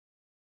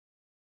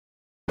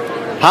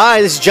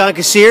Hi, this is John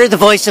Kassir, the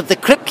voice of the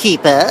Crypt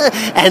Keeper,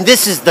 and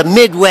this is the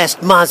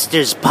Midwest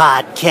Monsters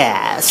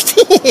Podcast.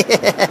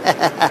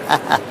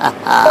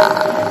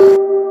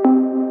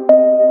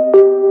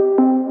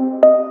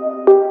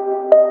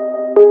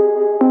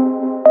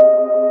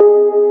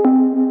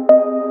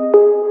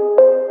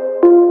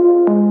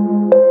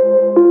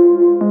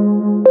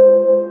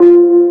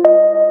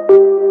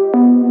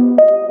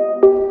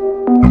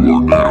 You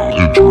are now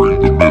entering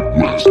the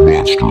Midwest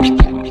Monsters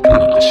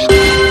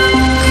Podcast.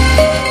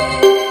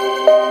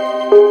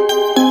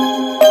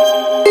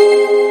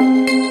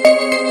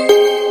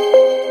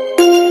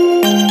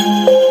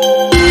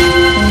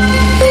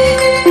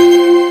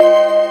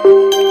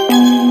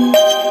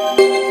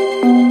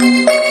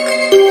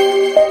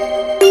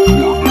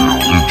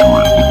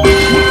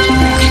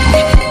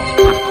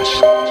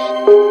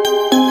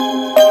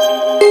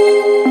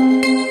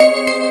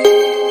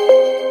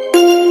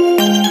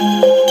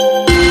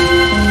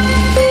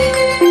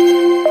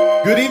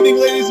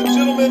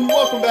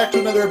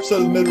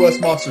 Episode of the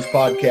Midwest Monsters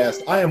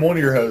Podcast. I am one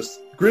of your hosts,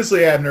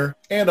 Grizzly Abner,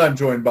 and I'm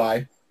joined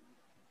by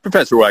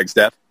Professor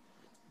Wagstaff,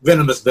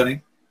 Venomous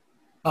Benny,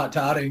 Hot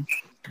Toddy.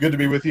 Good to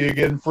be with you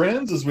again,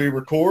 friends, as we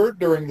record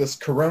during this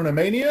Corona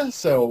Mania.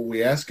 So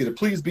we ask you to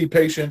please be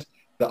patient.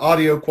 The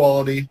audio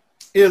quality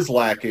is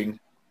lacking.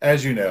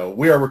 As you know,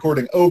 we are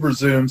recording over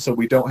Zoom, so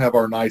we don't have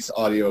our nice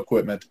audio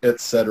equipment,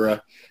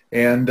 etc.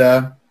 And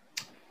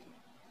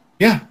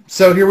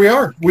so here we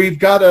are. We've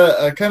got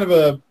a kind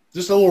of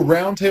just a little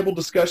roundtable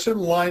discussion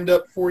lined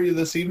up for you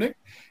this evening.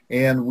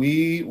 And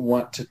we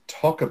want to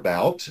talk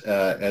about,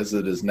 as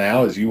it is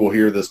now, as you will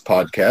hear this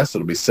podcast,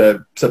 it'll be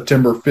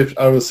September 5th.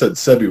 I always said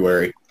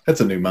February.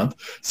 That's a new month.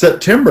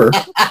 September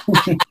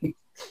the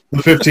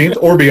 15th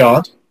or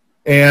beyond.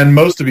 And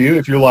most of you,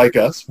 if you're like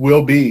us,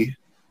 will be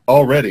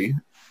already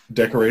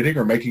decorating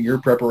or making your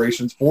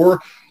preparations for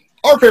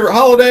our favorite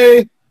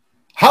holiday,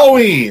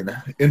 Halloween.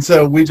 And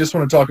so we just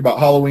want to talk about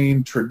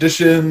Halloween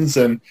traditions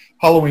and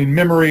Halloween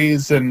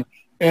memories and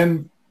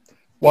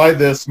why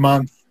this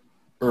month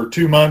or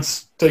 2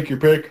 months, take your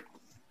pick,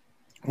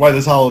 why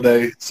this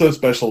holiday is so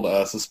special to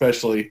us,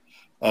 especially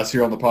us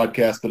here on the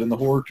podcast, but in the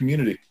horror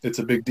community, it's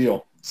a big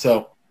deal.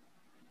 So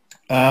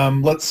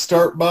let's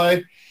start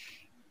by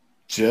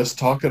just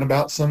talking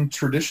about some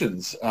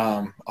traditions.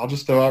 I'll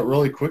just throw out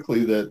really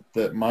quickly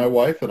that my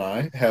wife and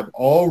I have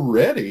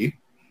already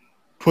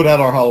put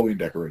out our Halloween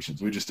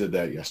decorations. We just did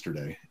that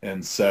yesterday.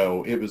 And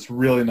so it was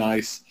really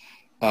nice.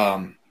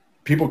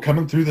 People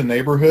coming through the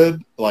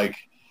neighborhood, like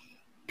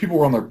people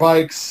were on their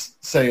bikes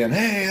saying,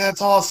 hey,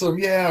 that's awesome.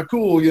 Yeah,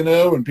 cool, you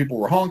know, and people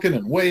were honking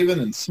and waving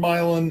and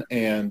smiling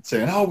and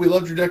saying, oh, we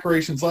loved your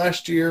decorations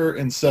last year.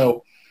 And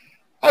so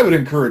I would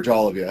encourage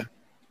all of you.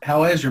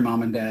 How is your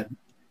mom and dad?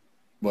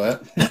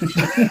 What?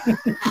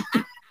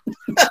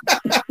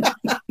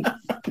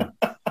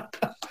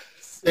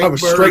 I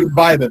was straight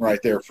vibing right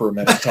there for a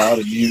minute, Todd,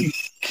 and you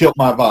killed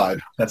my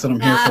vibe. That's what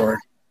I'm here for.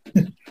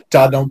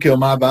 Todd, don't kill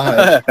my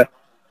vibe.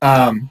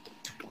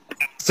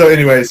 So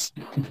anyways,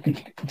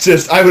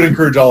 I would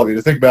encourage all of you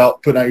to think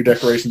about putting out your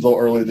decorations a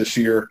little early this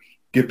year.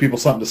 Give people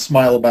something to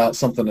smile about,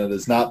 something that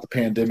is not the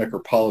pandemic or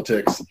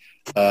politics,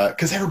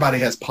 because everybody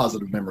has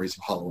positive memories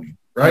of Halloween,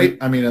 right?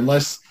 I mean,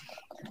 unless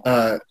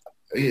my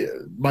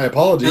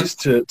apologies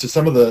to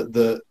some of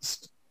the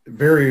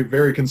very,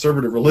 very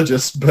conservative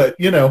religious, but,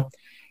 you know,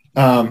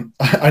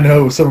 I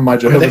know some of my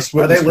Jehovah's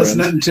Witnesses. Are they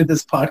listening to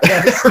this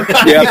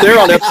podcast? Yeah, they're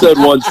on episode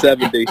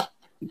 170.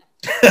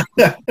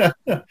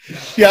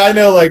 Yeah, I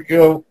know, like,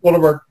 one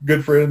of our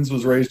good friends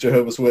was raised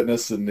Jehovah's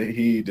Witness, and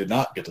he did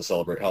not get to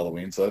celebrate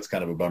Halloween, so that's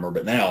kind of a bummer.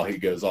 But now he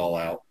goes all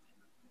out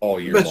all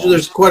year long.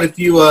 There's quite a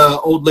few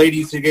old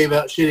ladies who gave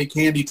out shitty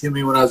candy to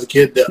me when I was a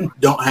kid that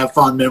don't have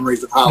fond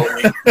memories of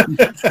Halloween.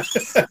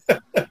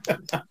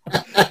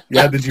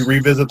 Yeah, did you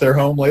revisit their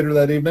home later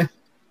that evening?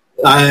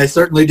 I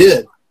certainly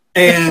did.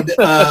 And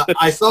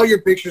I saw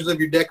your pictures of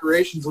your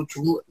decorations, which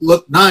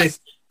look nice,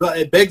 but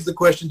it begs the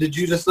question, did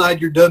you decide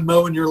you're done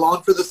mowing your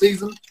lawn for the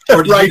season?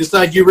 Or did you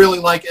decide you really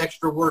like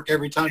extra work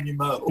every time you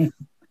mow?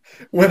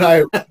 When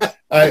I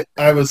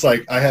was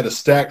like, I had a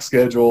stack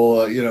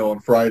schedule, on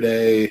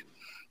Friday,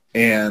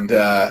 and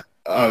I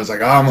was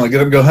like, I'm going to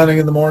get him go hunting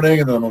in the morning,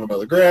 and then I'm going to mow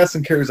the grass.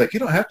 And Carrie's like, you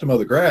don't have to mow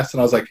the grass.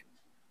 And I was like,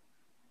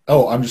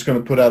 oh, I'm just going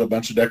to put out a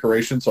bunch of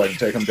decorations so I can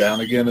take them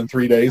down again in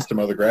 3 days to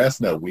mow the grass.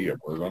 No, I'm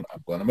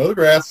going to mow the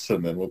grass,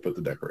 and then we'll put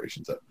the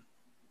decorations up.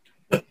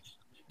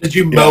 Did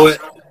you mow it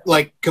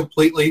like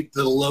completely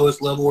to the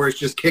lowest level where it's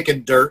just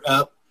kicking dirt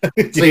up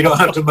so you don't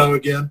have to mow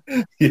again?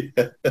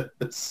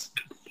 Yes.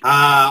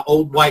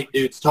 Old white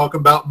dudes talking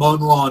about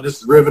mowing lawn.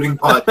 This is riveting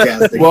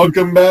podcasting.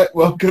 Welcome back.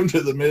 Welcome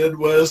to the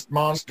Midwest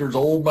Monsters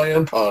Old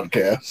Man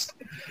Podcast.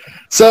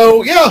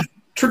 So, yeah,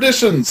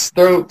 traditions.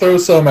 Throw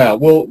some out.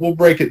 We'll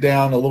break it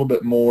down a little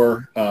bit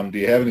more. Do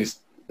you have any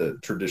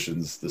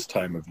traditions this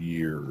time of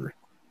year?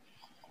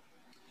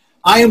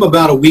 I am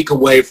about a week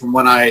away from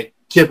when I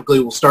typically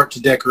will start to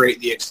decorate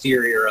the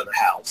exterior of the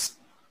house.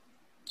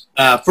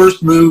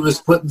 First move is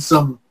putting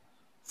some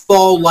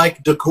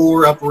fall-like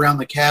decor up around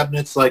the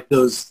cabinets, like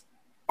those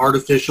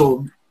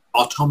artificial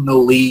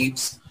autumnal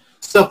leaves,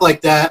 stuff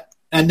like that.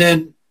 And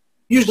then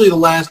usually the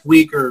last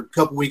week or a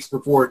couple weeks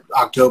before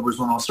October is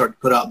when I'll start to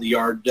put out the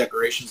yard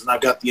decorations, and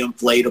I've got the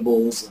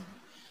inflatables and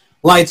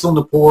lights on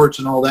the porch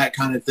and all that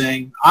kind of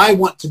thing. I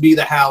want to be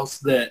the house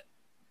that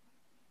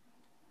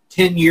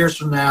 10 years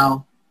from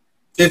now,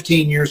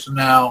 15 years from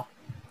now,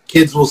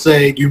 kids will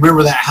say, do you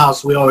remember that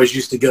house we always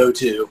used to go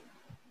to?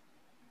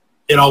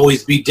 It'd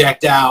always be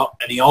decked out,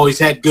 and he always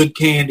had good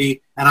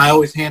candy, and I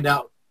always hand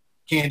out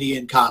candy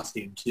in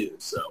costume too.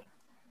 So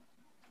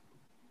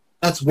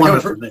that's one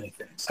of the many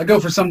things. I go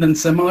for something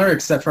similar,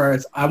 except for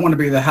I want to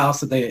be the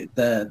house that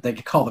they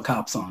could call the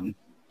cops on.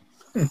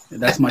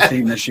 That's my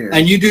theme this year.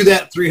 And you do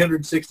that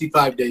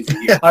 365 days a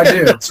year. I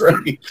do. That's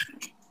right.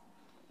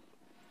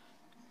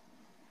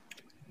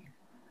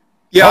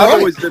 Yeah, All I've right.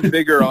 always been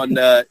bigger on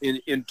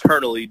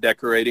internally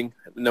decorating.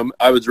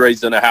 I was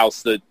raised in a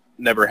house that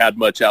never had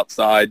much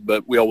outside,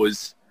 but we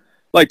always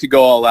like to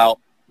go all out,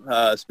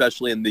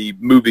 especially in the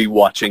movie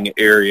watching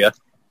area.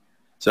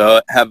 So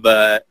I have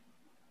a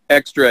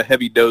extra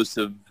heavy dose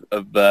of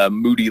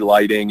moody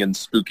lighting and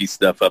spooky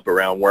stuff up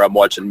around where I'm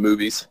watching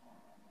movies.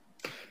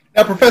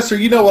 Now, Professor,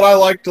 you know what I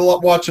like to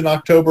watch in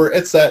October?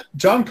 It's that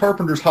John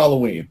Carpenter's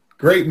Halloween.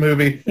 Great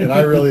movie, and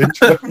I really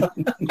enjoy it.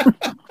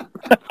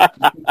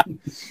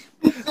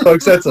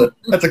 Folks, that's a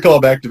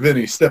callback to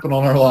Vinny stepping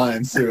on our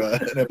lines to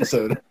an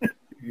episode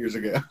years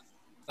ago.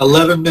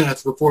 11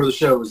 minutes before the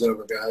show was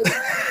over, guys.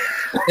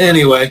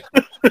 Anyway.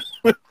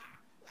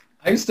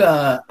 I used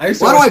to Why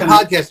do I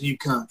podcast you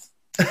cunts?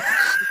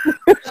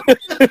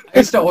 I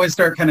used to always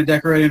start kind of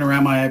decorating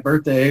around my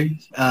birthday,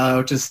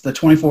 which is the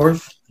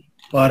 24th.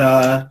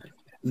 But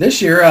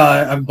this year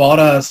I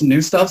bought some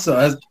new stuff,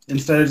 so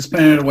instead of just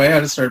putting it away, I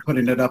just started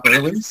putting it up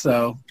early.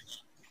 So,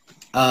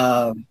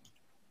 and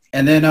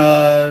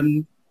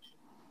then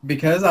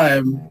because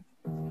I'm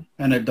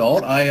an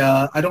adult,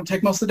 I don't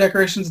take most of the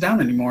decorations down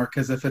anymore,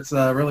 because if it's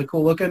really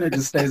cool looking, it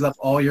just stays up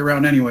all year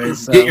round anyways.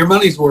 So. Get your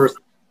money's worth.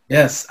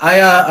 Yes,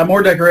 I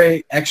more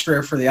decorate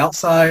extra for the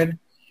outside,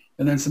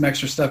 and then some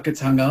extra stuff gets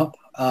hung up.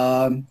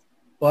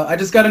 But I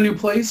just got a new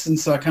place, and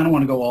so I kind of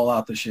want to go all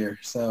out this year.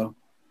 So,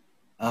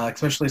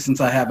 especially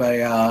since I have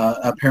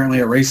apparently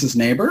a racist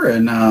neighbor,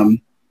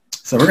 and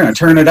so we're gonna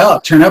turn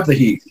up the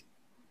heat.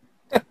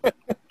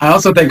 I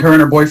also think her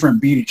and her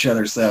boyfriend beat each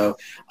other, so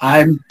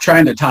I'm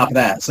trying to top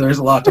that. So there's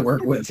a lot to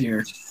work with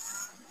here.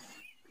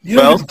 You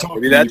don't Well, get to talk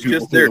maybe to that's people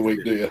just through their the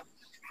week, do you?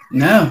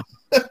 No.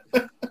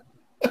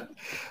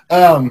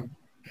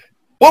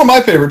 One of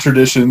my favorite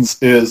traditions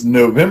is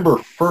November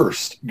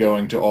 1st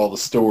going to all the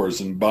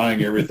stores and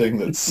buying everything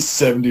that's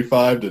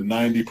 75 to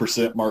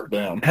 90% marked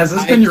down. Has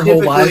this been your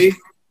whole life?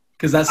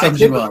 Because that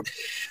sums you up.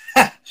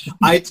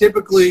 I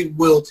typically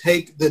will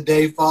take the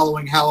day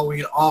following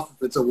Halloween off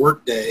if it's a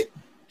work day,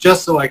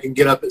 just so I can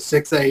get up at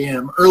 6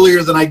 a.m.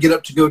 earlier than I get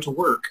up to go to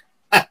work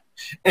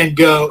and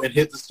go and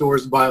hit the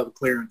stores and buy all the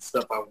clearance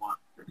stuff I want.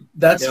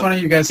 That's Yep. funny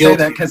you guys say Guilty.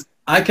 that, because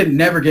I could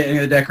never get any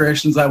of the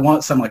decorations I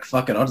want, so I'm like,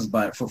 fuck it, I'll just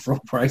buy it for full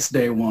price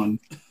day one.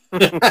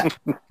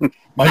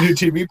 My new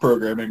TV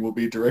programming will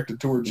be directed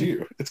towards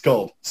you. It's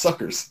called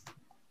Suckers.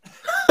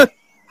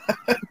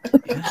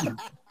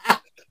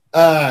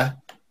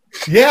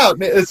 Yeah,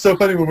 it's so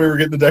funny when we were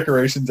getting the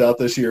decorations out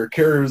this year.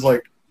 Carrie was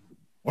like,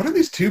 what are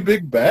these two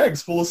big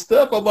bags full of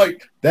stuff? I'm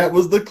like, that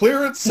was the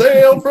clearance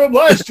sale from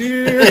last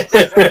year.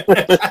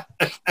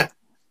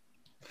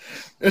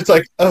 It's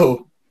like,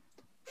 oh,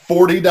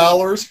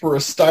 $40 for a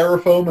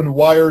styrofoam and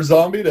wire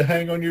zombie to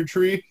hang on your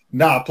tree?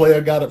 Nah,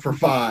 playa got it for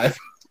 $5.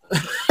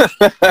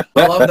 I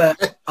love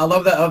that. I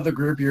love that of the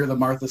group, you're the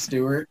Martha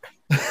Stewart.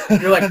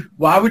 You're like,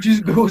 why would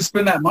you go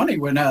spend that money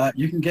when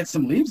you can get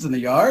some leaves in the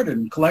yard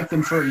and collect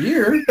them for a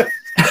year?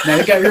 Now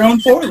you got your own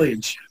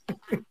foliage.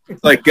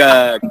 It's like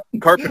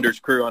Carpenter's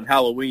crew on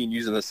Halloween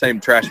using the same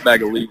trash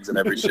bag of leaves in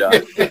every shot.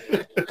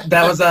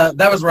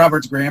 That was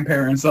Robert's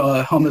grandparents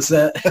on the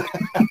set.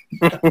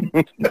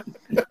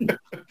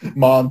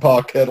 Ma and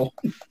Pa kettle.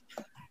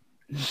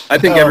 I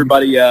think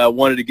everybody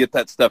wanted to get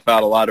that stuff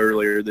out a lot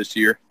earlier this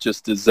year,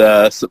 just as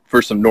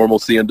for some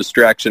normalcy and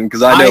distraction.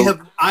 Because I know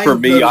for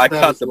me, I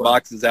cut the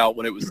boxes out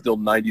when it was still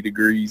 90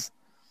 degrees.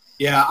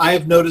 Yeah, I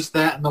have noticed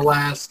that in the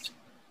last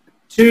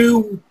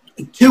two,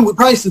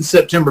 probably since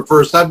September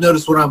 1st. I've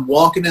noticed when I'm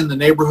walking in the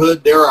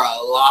neighborhood, there are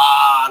a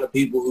lot of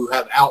people who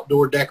have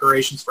outdoor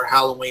decorations for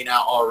Halloween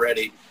out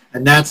already,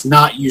 and that's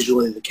not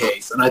usually the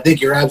case. And I think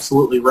you're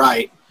absolutely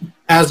right.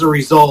 As a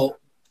result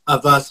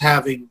of us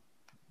having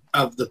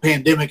of the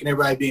pandemic and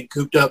everybody being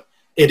cooped up,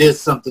 it is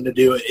something to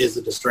do. It is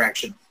a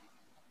distraction.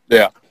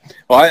 Yeah.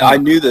 Well, I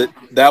knew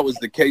that was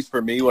the case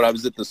for me when I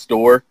was at the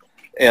store,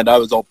 and I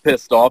was all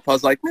pissed off. I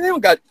was like, man, they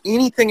don't got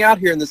anything out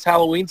here in this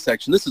Halloween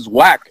section. This is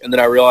whack. And then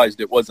I realized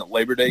it wasn't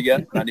Labor Day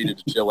yet, and I needed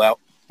to chill out.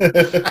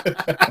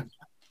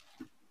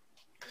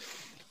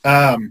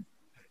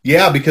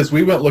 Yeah, because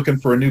we went looking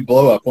for a new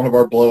blow-up. One of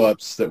our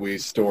blow-ups that we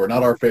store,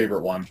 not our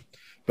favorite one,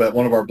 but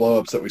one of our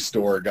blow-ups that we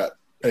store got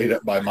ate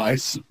up by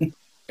mice.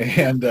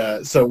 And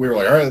so we were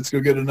like, all right, let's go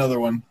get another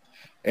one.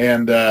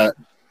 And a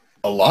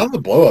lot of the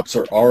blow-ups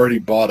are already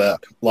bought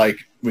up. Like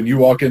when you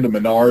walk into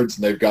Menards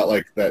and they've got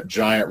like that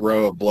giant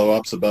row of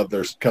blow-ups above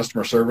their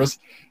customer service,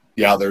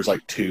 yeah, there's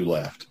like 2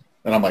 left.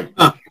 And I'm like,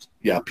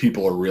 yeah,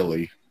 people are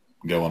really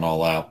going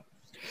all out.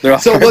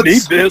 So I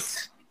need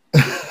this.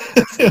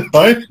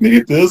 I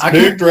need this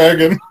big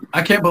dragon.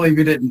 I can't believe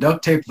you didn't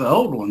duct tape the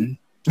old one.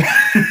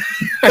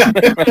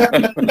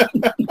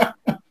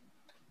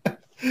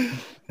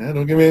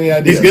 Don't give me any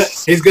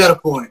ideas. He's got a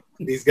point.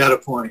 He's got a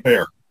point.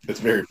 Fair. It's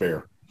very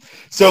fair.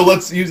 So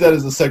let's use that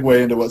as a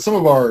segue into what some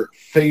of our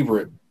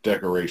favorite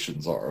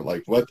decorations are.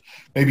 Like what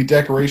maybe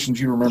decorations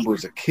you remember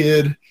as a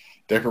kid,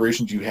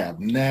 decorations you have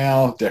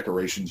now,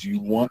 decorations you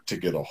want to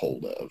get a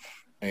hold of.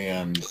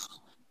 And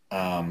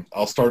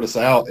I'll start us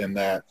out in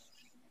that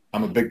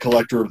I'm a big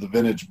collector of the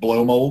vintage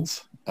blow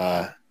molds.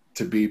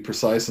 To be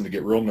precise and to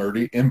get real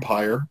nerdy,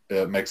 Empire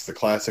makes the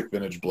classic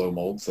vintage blow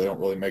molds. They don't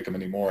really make them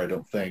anymore, I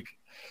don't think.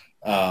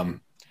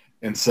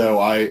 And so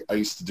I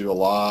used to do a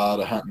lot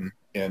of hunting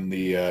in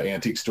the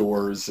antique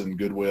stores and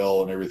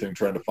Goodwill and everything,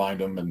 trying to find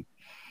them. And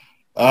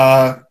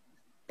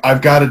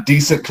I've got a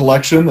decent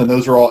collection, and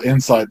those are all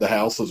inside the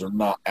house. Those are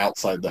not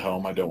outside the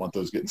home. I don't want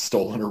those getting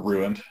stolen or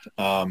ruined.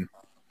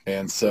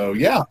 And so,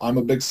 yeah, I'm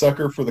a big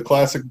sucker for the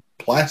classic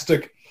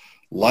plastic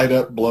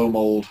light-up blow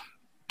mold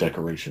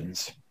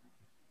decorations.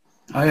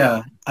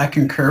 I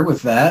concur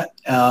with that.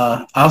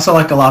 I also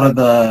like a lot of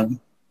the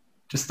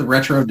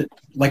retro,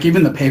 like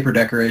even the paper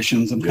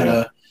decorations. I'm kind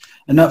of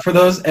a nut for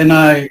those.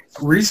 And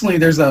recently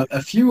there's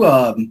a few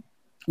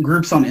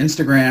groups on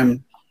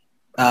Instagram,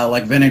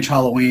 like Vintage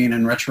Halloween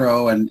and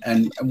Retro,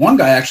 and one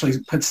guy actually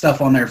puts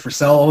stuff on there for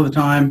sale all the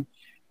time.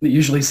 It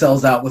usually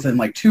sells out within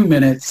like 2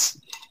 minutes.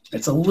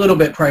 It's a little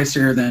bit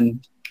pricier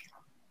than,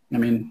 I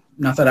mean,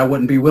 not that I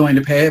wouldn't be willing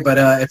to pay it, but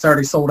it's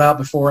already sold out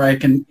before I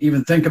can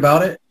even think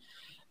about it.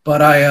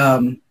 But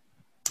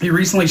he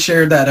recently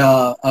shared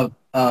that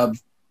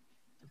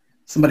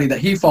somebody that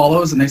he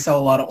follows, and they sell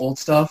a lot of old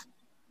stuff.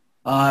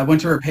 I went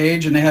to her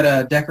page, and they had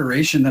a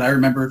decoration that I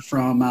remembered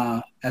from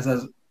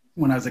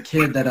when I was a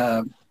kid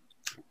that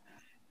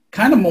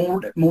kind of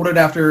molded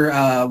after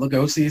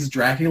Lugosi's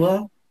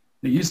Dracula.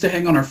 It used to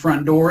hang on our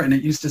front door, and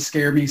it used to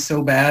scare me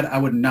so bad I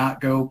would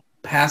not go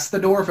past the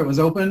door if it was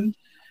open.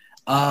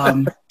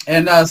 And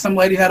some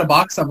lady had a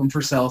box of them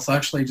for sale, so I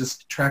actually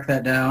just tracked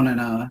that down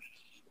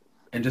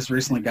and just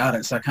recently got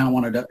it. So I kind of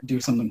wanted to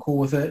do something cool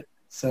with it.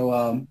 So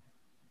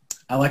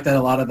I like that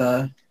a lot of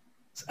the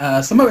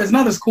some of it's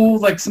not as cool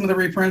like some of the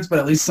reprints, but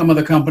at least some of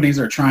the companies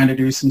are trying to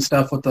do some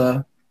stuff with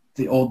the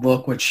old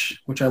look,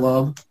 which I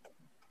love.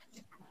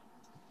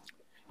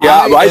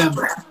 Yeah,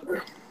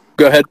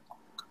 go ahead.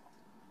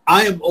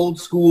 I am old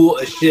school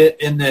as shit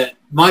in that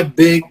my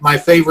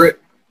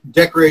favorite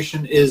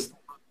decoration is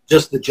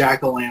just the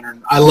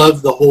jack-o'-lantern. I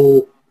love the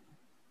whole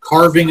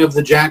carving of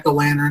the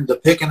jack-o'-lantern, the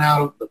picking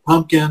out the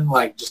pumpkin,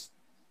 like just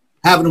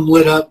having them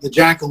lit up. The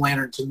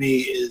jack-o'-lantern to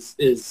me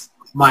is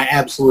my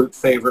absolute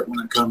favorite when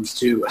it comes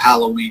to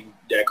Halloween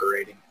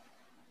decorating.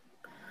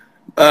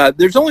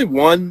 There's only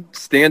one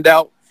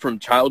standout from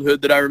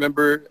childhood that I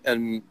remember,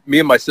 and me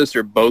and my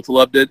sister both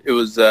loved it. It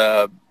was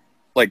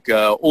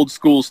old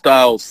school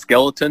style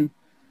skeleton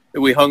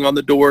that we hung on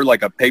the door,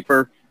 like a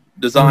paper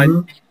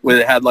design, where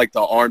it had like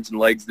the arms and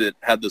legs that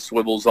had the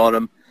swivels on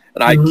them.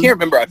 And I can't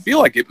remember. I feel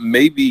like it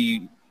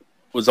maybe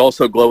was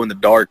also glow in the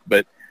dark,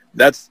 but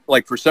that's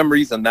like, for some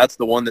reason, that's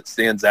the one that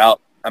stands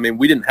out. I mean,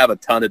 we didn't have a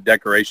ton of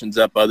decorations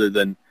up other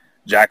than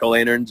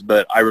jack-o'-lanterns,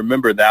 but I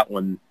remember that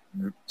one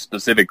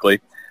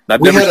specifically. And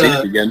I've never seen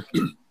it again.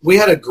 We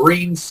had a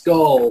green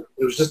skull.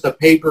 It was just a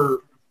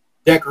paper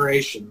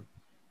decoration.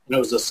 And it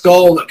was a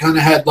skull that kind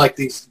of had like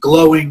these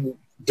glowing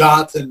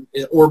dots and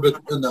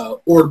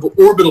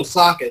orbital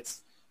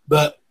sockets.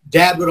 But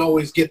Dad would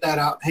always get that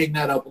out, hang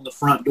that up on the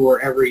front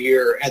door every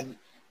year. And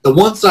the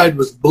one side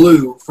was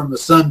blue from the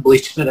sun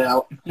bleaching it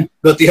out,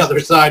 but the other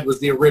side was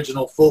the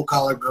original full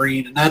color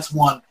green. And that's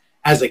one,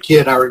 as a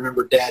kid, I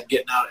remember Dad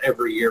getting out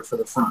every year for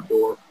the front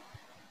door.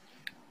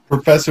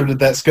 Professor, did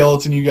that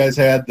skeleton you guys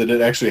had, did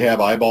it actually have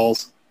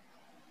eyeballs?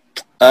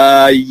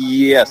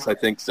 Yes, I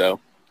think so.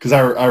 Because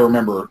I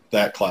remember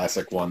that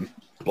classic one.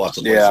 Lots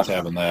of places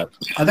having that.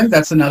 I think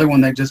that's another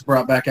one they just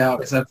brought back out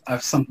because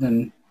I've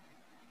something.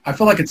 I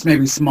feel like it's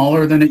maybe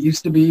smaller than it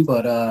used to be,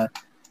 but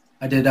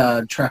I did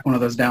track one of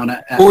those down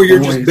at or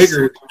you're just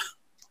bigger.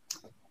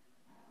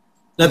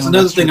 That's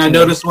another thing I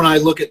noticed when I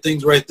look at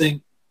things where I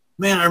think,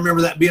 man, I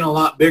remember that being a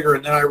lot bigger,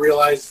 and then I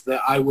realized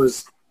that I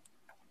was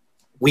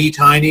wee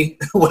tiny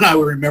when I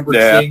remembered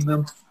seeing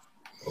them.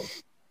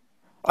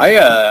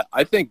 I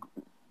think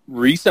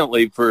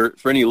recently, for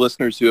any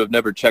listeners who have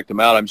never checked them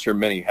out, I'm sure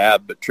many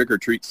have, but Trick or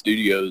Treat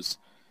Studios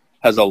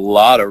has a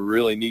lot of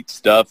really neat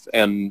stuff,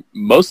 and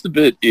most of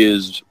it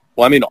is,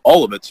 well, I mean,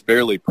 all of it's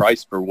fairly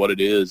priced for what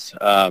it is.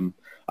 I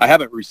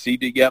haven't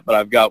received it yet, but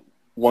I've got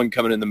one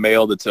coming in the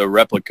mail that's a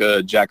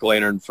replica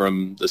jack-o'-lantern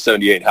from the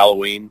 78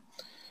 Halloween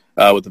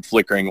with a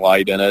flickering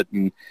light in it,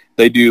 and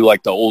they do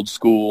like the old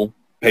school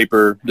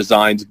paper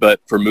designs, but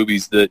for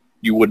movies that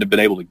you wouldn't have been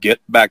able to get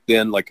back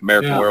then, like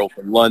American Werewolf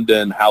in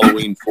London,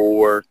 Halloween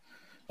 4,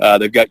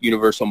 They've got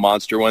Universal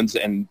Monster ones,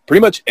 and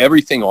pretty much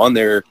everything on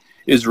there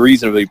is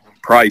reasonably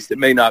priced. It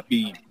may not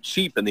be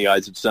cheap in the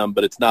eyes of some,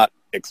 but it's not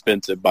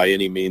expensive by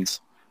any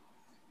means.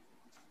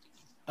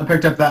 I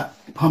picked up that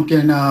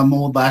pumpkin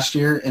mold last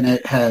year, and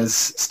it has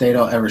stayed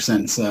out ever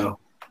since. So,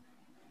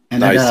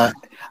 and nice.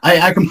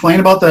 I complain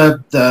about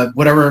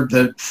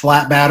the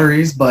flat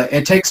batteries, but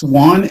it takes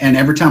one, and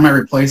every time I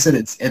replace it,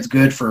 it's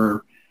good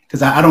for,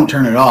 because I don't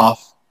turn it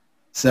off,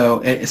 so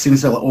it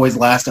seems to always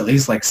last at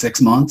least like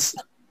 6 months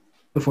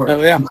before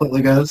it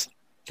completely goes.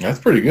 That's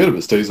pretty good if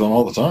it stays on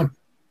all the time.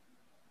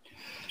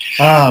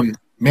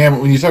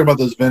 Man, when you talk about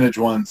those vintage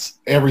ones,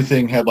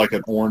 everything had like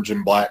an orange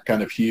and black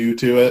kind of hue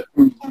to it.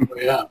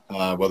 Yeah.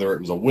 Whether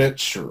it was a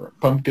witch or a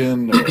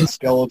pumpkin or a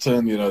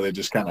skeleton, they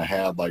just kind of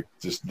had like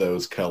just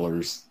those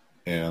colors,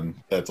 and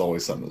that's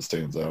always something that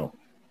stands out.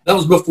 That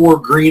was before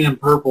green and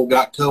purple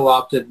got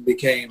co-opted and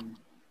became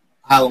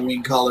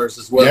Halloween colors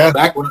as well. Yeah.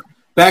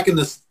 Back in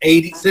the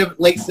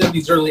late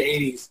 70s, early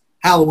 80s,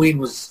 Halloween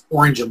was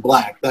orange and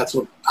black. That's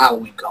what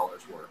Halloween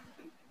colors were.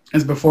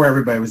 It's before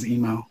everybody was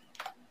emo.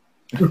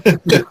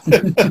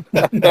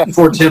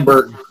 Before Tim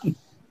Burton.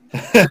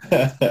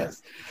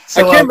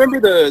 So, I can't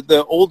remember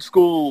the old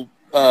school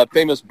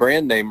famous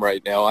brand name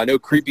right now. I know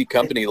Creepy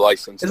Company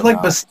licensed. It's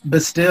like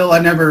Bastille. I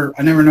never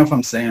know if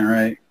I'm saying it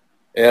right.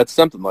 Yeah, it's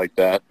something like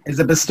that. Is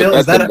it Bastille?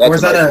 Is that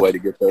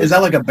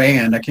like a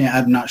band?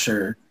 I'm not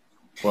sure.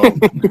 Well,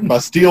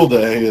 Bastille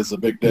Day is a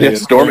big day. Yeah,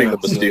 storming the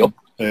Bastille.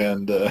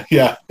 And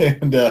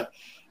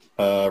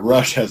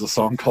Rush has a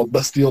song called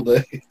Bastille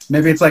Day.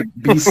 Maybe it's like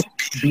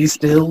Be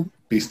Still.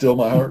 Be Still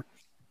My Heart.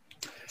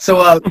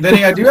 So,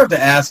 Vinny, I do have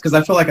to ask, because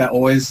I feel like I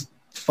always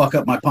fuck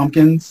up my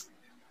pumpkins.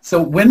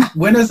 So when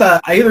is I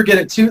either get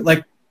it too,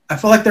 like, I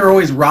feel like they're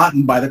always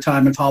rotten by the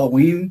time it's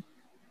Halloween.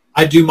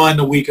 I do mine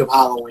the week of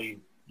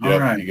Halloween. Yeah, all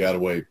right. You gotta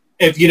wait.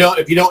 If you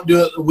don't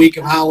do it the week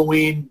of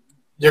Halloween,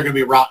 they're gonna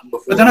be rotten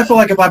before. But then I feel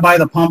like if I buy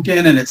the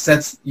pumpkin and it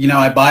sets,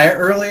 I buy it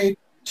early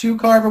to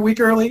carve a week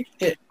early,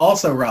 it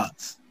also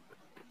rots.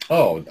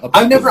 Oh,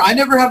 I never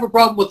have a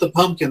problem with the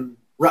pumpkin.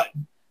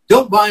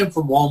 Don't buy them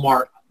from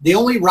Walmart. The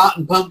only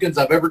rotten pumpkins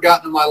I've ever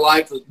gotten in my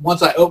life,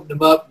 once I opened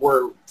them up,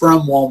 were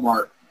from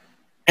Walmart.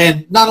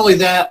 And not only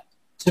that,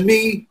 to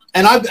me,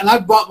 and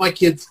I've bought my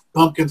kids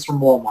pumpkins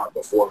from Walmart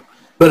before,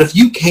 but if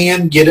you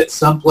can get it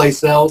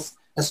someplace else,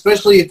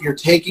 especially if you're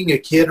taking a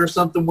kid or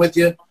something with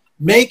you,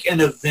 make an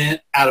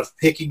event out of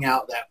picking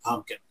out that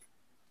pumpkin.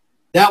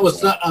 That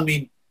was,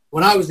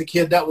 when I was a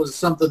kid, that was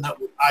something that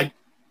I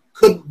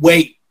couldn't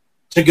wait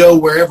to go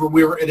wherever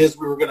we were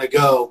going to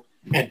go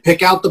and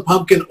pick out the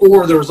pumpkin.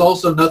 Or there was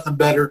also nothing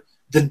better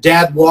than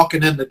Dad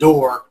walking in the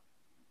door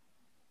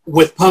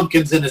with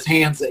pumpkins in his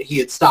hands that he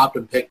had stopped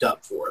and picked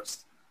up for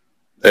us.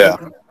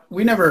 Yeah.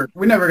 We never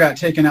got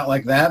taken out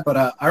like that, but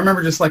I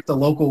remember just like the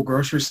local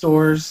grocery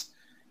stores,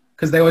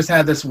 because they always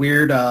had this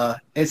weird,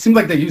 it seemed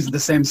like they used the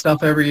same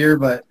stuff every year,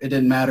 but it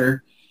didn't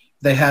matter.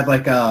 They had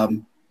like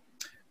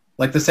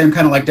the same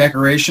kind of like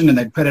decoration, and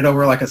they'd put it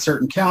over like a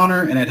certain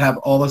counter, and it'd have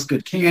all this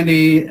good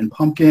candy and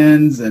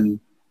pumpkins. And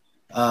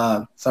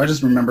so I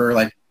just remember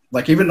like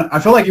even, I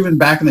feel like even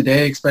back in the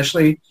day,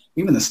 especially,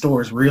 even the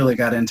stores really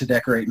got into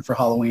decorating for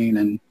Halloween.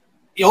 And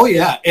oh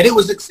yeah, and it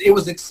was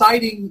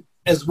exciting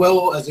as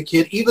well as a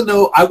kid, even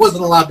though I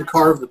wasn't allowed to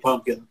carve the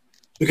pumpkin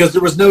because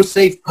there was no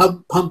safe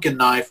pumpkin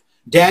knife.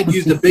 Dad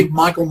used a big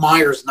Michael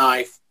Myers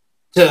knife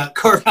to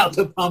carve out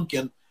the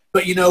pumpkin.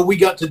 But, we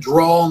got to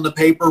draw on the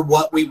paper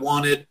what we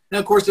wanted. And,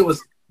 of course, it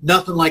was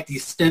nothing like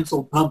these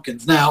stenciled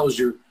pumpkins. Now it was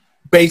your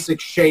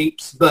basic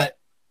shapes. But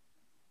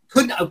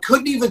I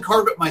couldn't even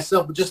carve it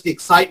myself, but just the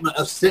excitement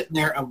of sitting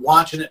there and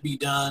watching it be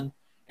done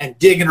and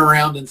digging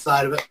around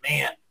inside of it,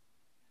 man.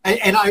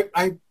 And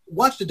I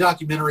watched a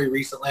documentary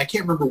recently. I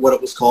can't remember what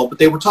it was called, but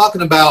they were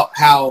talking about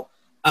how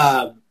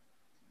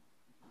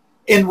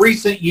in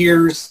recent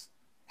years,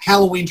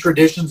 Halloween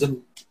traditions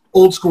and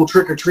old school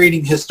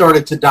trick-or-treating has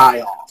started to die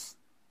off,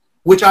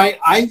 which I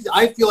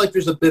feel like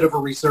there's a bit of a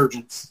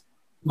resurgence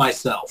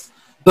myself.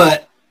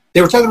 But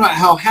they were talking about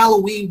how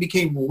Halloween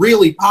became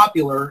really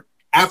popular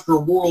after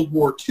World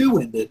War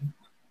II ended,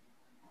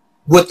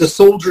 with the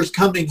soldiers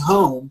coming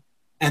home,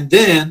 and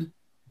then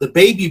the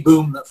baby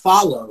boom that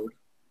followed.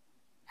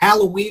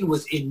 Halloween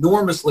was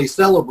enormously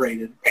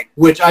celebrated,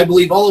 which I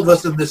believe all of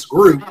us in this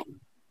group,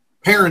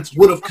 parents,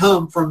 would have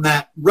come from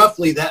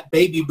roughly that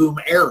baby boom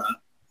era.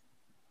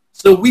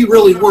 So we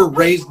really were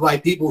raised by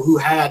people who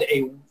had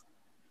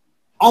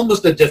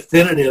almost a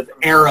definitive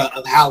era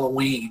of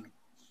Halloween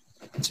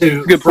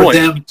for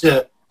them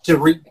to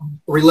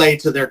relay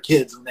to their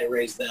kids when they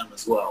raise them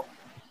as well.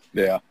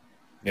 Yeah.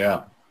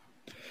 Yeah.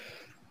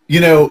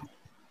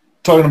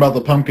 Talking about the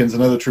pumpkins,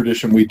 another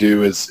tradition we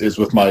do is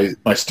with my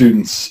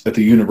students at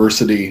the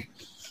university.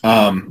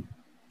 I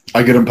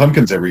get them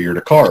pumpkins every year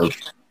to carve.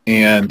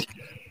 And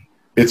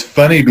it's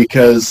funny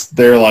because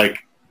they're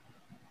like,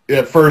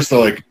 at first they're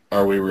like,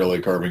 are we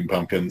really carving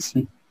pumpkins?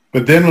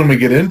 But then when we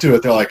get into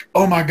it, they're like,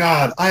 oh my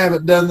God, I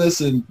haven't done this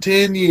in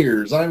 10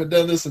 years. I haven't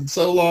done this in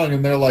so long.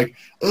 And they're like,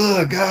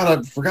 oh God,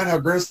 I forgot how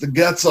gross the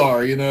guts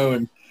are,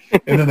 And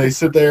And then they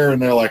sit there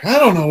and they're like, I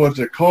don't know what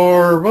to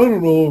carve. I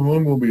don't know if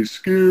one will be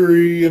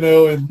scary,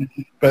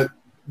 but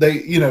they,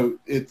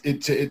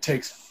 it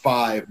takes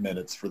 5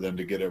 minutes for them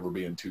to get over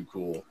being too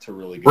cool to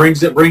really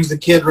get brings the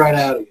kid right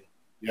out of you.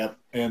 Yep.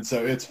 And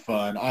so it's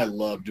fun. I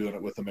love doing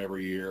it with them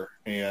every year.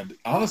 And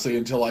honestly,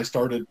 until I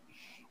started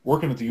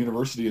working at the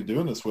university and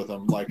doing this with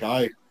them, like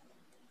I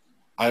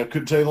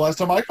couldn't tell you the last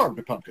time I carved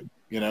a pumpkin,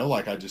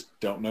 I just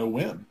don't know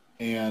when.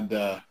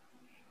 And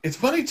it's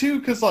funny too,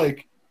 because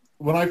like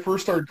when I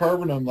first started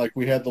carving them, like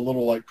we had the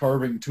little like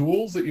carving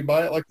tools that you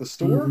buy at like the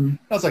store. Mm-hmm.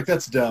 I was like,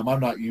 that's dumb. I'm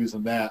not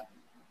using that.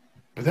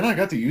 But then I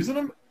got to using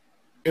them,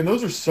 and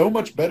those are so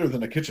much better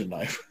than a kitchen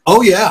knife.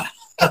 Oh yeah,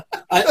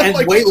 and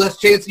like, way less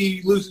chance of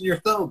you losing your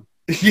thumb.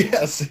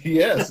 Yes,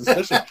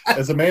 especially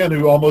as a man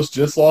who almost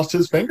just lost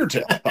his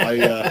fingertip.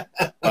 I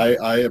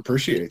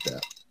appreciate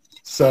that.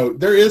 So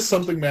there is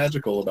something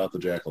magical about the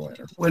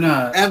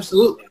jack-o'-lantern.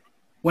 Absolutely.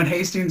 When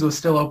Hastings was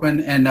still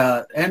open, and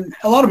a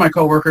lot of my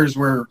coworkers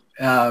were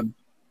a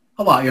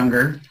lot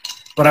younger,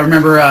 but I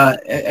remember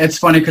it's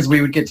funny because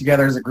we would get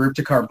together as a group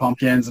to carve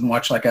pumpkins and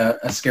watch like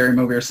a scary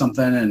movie or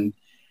something, and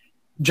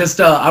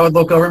just I would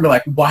look over and be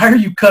like, "Why are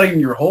you cutting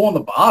your hole in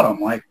the bottom?"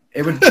 Like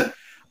it would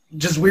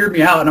just weird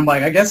me out, and I'm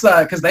like, I guess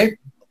because they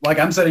like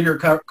I'm sitting here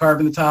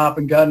carving the top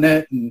and gutting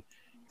it, and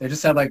they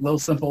just had like little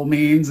simple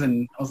means,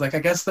 and I was like, I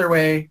guess their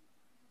way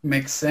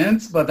makes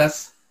sense, but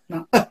that's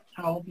not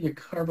how you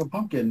carve a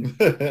pumpkin.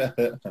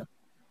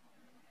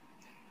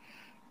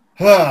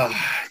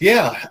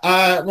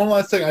 Yeah. One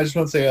last thing. I just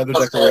want to say other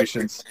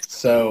decorations.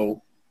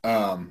 So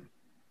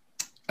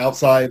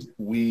outside,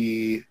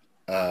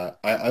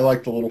 I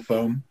like the little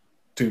foam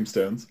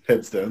tombstones,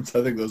 headstones.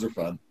 I think those are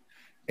fun.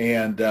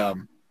 And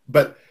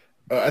but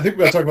I think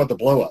we got to talk about the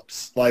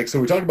blow-ups. Like,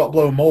 so we talked about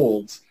blow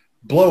molds.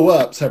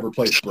 Blow-ups have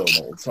replaced blow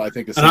molds. So I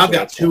think, and I've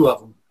got 2 of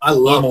them. I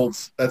love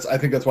molds. I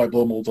think that's why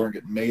blow molds aren't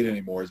getting made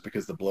anymore, is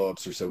because the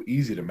blow-ups are so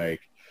easy to make.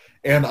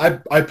 And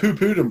I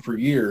poo-pooed them for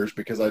years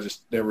because I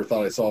just never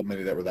thought I saw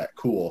many that were that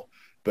cool.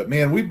 But,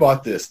 man, we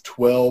bought this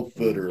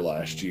 12-footer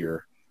last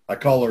year. I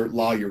call her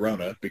La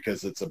Llorona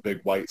because it's a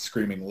big white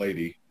screaming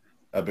lady,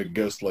 a big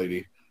ghost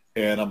lady.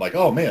 And I'm like,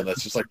 oh, man,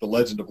 that's just like the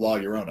Legend of La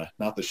Llorona,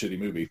 not the shitty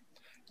movie.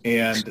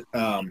 And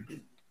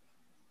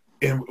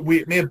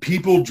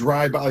people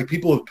drive by, like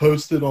people have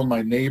posted on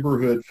my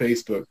neighborhood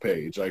Facebook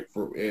page,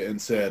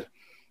 and said,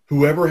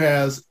 whoever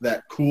has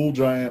that cool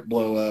giant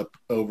blow up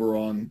over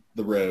on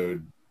the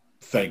road,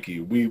 thank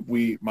you.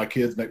 My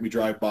kids make me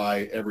drive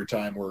by every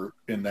time we're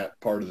in that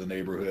part of the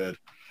neighborhood.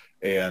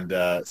 And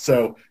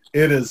so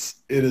it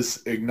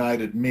has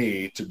ignited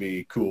me to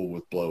be cool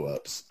with blow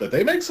ups, but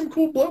they make some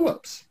cool blow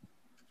ups.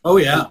 Oh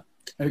yeah.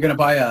 Are you going to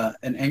buy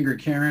an angry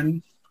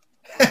Karen?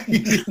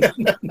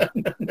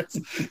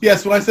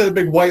 Yes, when I said a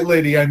big white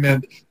lady, I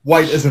meant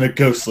white as in a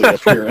ghostly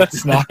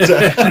appearance, not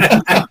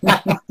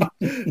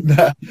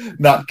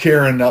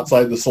Karen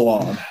outside the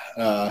salon.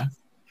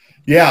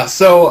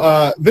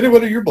 So Vinny,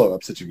 what are your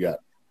blow-ups that you got?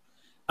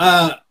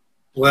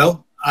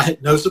 Well,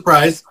 no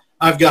surprise,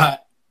 I've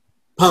got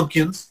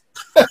pumpkins.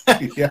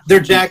 Yeah. They're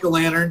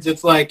jack-o'-lanterns.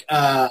 It's like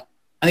I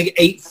think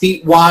 8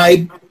 feet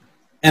wide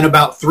and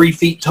about 3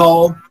 feet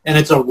tall, and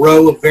it's a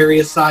row of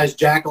various sized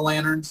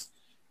jack-o'-lanterns.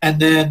 And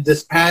then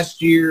this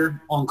past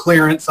year on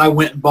clearance, I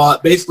went and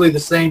bought basically the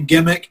same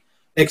gimmick,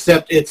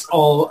 except it's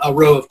all a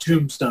row of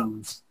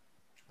tombstones.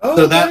 Oh,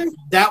 so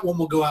that one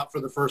will go out for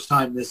the first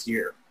time this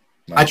year.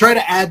 Nice. I try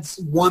to add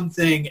one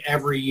thing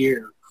every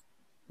year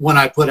when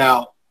I put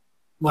out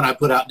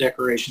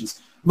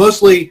decorations.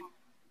 Mostly,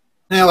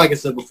 like I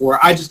said before,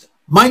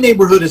 my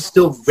neighborhood is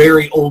still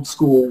very old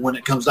school when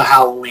it comes to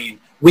Halloween.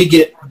 We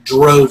get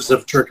droves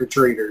of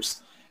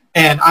trick-or-treaters.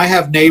 And I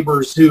have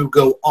neighbors who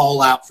go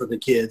all out for the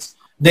kids.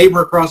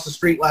 Neighbor across the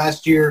street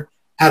last year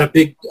had a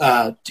big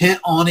tent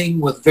awning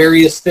with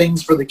various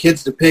things for the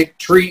kids to pick,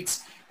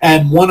 treats,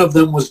 and one of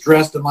them was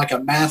dressed in like a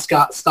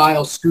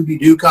mascot-style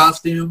Scooby-Doo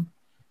costume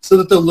so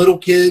that the little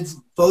kids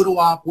photo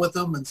op with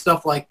them and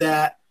stuff like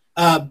that.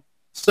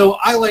 So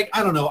I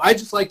don't know, I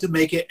just like to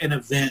make it an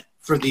event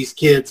for these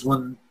kids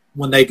when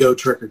they go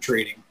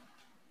trick-or-treating.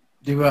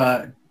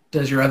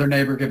 Does your other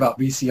neighbor give out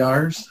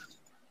VCRs?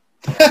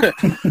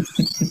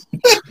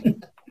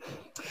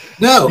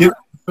 No.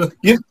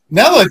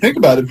 Now that I think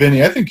about it,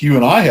 Vinny, I think you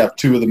and I have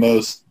 2 of the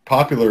most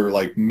popular,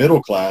 like,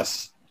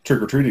 middle-class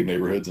trick-or-treating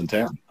neighborhoods in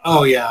town.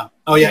 Oh, yeah.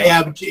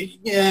 But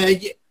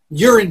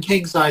you're in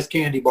king-size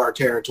candy bar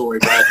territory,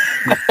 bud.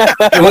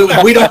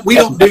 we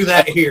don't do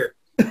that here.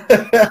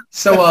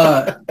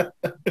 So,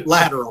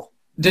 lateral.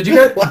 Did you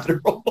guys,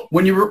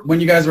 when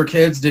you guys were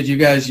kids, did you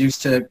guys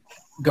used to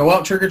go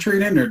out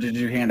trick-or-treating, or did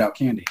you hand out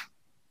candy?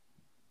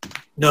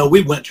 No,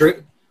 we went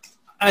trick.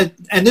 And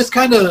this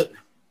kind of...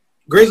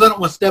 Grace, I don't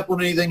want to step on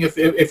anything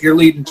if you're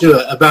leading to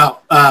it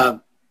about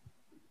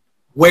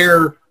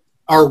where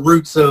our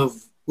roots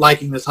of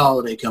liking this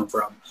holiday come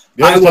from.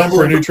 Yeah, it's time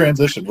for a new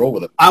transition. Roll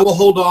with it. I will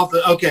hold off.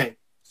 Okay.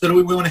 So do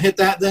we want to hit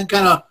that then?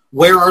 Kind of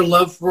where our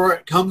love for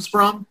it comes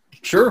from?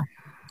 Sure.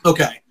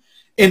 Okay.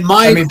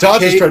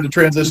 Todd just tried to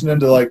transition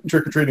into like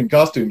trick-or-treating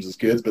costumes as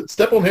kids, but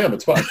step on him.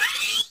 It's fine.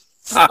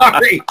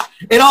 Sorry.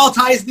 It all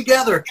ties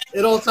together.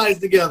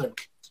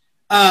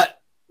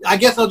 I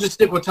guess I'll just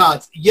stick with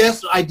Todd's.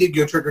 Yes, I did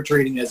go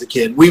trick-or-treating as a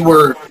kid. We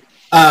were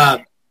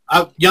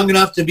young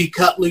enough to be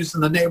cut loose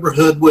in the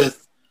neighborhood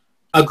with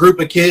a group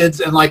of kids,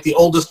 and like the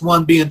oldest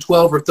one being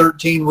 12 or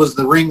 13 was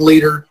the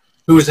ringleader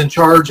who was in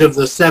charge of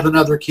the 7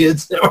 other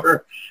kids that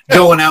were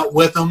going out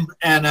with them.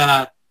 And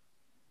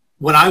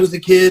when I was a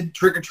kid,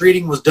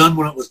 trick-or-treating was done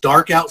when it was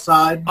dark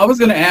outside. I was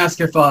going to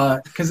ask if,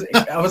 because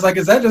I was like,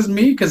 is that just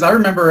me? Because I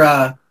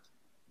remember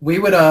we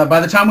would, by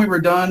the time we were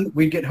done,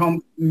 we'd get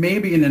home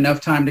maybe in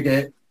enough time to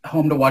get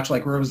home to watch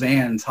like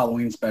Roseanne's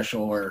Halloween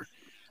special, or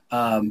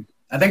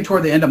I think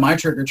toward the end of my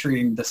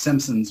trick-or-treating, The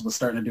Simpsons was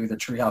starting to do the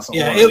Treehouse of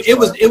Yeah,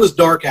 Horror. it was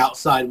dark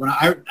outside when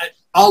I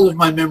all of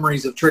my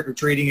memories of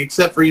trick-or-treating,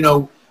 except for,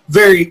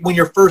 when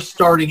you're first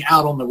starting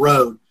out on the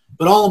road,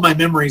 but all of my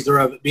memories are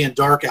of it being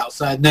dark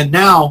outside. And then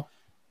now,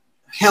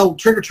 hell,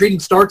 trick-or-treating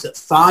starts at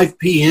 5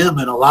 p.m.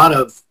 in a lot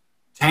of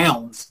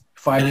towns.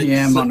 5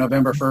 p.m. on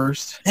November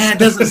 1st. And it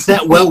doesn't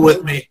set well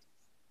with me.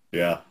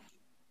 Yeah.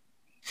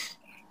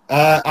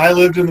 I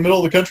lived in the middle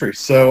of the country,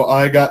 so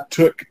I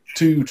took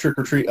to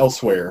trick-or-treat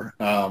elsewhere.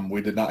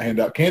 We did not hand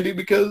out candy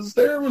because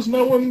there was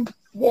no one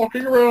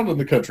walking around in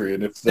the country.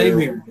 And if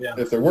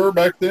there were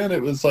back then,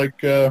 it was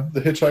like the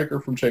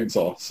hitchhiker from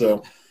Chainsaw.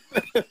 So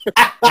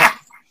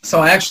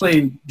I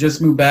actually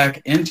just moved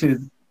back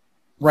into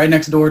right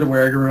next door to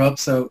where I grew up,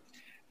 so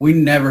we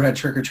never had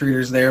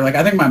trick-or-treaters there. Like,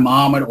 I think my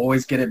mom would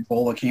always get a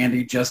bowl of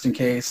candy just in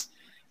case.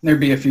 And there'd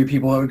be a few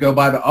people that would go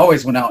by, but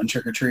always went out and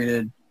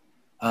trick-or-treated.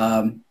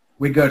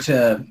 We'd go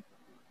to,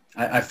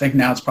 I think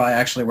now it's probably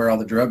actually where all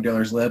the drug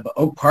dealers live, but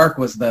Oak Park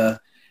was the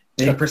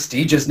big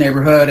prestigious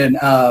neighborhood. And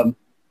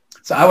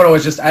so I would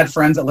always I had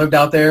friends that lived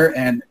out there,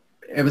 and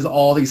it was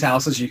all these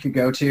houses you could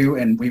go to,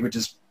 and we would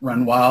just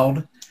run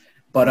wild.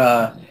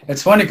 But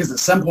it's funny because at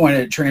some point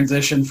it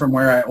transitioned from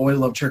where I always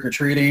loved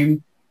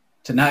trick-or-treating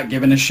to not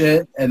giving a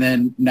shit. And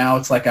then now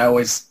it's like I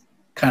always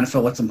kind of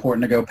feel it's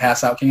important to go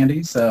pass out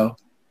candy. So,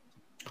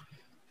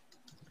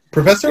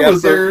 Professor,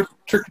 was there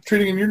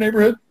trick-or-treating in your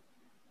neighborhood?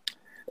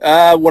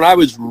 When I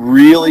was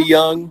really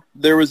young,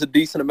 there was a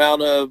decent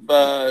amount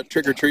of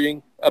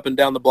trick-or-treating up and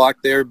down the block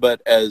there.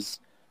 But as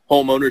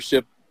home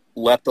ownership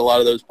left a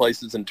lot of those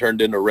places and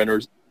turned into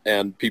renters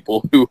and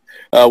people who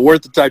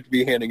weren't the type to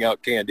be handing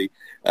out candy,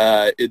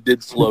 it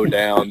did slow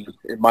down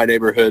in my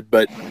neighborhood.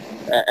 But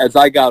as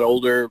I got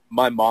older,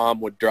 my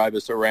mom would drive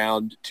us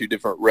around to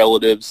different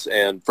relatives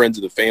and friends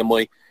of the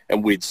family,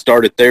 and we'd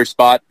start at their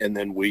spot, and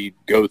then we'd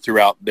go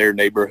throughout their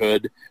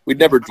neighborhood. We'd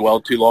never dwell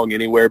too long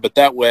anywhere, but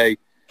that way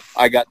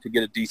I got to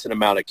get a decent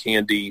amount of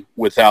candy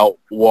without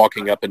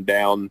walking up and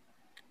down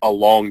a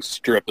long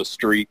strip of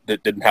street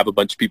that didn't have a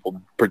bunch of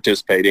people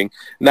participating.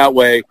 And that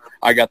way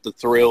I got the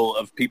thrill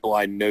of people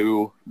I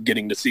knew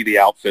getting to see the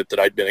outfit that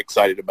I'd been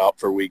excited about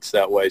for weeks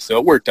that way. So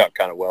it worked out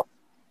kind of well.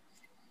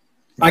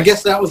 I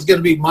guess that was going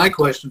to be my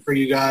question for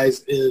you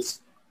guys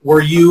is, were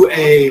you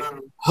a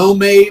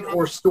homemade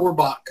or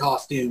store-bought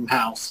costume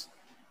house?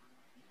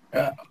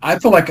 I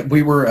feel like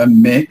we were a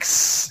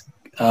mix.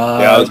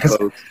 I'm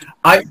going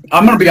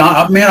to be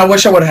honest, man, I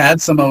wish I would have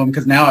had some of them,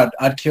 because now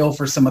I'd kill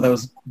for some of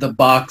those, the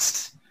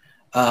boxed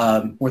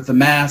with the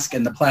mask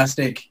and the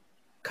plastic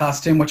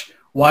costume, which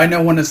why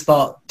no one has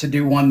thought to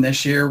do one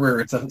this year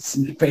where it's a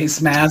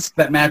face mask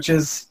that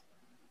matches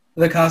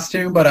the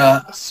costume.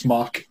 But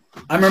smock.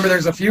 I remember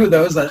there's a few of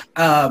those that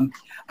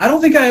I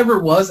don't think I ever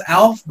was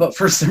Alf, but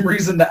for some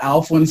reason the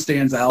Alf one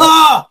stands out.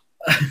 Ah!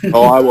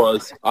 I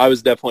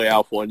was definitely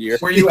Alf one year.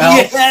 Were you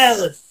Alf?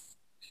 Yes.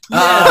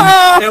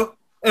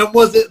 And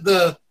was it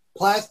the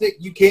plastic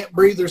you can't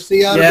breathe or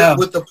see out of it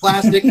with the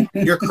plastic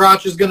your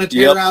crotch is going to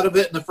tear out of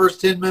it in the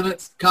first 10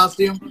 minutes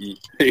costume?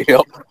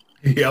 Yep.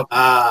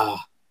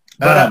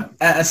 But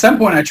at some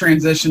point I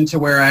transitioned to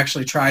where I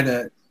actually tried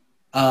to,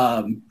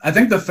 I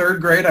think the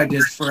 3rd grade I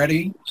did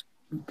Freddy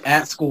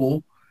at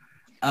school.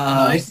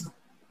 Nice.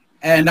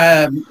 And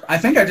I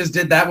think I just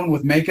did that one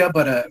with makeup,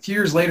 but a few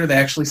years later they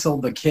actually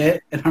sold the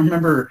kit. And I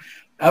remember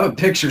I have a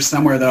picture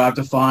somewhere that I have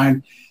to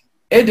find.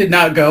 It did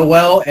not go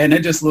well, and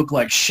it just looked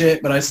like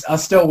shit, but I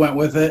still went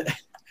with it.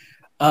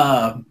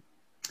 But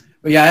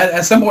yeah,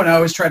 at some point I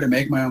always tried to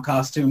make my own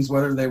costumes,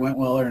 whether they went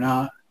well or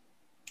not.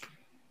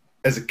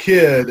 As a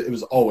kid, it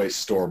was always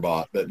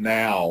store-bought, but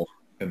now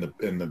in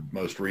the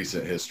most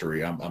recent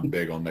history, I'm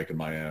big on making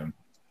my own.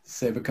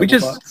 Save a couple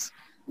bucks.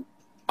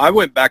 I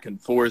went back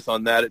and forth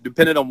on that. It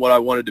depended on what I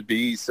wanted to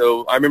be.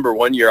 So I remember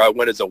one year I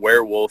went as a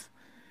werewolf,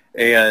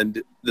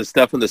 and the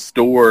stuff in the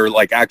store,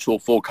 like actual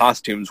full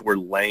costumes, were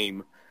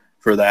lame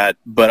for that,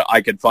 but I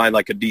could find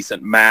like a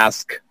decent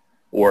mask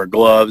or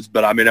gloves.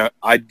 But I mean,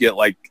 I'd get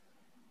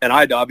and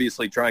I'd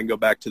obviously try and go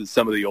back to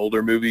some of the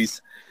older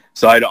movies.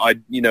 So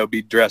I'd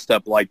be dressed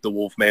up like the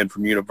Wolfman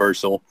from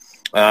Universal.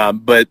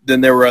 But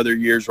then there were other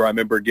years where I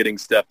remember getting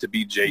stuff to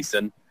be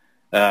Jason.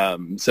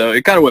 So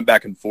it kind of went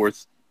back and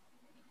forth.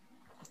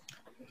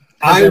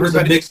 I was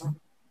a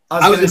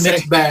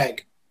mixed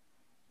bag.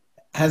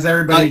 Has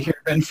everybody here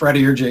been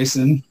Freddy or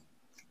Jason?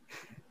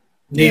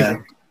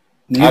 Neither.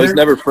 I was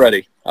never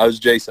Freddy. I was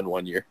Jason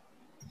one year.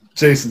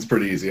 Jason's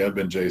pretty easy. I've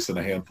been Jason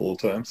a handful of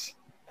times.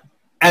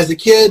 As a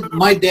kid,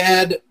 my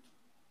dad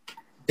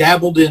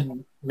dabbled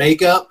in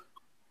makeup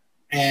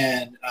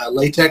and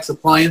latex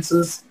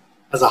appliances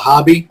as a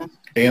hobby.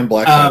 And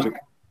black magic.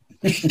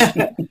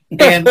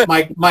 And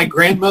my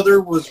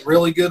grandmother was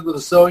really good with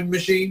a sewing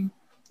machine.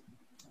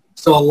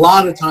 So a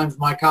lot of times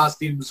my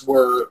costumes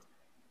were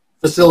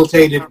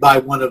facilitated by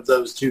one of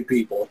those two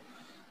people.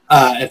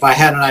 If I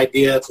had an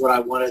idea, that's what I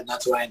wanted, and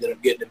that's what I ended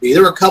up getting to be.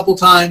 There were a couple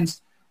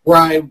times where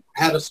I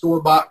had a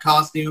store-bought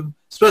costume,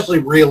 especially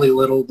really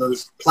little,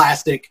 those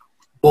plastic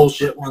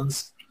bullshit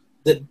ones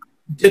that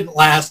didn't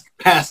last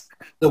past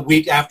the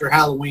week after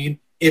Halloween,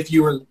 if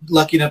you were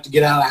lucky enough to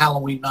get out of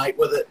Halloween night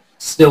with it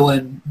still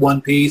in one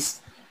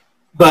piece.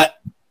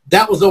 But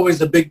that was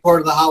always a big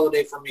part of the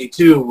holiday for me,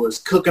 too, was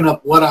cooking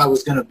up what I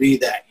was going to be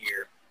that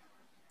year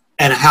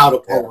and how to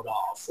pull it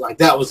off. Like,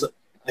 that was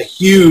a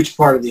huge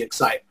part of the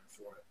excitement.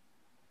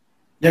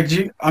 Yeah,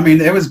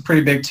 it was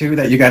pretty big, too,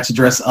 that you got to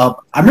dress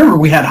up. I remember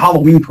we had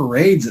Halloween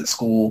parades at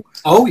school.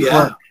 Oh,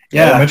 yeah.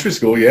 Elementary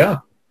school, yeah.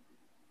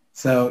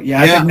 So,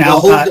 I think now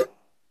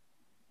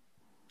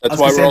that's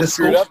why we're all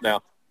screwed up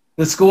now.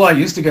 The school I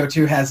used to go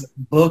to has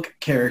book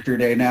character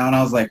day now, and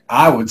I was like,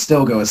 I would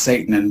still go as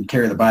Satan and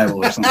carry the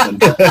Bible or something.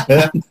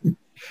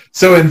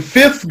 So in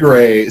 5th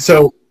grade,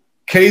 so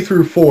K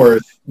through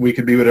 4th, we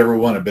could be whatever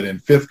we wanted, but in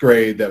 5th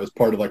grade, that was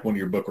part of like one of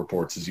your book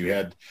reports, is you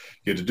had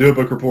to do a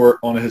book report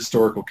on a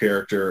historical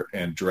character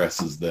and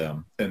dress as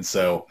them. And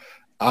so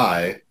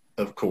I,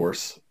 of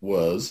course,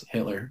 was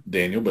Hitler.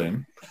 Daniel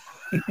Boone.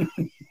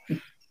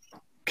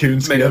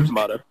 Coonskin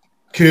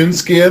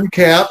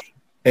cap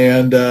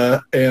and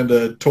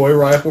a toy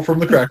rifle from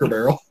the Cracker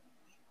Barrel.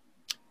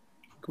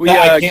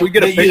 Can we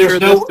get a picture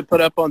of this to put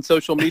up on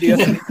social media?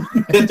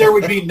 That there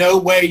would be no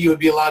way you would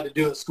be allowed to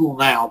do at school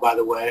now, by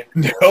the way.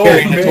 No,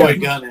 carrying a toy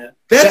gun in.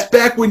 That's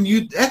back when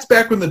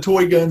the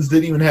toy guns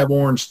didn't even have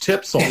orange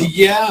tips on them.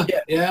 Yeah.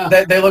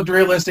 They looked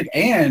realistic,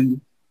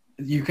 and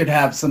you could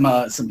have some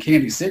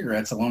candy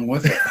cigarettes along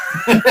with it.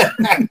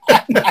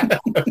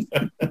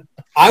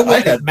 I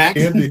went as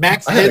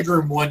Max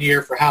Headroom one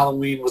year for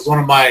Halloween. Was one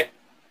of my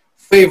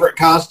favorite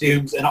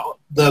costumes, and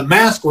the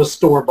mask was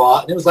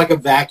store-bought, and it was like a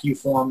vacuum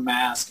form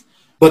mask,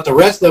 but the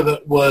rest of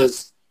it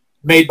was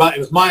it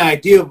was my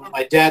idea.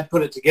 My dad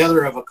put it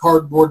together of a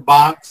cardboard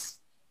box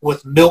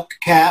with milk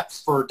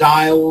caps for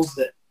dials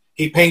that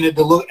he painted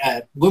to look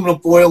at aluminum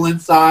foil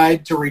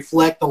inside to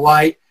reflect the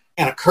light,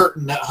 and a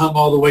curtain that hung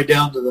all the way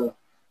down to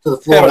the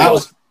floor. That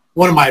was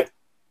one of my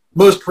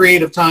most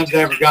creative times I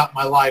ever got in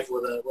my life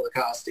with a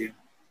costume.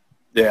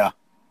 Yeah.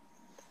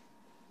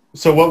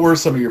 So what were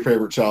some of your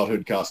favorite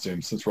childhood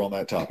costumes, since we're on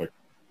that topic?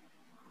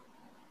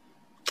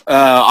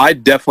 I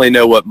definitely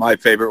know what my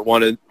favorite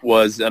one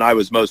was, and I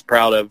was most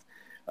proud of,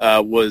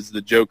 was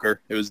the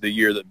Joker. It was the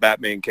year that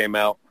Batman came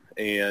out,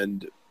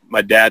 and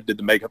my dad did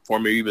the makeup for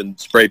me, even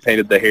spray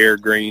painted the hair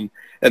green,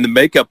 and the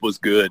makeup was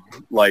good.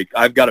 Like,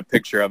 I've got a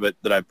picture of it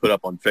that I put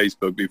up on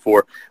Facebook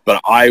before,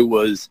 but I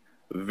was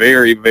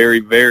very, very,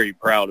 very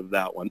proud of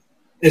that one.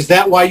 Is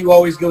that why you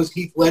always go as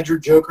Heath Ledger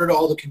Joker to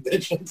all the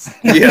conventions?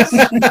 Yes.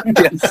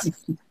 Yes.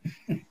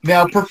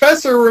 Now,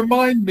 Professor,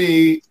 remind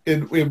me,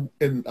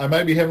 and I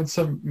might be having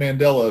some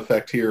Mandela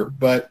effect here,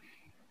 but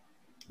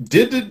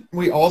did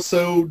we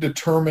also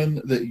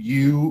determine that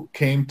you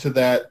came to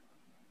that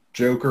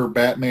Joker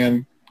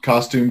Batman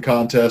costume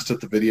contest at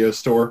the video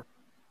store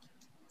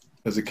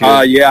as a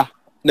kid? Yeah.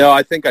 No,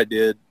 I think I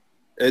did.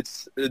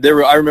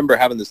 I remember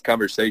having this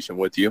conversation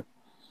with you.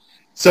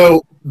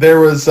 So there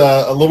was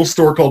a little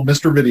store called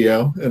Mr.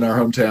 Video in our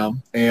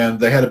hometown, and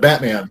they had a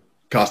Batman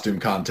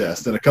costume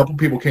contest, and a couple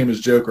people came as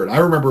Joker. And I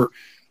remember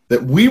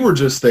that we were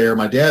just there,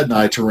 my dad and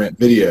I, to rent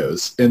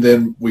videos, and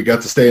then we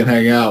got to stay and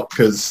hang out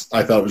because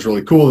I thought it was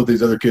really cool that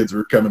these other kids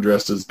were coming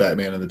dressed as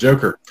Batman and the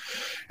Joker.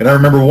 And I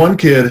remember one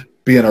kid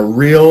being a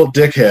real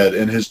dickhead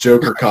in his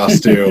Joker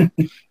costume,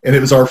 and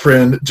it was our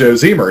friend Joe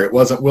Zemer. It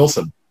wasn't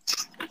Wilson.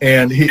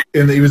 And he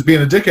was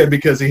being a dickhead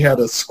because he had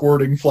a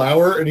squirting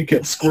flower and he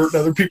kept squirting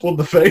other people in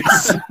the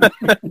face.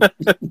 Did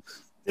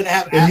it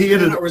have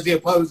an or was he a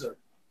poser?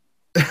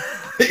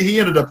 He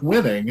ended up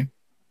winning,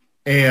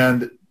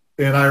 and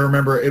I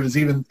remember it was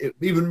even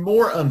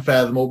more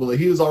unfathomable that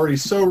he was already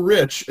so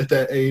rich at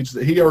that age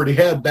that he already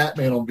had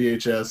Batman on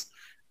VHS,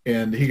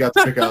 and he got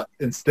to pick out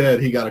instead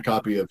he got a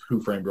copy of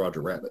Who Framed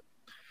Roger Rabbit.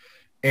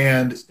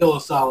 And still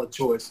a solid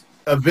choice.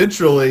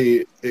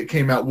 Eventually, it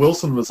came out.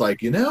 Wilson was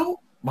like,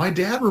 my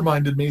dad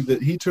reminded me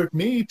that he took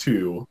me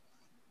to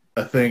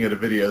a thing at a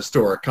video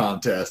store, a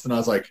contest. And I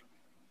was like,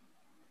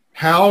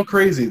 how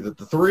crazy that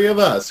the three of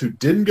us who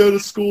didn't go to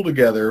school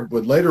together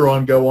would later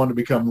on go on to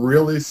become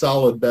really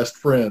solid best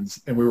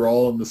friends. And we were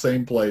all in the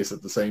same place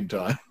at the same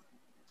time.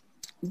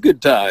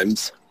 Good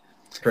times.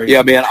 Crazy.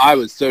 Yeah, man, I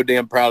was so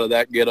damn proud of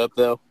that get up,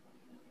 though.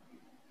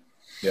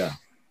 Yeah.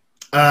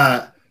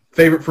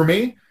 Favorite for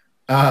me?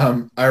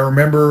 I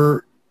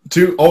remember...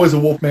 always a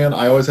Wolfman.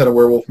 I always had a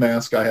werewolf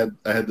mask. I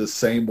had the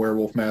same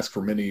werewolf mask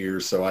for many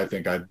years, so I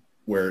think I'd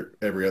wear it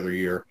every other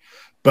year.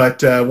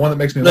 But one that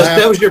makes me That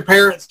laugh. was your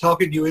parents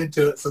talking you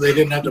into it so they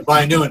didn't have to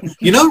buy a new one.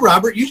 You know,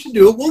 Robert, you should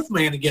do a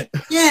Wolfman again.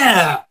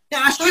 Yeah,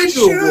 I should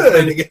do a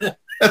Wolfman again.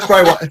 That's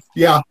probably why.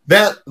 Yeah,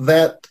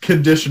 that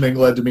conditioning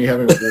led to me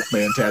having a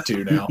Wolfman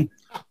tattoo now.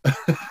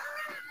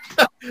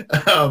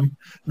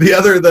 The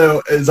other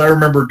though is I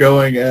remember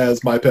going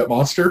as My Pet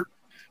Monster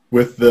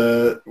with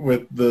the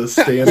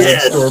standard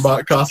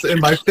store-bought costume.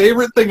 And my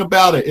favorite thing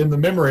about it in the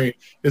memory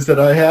is that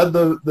I had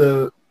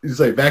the you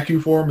say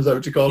vacuum form, is that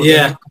what you call it?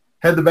 Yeah.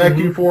 Had the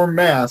vacuum form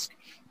mask,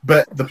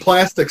 but the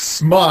plastic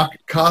smock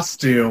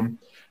costume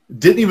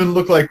didn't even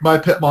look like My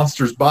Pet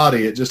Monster's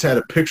body. It just had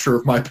a picture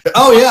of My Pet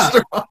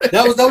Monster on it.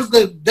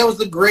 that was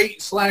the great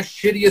 /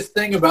 shittiest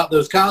thing about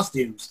those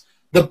costumes.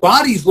 The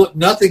bodies looked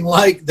nothing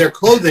like their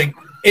clothing.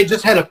 It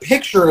just had a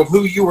picture of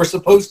who you were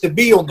supposed to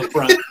be on the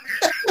front,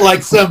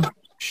 like some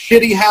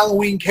shitty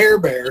Halloween Care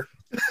Bear.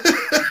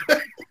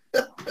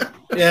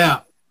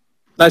 Yeah.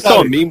 I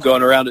saw a meme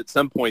going around at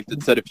some point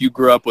that said, if you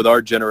grew up with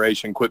our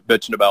generation, quit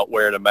bitching about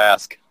wearing a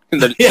mask.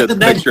 And then it showed a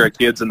picture of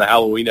kids in the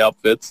Halloween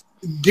outfits.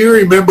 Do you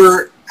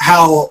remember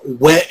how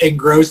wet and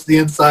gross the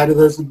inside of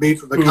those would be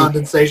from the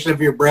condensation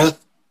of your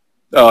breath?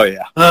 Oh,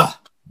 yeah.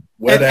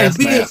 Wet-ass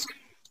mask.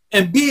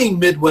 And being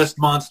Midwest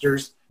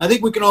monsters, I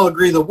think we can all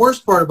agree the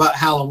worst part about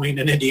Halloween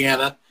in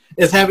Indiana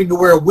is having to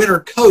wear a winter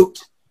coat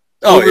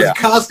over the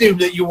costume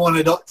that you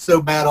wanted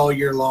so bad all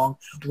year long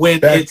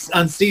when it's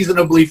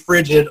unseasonably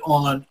frigid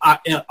on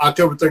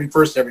October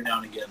 31st every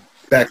now and again.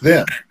 Back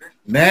then.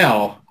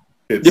 Now,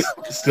 it's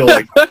still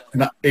like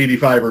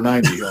 85 or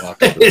 90 on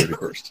October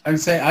 31st. I would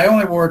say I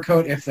only wore a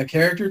coat if the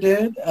character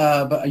did,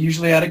 but I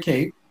usually had a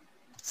cape,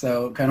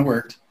 so it kind of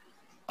worked.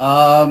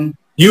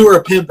 You were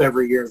a pimp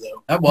every year,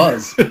 though. I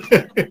was.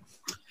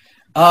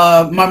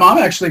 My mom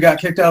actually got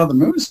kicked out of the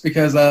Moose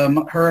because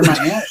her and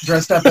my aunt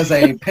dressed up as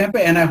a pimp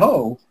and a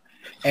hoe.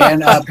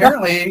 And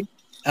apparently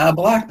a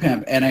black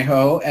pimp and a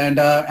hoe. And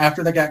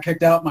after they got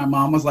kicked out, my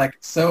mom was like,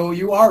 so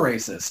you are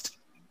racist.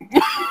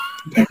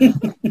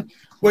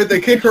 Wait, they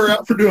kick her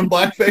out for doing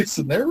blackface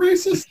and they're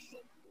racist?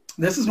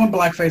 This is when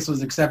blackface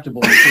was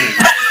acceptable.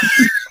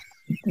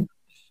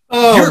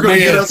 Oh, you're going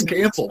to get us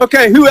canceled.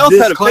 Okay, who else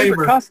had a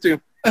favorite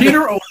costume?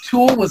 Peter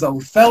O'Toole was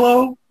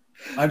Othello.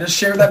 I just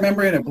shared that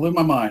memory and it blew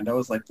my mind. I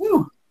was like,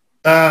 whew.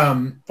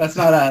 That's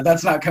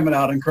not coming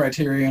out in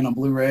Criterion on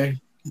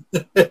Blu-ray.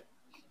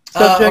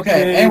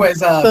 Okay,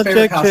 anyways,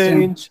 favorite costume.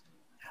 Change.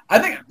 I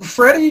think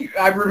Freddy,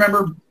 I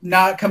remember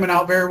not coming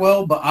out very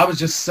well, but I was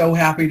just so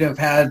happy to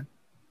have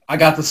I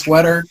got the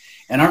sweater,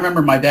 and I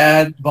remember my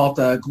dad bought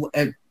the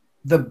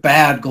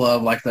bad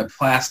glove, like the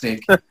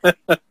plastic.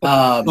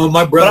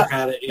 My brother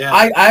had it, yeah.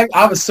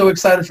 I was so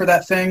excited for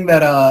that thing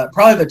that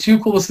probably the two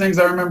coolest things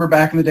I remember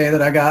back in the day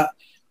that I got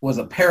was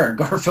a pair of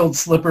Garfield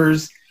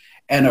slippers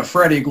and a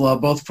Freddy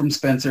glove, both from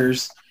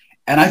Spencer's.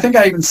 And I think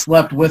I even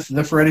slept with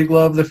the Freddy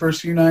glove the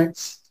first few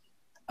nights.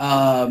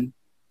 I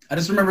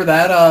just remember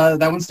that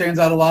that one stands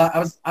out a lot. I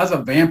was a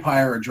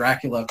vampire or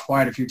Dracula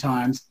quite a few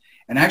times,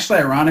 and actually,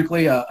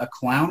 ironically, a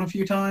clown a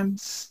few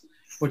times,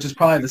 which is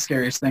probably the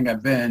scariest thing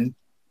I've been.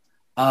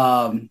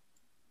 I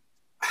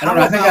don't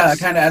know. I think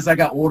kind of as I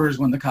got older is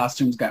when the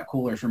costumes got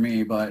cooler for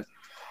me. But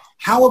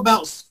how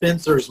about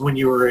Spencer's when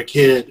you were a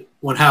kid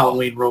when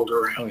Halloween rolled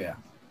around? Oh yeah,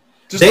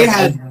 they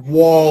had a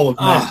wall of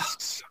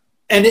masks,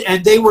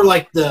 and they were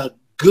like the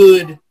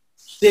good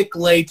thick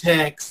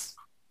latex.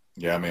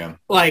 Yeah, man.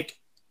 Like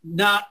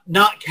not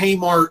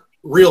Kmart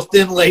real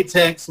thin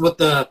latex with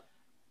the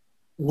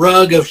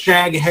rug of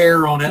shag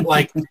hair on it.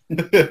 Like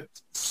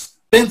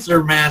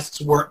Spencer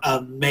masks were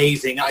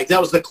amazing. Like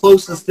that was the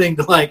closest thing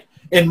to like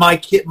in my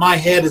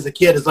head as a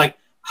kid is like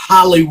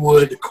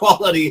Hollywood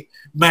quality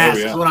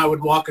masks when I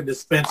would walk into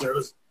Spencer. It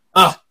was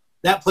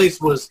that place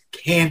was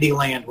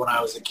Candyland when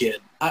I was a kid.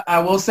 I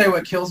will say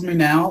what kills me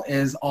now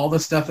is all the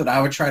stuff that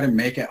I would try to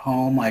make at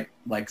home,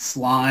 like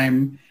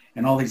slime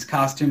and all these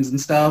costumes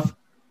and stuff.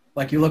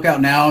 Like you look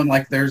out now and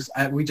like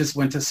we just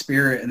went to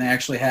Spirit and they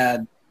actually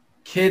had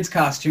kids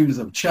costumes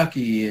of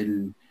Chucky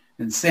and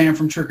Sam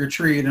from Trick or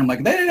Treat. And I'm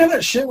like, they didn't have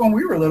that shit when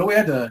we were little. We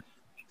had to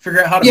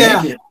figure out how to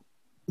make it.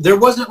 There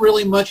wasn't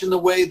really much in the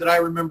way that I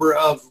remember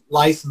of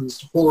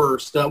licensed horror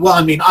stuff. Well,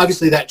 I mean,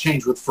 obviously that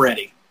changed with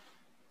Freddy.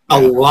 A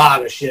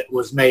lot of shit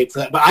was made for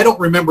that, but I don't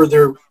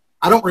remember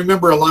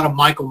a lot of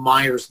Michael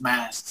Myers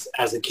masks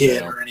as a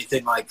kid or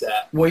anything like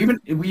that. Well, you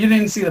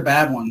didn't see the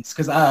bad ones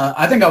because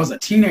I think I was a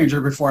teenager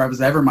before I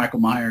was ever Michael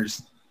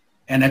Myers,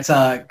 and it's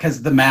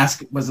because the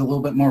mask was a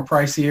little bit more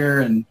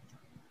pricier, and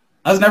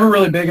I was never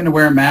really big into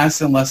wearing masks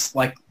unless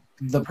like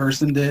the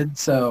person did.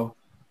 So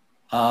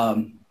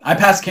I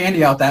passed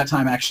candy out that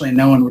time actually, and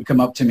no one would come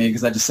up to me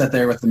because I just sat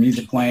there with the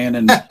music playing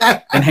and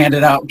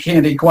handed out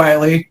candy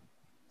quietly.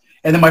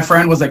 And then my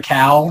friend was a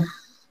cow,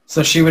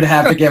 so she would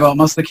have to give out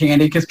most of the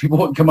candy because people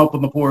wouldn't come up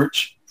on the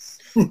porch.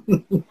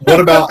 What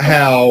about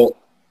how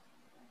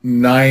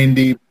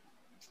 98%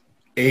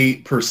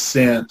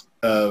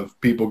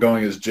 of people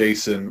going as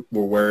Jason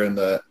were wearing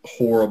the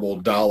horrible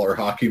dollar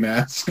hockey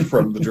mask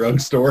from the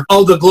drugstore?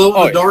 Oh, the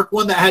glow-in-the-dark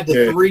one that had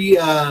the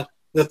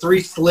the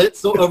 3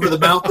 slits over the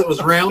mouth that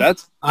was round.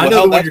 That's what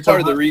part you're of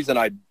talking the about. reason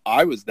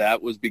I was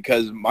that was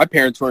because my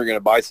parents weren't going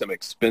to buy some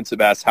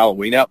expensive ass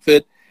Halloween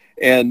outfit,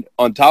 and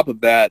on top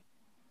of that,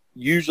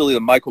 usually the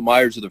Michael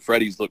Myers or the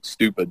Freddy's look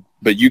stupid,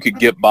 but you could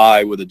get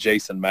by with a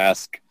Jason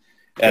mask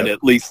and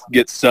at least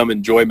get some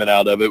enjoyment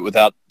out of it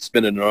without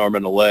spending an arm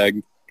and a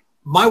leg.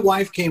 My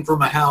wife came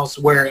from a house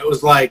where it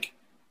was like,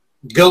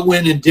 go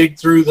in and dig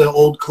through the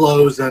old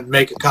clothes and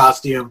make a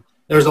costume.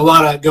 There's a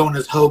lot of going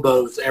as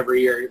hobos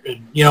every year.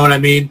 And you know what I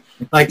mean?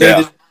 Like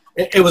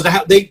it was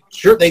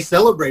they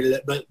celebrated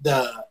it, but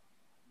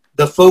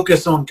the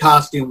focus on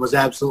costume was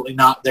absolutely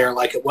not there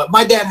like it was.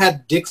 My dad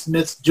had Dick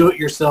Smith's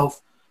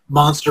do-it-yourself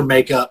monster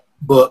makeup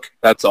book.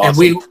 That's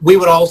awesome. And we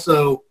would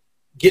also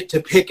get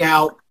to pick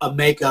out a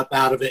makeup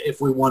out of it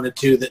if we wanted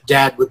to that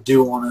Dad would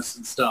do on us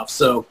and stuff.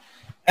 So,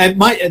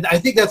 and I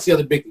think that's the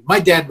other big thing. My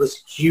dad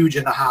was huge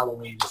into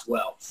Halloween as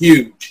well.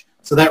 Huge.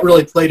 So that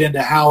really played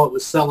into how it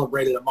was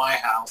celebrated at my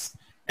house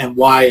and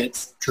why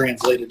it's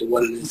translated to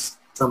what it is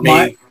for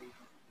me.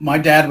 My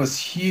dad was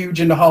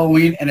huge into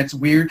Halloween, and it's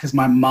weird because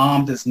my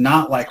mom does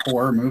not like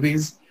horror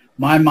movies.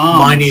 My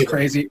mom is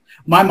crazy.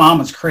 My mom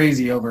was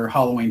crazy over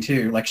Halloween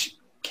too, like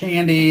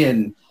candy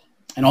and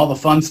all the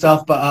fun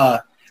stuff.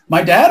 But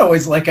my dad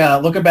always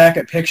looking back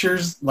at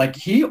pictures, like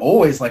he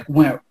always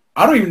went.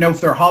 I don't even know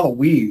if they're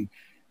Halloween,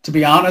 to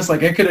be honest.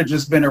 Like it could have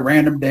just been a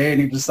random day,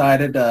 and he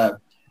decided to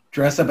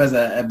dress up as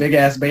a big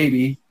ass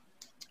baby.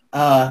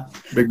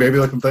 Big baby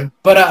looking thing.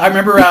 But I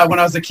remember when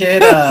I was a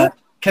kid,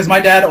 because my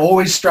dad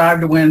always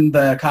strived to win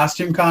the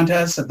costume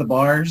contests at the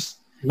bars.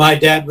 My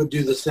dad would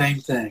do the same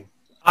thing.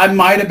 I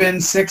might have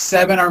been 6,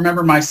 7. I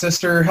remember my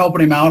sister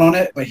helping him out on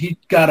it, but he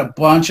got a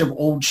bunch of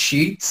old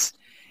sheets,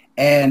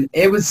 and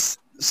it was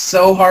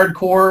so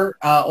hardcore,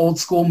 old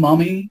school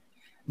mummy,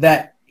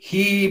 that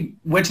he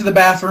went to the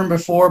bathroom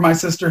before my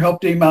sister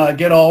helped him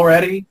get all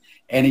ready,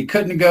 and he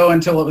couldn't go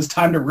until it was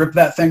time to rip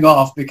that thing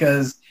off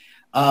because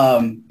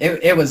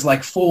it was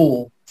like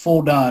full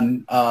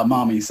done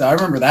mommy. So I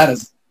remember that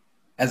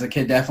as a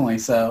kid, definitely.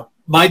 So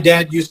my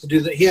dad used to do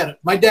that.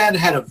 My dad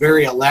had a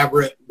very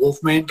elaborate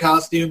Wolfman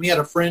costume. He had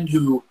a friend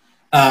who,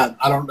 I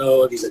don't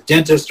know if he's a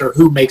dentist or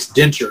who makes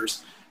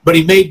dentures, but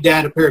he made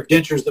Dad a pair of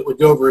dentures that would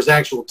go over his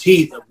actual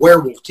teeth, of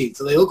werewolf teeth.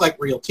 So they look like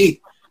real teeth.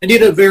 And he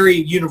had a very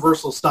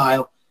universal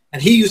style.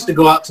 And he used to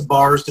go out to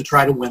bars to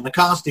try to win the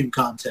costume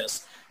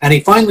contest. And he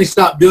finally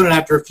stopped doing it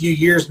after a few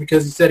years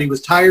because he said he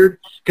was tired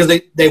because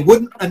they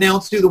wouldn't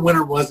announce who the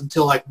winner was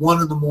until like 1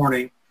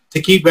 a.m.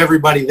 to keep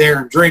everybody there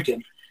and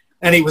drinking.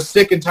 And he was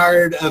sick and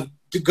tired of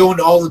going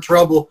to all the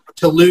trouble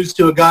to lose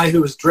to a guy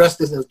who was dressed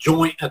as a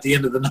joint at the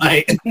end of the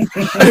night.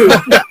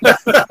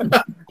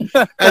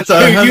 That's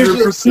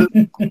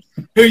 100%.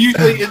 Who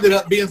usually ended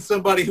up being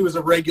somebody who was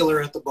a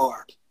regular at the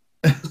bar.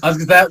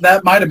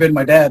 That might have been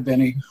my dad,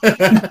 Benny.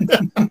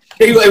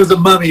 It was a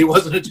mummy. It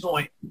wasn't a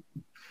joint.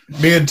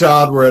 Me and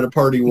Todd were at a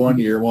party one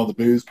year, one of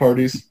the booze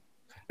parties.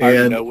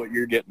 I know what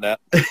you're getting at.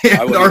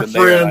 I wasn't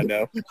even there, I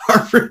know.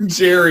 Our friend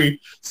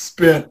Jerry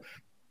spent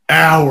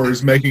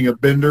hours making a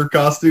Bender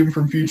costume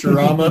from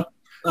Futurama.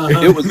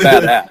 It was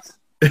badass.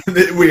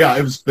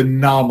 It was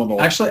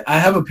phenomenal. Actually, I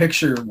have a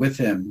picture with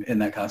him in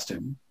that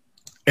costume.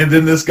 And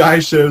then this guy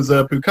shows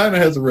up who kind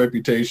of has a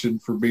reputation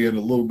for being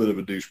a little bit of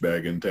a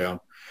douchebag in town.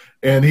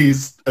 And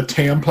he's a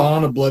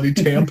tampon, a bloody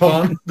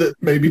tampon that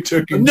maybe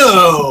took him.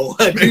 No,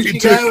 a maybe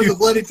guy with a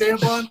bloody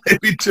tampon.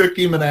 Maybe took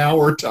him an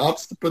hour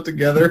tops to put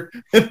together.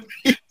 And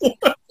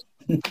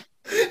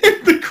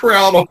the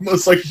crowd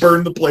almost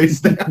burned the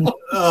place down.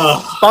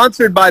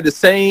 Sponsored by the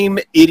same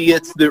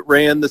idiots that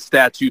ran the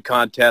statue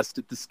contest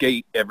at the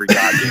skate every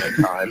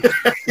goddamn time.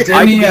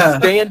 I'd be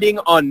standing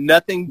on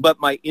nothing but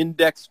my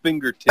index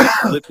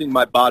fingertips, lifting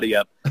my body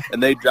up,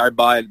 and they drive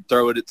by and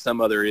throw it at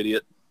some other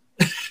idiot.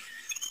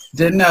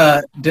 Didn't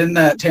that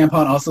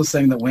tampon also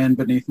sing "The Wind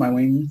Beneath My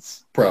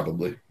Wings"?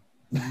 Probably.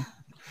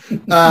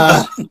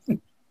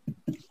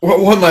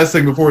 One last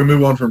thing before we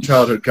move on from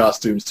childhood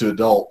costumes to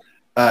adult.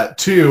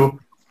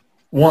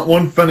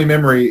 One funny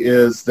memory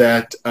is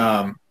that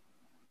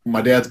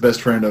my dad's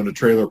best friend owned a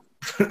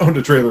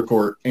trailer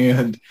court,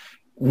 and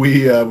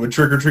we would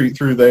trick or treat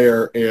through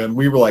there, and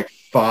we were like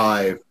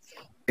 5,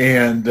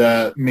 and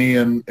me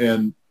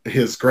and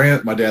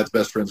my dad's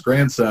best friend's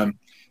grandson.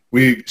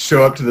 We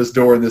show up to this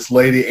door, and this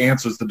lady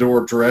answers the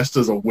door dressed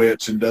as a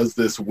witch and does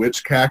this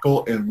witch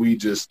cackle, and we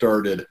just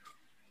started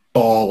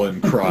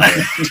bawling,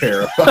 crying,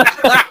 terrified.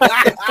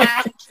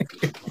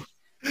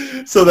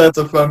 So that's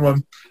a fun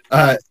one.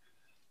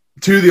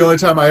 The only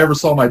time I ever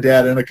saw my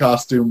dad in a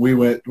costume,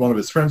 one of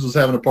his friends was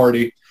having a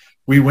party.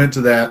 We went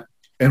to that,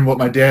 and what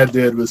my dad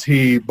did was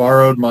he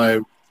borrowed my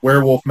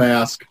werewolf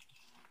mask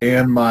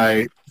and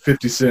my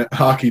 50 Cent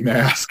hockey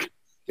mask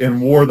and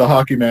wore the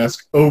hockey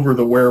mask over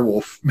the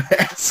werewolf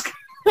mask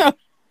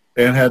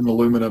and had an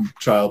aluminum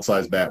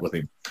child-sized bat with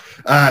him.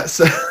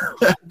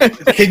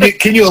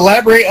 Can you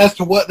elaborate as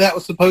to what that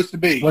was supposed to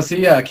be? Was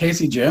he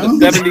Casey Jones?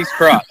 The 70s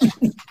crotch.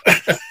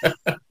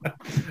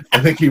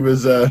 I think he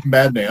was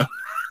Madman.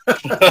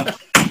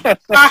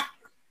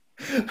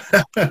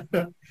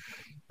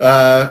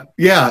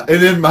 Yeah, and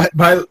then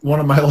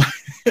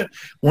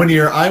one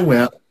year I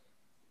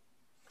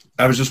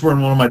was just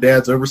wearing one of my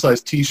dad's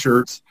oversized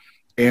T-shirts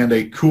and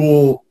a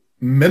cool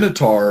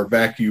Minotaur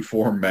vacuum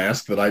form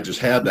mask that I just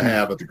had to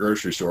have at the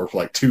grocery store for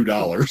like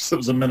 $2. It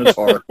was a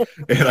Minotaur,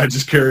 and I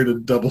just carried a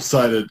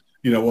double-sided,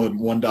 one of them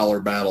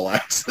 $1 battle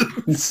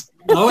axes.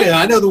 Oh yeah,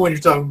 I know the one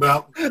you're talking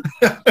about.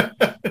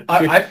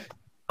 I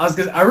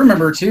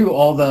remember too.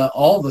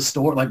 All the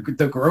store, like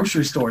the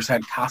grocery stores,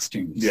 had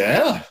costumes.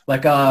 Yeah,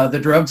 like the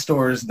drug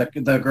stores,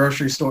 the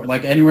grocery store,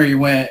 like anywhere you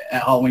went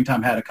at Halloween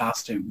time had a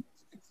costume.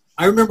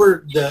 I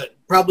remember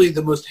probably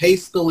the most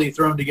hastily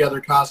thrown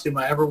together costume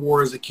I ever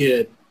wore as a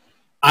kid.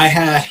 I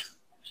had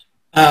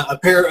a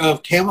pair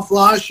of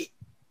camouflage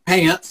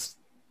pants,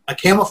 a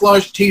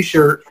camouflage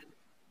T-shirt,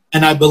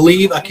 and I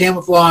believe a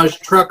camouflage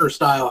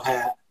trucker-style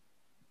hat,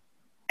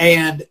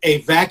 and a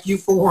vacuum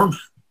form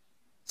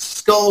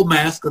skull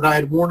mask that I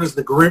had worn as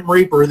the Grim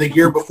Reaper the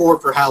year before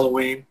for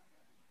Halloween,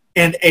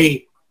 and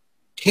a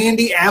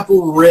candy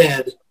apple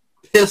red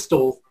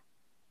pistol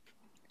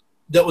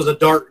that was a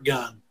dart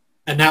gun.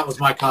 And that was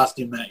my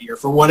costume that year.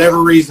 For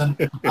whatever reason,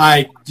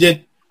 I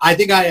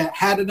think I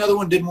had another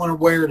one, didn't want to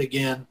wear it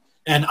again,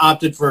 and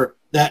opted for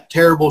that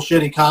terrible,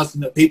 shitty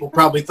costume that people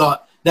probably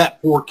thought,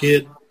 that poor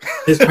kid,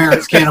 his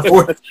parents can't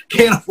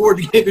afford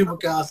to give him a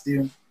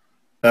costume.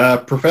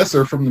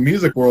 Professor from the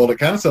music world, it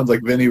kind of sounds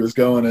like Vinny was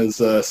going as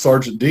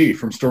Sergeant D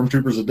from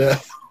Stormtroopers of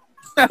Death.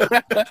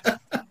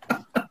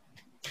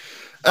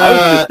 I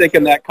was just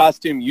thinking that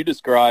costume you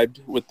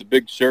described with the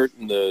big shirt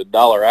and the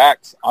dollar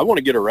axe, I want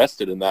to get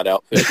arrested in that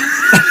outfit.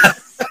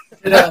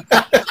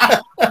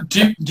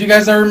 Do you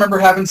guys ever remember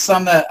having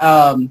some that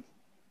I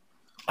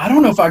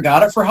don't know if I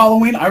got it for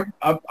Halloween.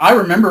 I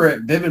remember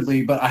it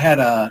vividly, but I had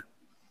a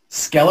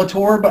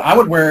Skeletor, but I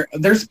would wear,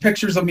 there's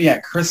pictures of me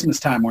at Christmas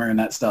time wearing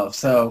that stuff.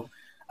 So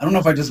I don't know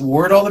if I just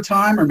wore it all the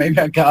time or maybe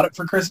I got it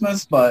for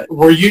Christmas, but.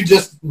 Were you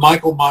just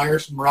Michael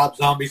Myers from Rob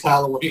Zombie's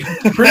Halloween?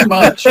 Pretty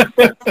much.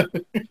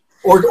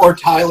 Or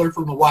Tyler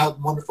from the Wild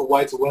and Wonderful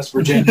Whites of West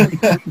Virginia.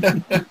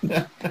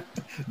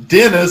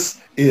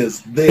 Dennis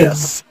is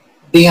this.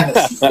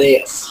 Dennis is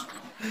this.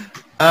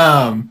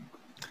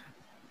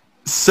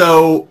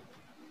 So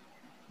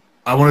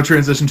I want to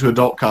transition to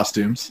adult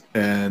costumes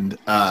and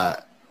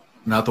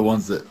not the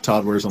ones that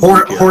Todd wears on the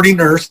weekend. Horny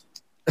nurse.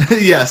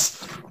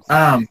 Yes.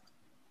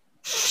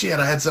 Shit,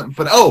 I had something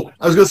funny. Oh,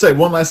 I was going to say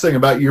one last thing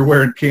about you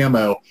wearing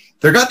camo.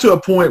 There got to a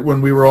point when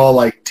we were all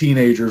like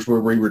teenagers where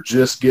we were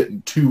just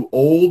getting too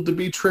old to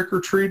be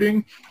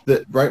trick-or-treating,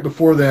 that right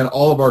before then,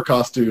 all of our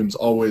costumes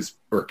always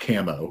were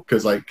camo,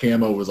 because like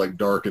camo was like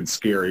dark and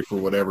scary for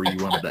whatever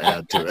you wanted to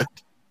add to it.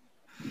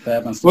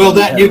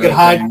 That you could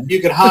hide.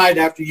 You could hide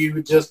after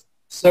you just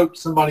soaked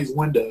somebody's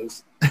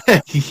windows.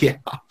 Yeah.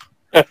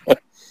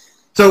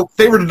 So,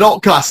 favorite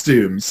adult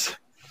costumes.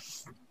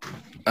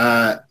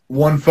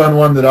 One fun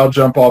one that I'll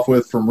jump off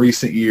with from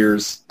recent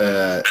years.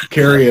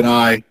 Carrie and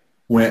I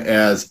went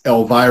as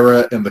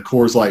Elvira and the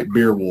Coors Light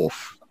Beer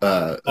Wolf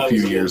a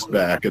few years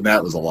back, and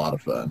that was a lot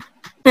of fun.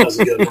 That was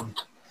a good one.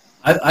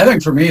 I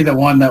think for me, the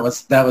one that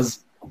was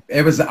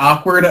it was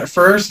awkward at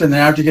first, and then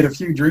after you get a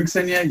few drinks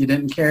in you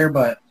didn't care,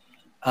 but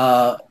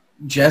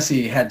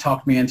Jesse had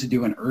talked me into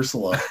doing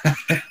Ursula.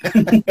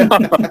 Oh,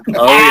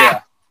 yeah.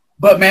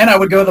 But, man, I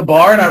would go to the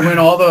bar, and I'd win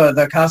all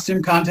the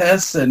costume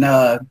contests, and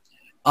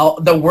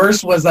the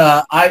worst was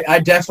I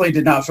definitely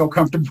did not feel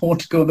comfortable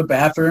to go to the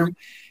bathroom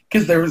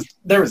because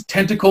there was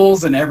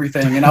tentacles and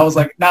everything, and I was,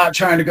 like, not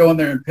trying to go in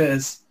there and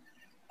piss.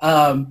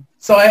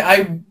 So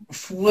I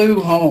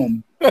flew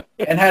home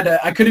and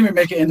I couldn't even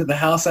make it into the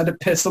house. I had to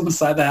piss on the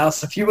side of the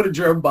house. If you would have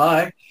drove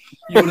by,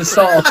 you would have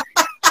saw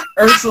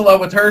Ursula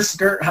with her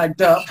skirt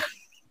hiked up,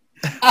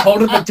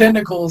 holding the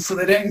tentacles so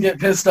they didn't get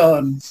pissed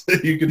on.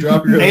 You could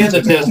drop your and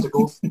the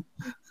testicles.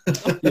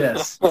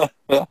 Yes.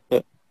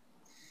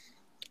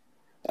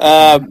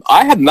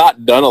 I have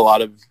not done a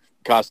lot of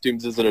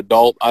costumes as an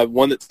adult.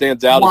 One that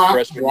stands out is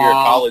freshman year of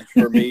college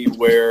for me,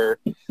 where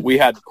we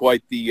had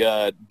quite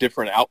the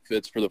different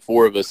outfits for the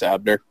four of us,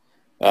 Abner.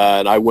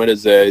 And I went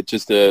as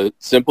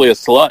simply a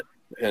slut,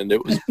 and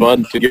it was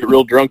fun to get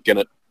real drunk in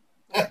it.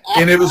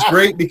 And it was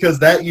great because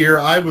that year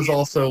I was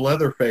also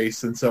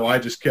Leatherface, and so I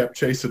just kept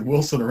chasing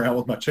Wilson around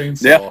with my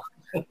chainsaw.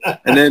 Yeah.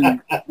 And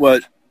then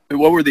what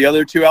were the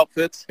other two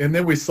outfits? And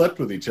then we slept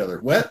with each other.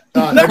 What?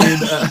 I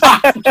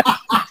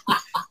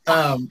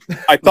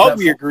thought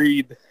we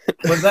agreed.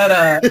 Was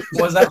that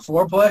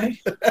foreplay?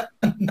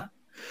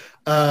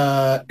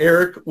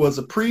 Eric was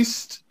a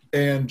priest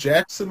and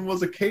Jackson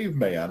was a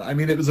caveman. I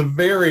mean, it was a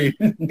very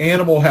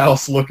Animal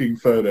House looking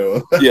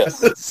photo. Yes.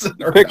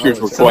 The pictures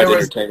were quite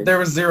entertaining. There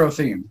was zero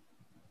theme.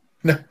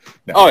 No.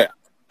 Oh, yeah.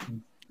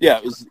 Yeah,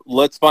 it was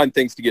let's find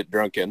things to get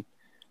drunk in.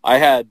 I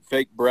had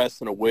fake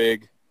breasts and a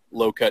wig,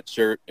 low-cut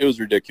shirt. It was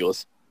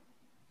ridiculous.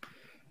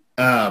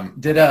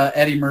 Did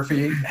Eddie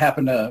Murphy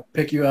happen to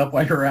pick you up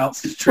while you were out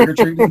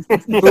trick-or-treating? 3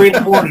 in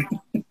the morning.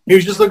 He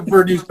was just looking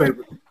for a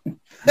newspaper.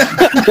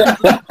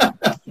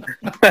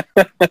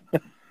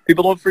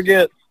 People don't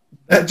forget.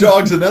 That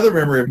jogs another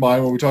memory of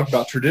mine when we talk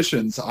about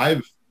traditions.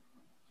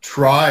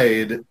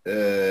 tried.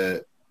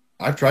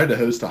 I've tried to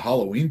host a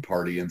Halloween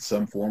party in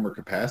some form or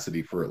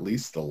capacity for at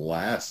least the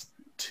last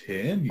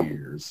 10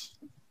 years,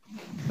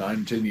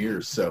 9-10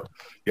 years. So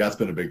yeah, it's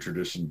been a big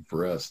tradition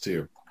for us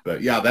too.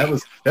 But yeah, that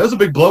was a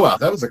big blowout.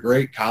 That was a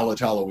great college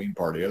Halloween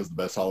party. It was the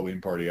best Halloween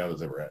party I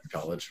was ever at in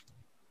college.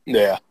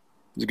 Yeah, it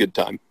was a good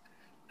time.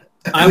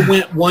 I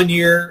went one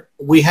year.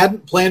 We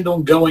hadn't planned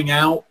on going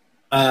out,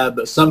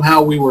 but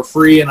somehow we were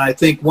free. And I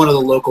think one of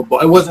the local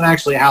it wasn't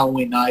actually a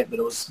Halloween night, but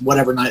it was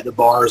whatever night the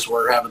bars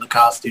were having the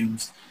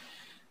costumes.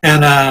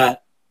 And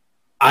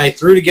I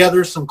threw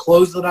together some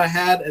clothes that I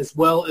had, as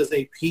well as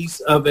a piece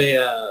of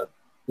a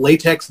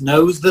latex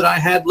nose that I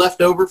had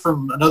left over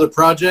from another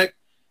project,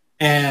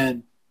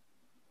 and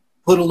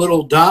put a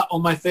little dot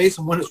on my face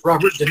and went as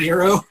Robert De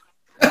Niro.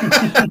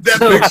 That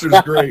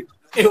picture's great.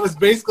 It was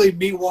basically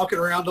me walking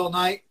around all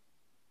night,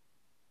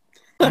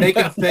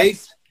 making a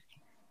face,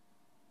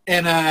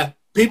 and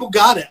people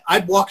got it.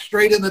 I'd walk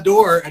straight in the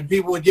door, and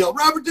people would yell,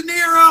 "Robert De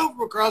Niro!"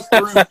 from across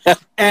the room.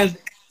 And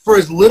for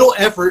as little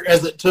effort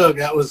as it took,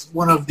 that was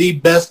one of the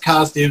best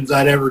costumes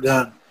I'd ever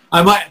done.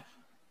 I might,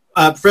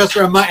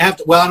 Professor, I might have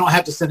to, well, I don't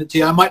have to send it to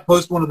you. I might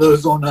post one of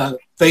those on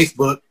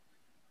Facebook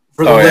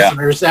for the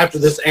listeners after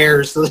this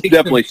airs, so they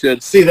definitely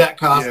should see that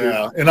costume.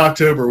 Yeah, in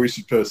October we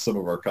should post some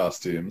of our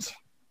costumes.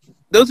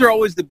 Those are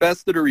always the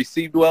best that are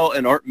received well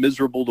and aren't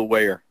miserable to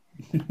wear.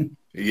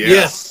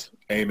 Yes.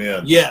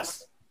 Amen.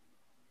 Yes.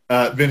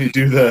 Vinny,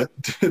 do the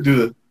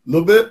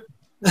little bit.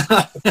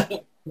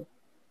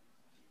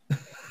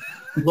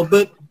 Little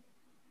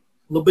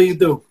bit you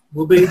do.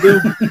 Little bit you do.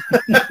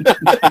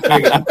 There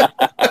you go.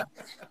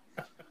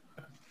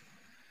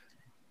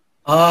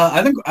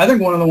 I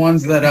think one of the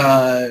ones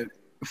that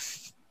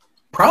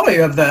probably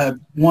of the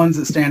ones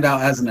that stand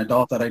out as an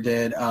adult that I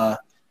did, because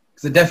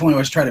I definitely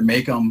always try to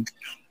make them,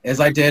 is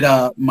I did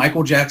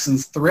Michael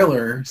Jackson's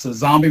Thriller, so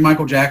zombie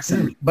Michael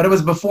Jackson, but it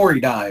was before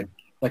he died,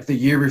 like the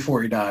year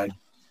before he died.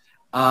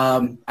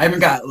 I even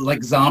got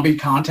like zombie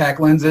contact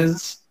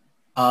lenses,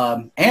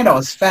 and I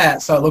was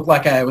fat, so it looked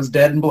like I was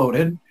dead and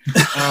bloated,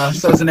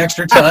 so it's an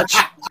extra touch.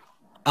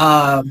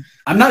 I'm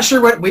not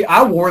sure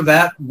I wore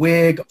that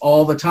wig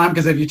all the time,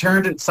 because if you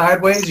turned it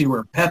sideways, you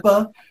were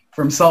Peppa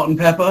from Salt and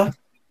Peppa.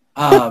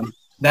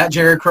 That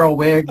Jerry Curl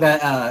wig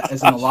that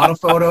is in a lot of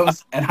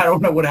photos, and I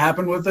don't know what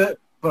happened with it,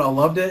 but I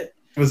loved it.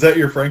 Was that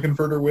your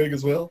Frankenfurter wig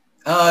as well?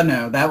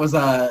 No, that was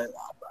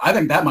I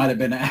think that might have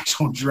been an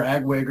actual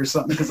drag wig or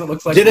something, because it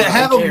looks like. Did it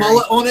have a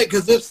mullet on it?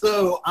 Because if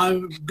so,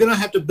 I'm gonna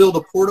have to build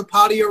a porta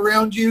potty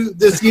around you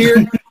this year.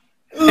 And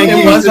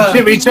it was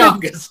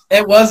chimichangas.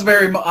 It was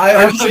very.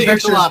 I was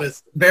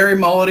enchiladas. Very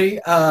mullety.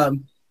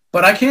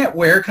 But I can't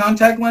wear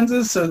contact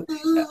lenses, so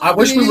I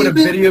wish we would have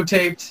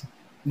videotaped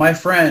my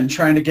friend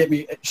trying to get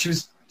me.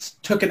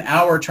 Took an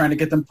hour trying to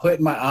get them put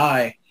in my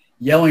eye,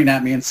 yelling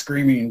at me and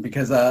screaming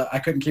because I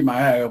couldn't keep my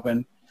eye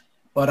open.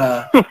 But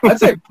I'd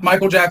say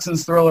Michael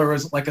Jackson's Thriller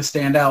was like a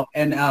standout.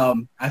 And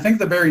I think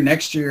the very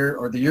next year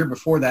or the year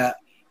before that,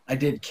 I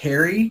did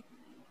Carrie.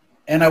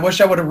 And I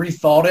wish I would have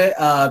rethought it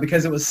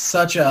because it was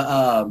such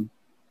a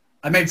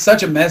I made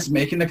such a mess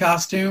making the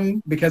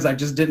costume because I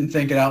just didn't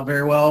think it out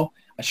very well.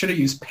 I should have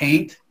used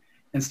paint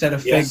instead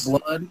of fake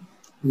blood.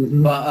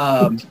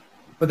 Mm-hmm.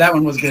 But that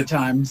one was good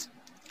times.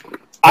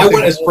 I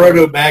went as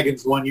Frodo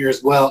Baggins one year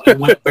as well and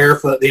went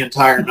barefoot the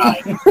entire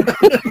night.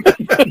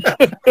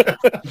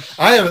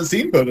 I haven't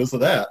seen photos of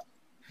that.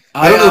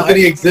 I don't know if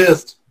any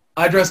exist.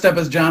 I dressed up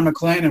as John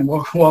McClane and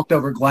walked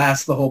over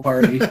glass the whole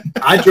party.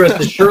 I dressed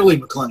as Shirley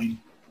MacLaine.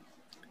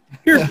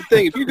 Here's the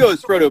thing. If you go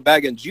as Frodo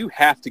Baggins, you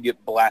have to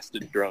get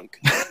blasted drunk.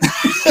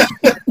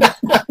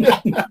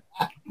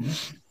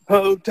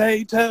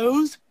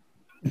 Potatoes.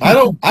 I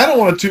don't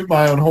want to toot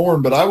my own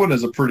horn, but I went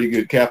as a pretty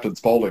good Captain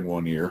Spaulding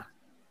one year.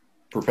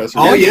 Professor.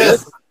 Oh,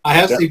 yes. I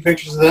have seen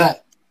pictures of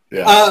that.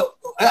 Yeah.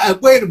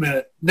 Wait a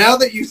minute. Now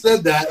that you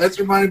said that, that's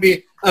reminded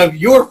me of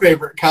your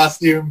favorite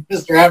costume,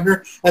 Mr.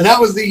 Abner, and that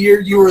was the year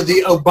you were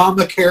the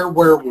Obamacare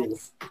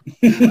werewolf.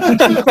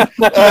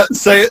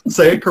 Say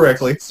it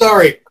correctly.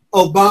 Sorry,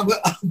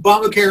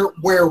 Obamacare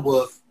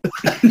werewolf,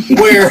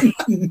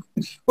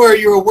 where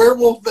you're a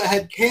werewolf that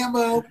had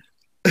camo,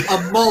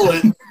 a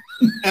mullet,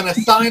 and a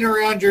sign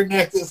around your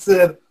neck that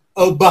said,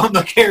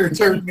 Obamacare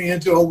turned me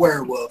into a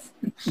werewolf.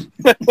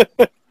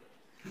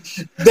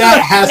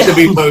 That has to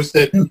be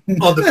posted on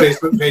the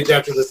Facebook page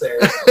after this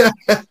airs.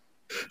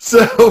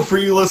 So for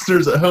you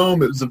listeners at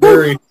home, it was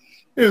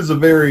a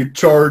very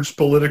charged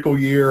political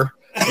year,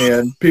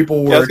 and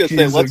people were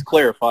accusing. Let's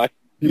clarify.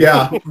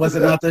 Yeah, was it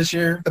not this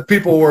year?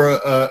 People were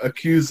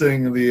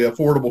accusing the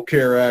Affordable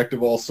Care Act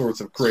of all sorts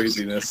of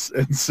craziness,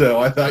 and so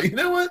I thought, you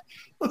know what?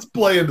 Let's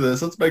play into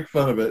this. Let's make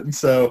fun of it. And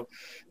so,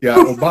 yeah,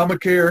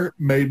 Obamacare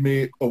made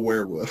me a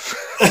werewolf,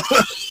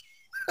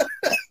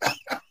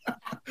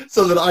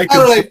 so that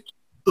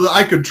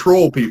I could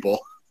troll people.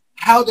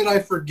 How did I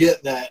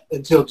forget that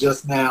until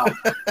just now?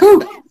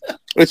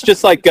 It's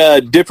just like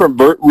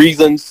different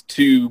reasons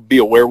to be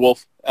a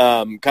werewolf.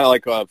 Kind of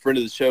like a friend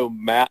of the show,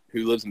 Matt,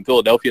 who lives in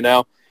Philadelphia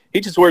now.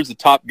 He just wears the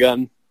Top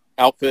Gun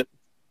outfit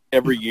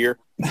every year.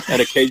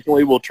 And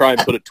occasionally we'll try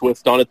and put a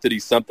twist on it that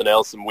he's something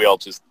else, and we all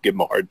just give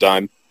him a hard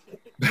time.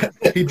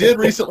 He did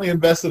recently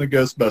invest in a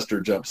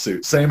Ghostbuster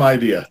jumpsuit. Same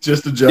idea,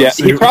 just a jumpsuit.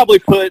 Yeah, he probably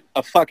put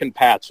a fucking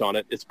patch on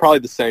it. It's probably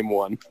the same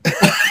one.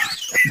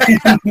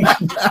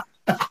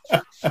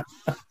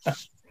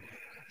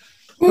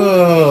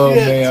 Oh,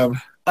 man.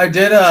 I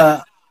did,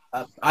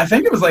 I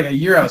think it was like a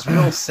year I was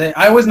real sick.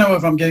 I always know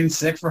if I'm getting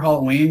sick for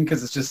Halloween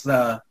because it's just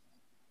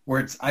where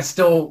it's, I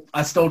still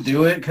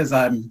do it because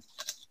I'm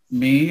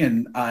me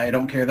and I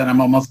don't care that I'm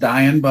almost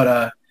dying.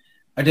 But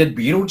I did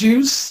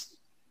Beetlejuice.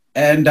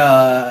 And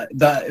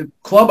the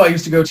club I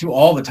used to go to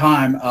all the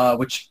time,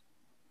 which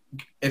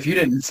if you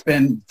didn't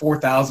spend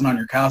 $4,000 on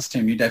your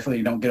costume, you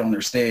definitely don't get on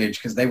their stage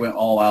because they went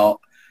all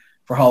out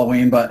for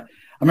Halloween. But I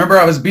remember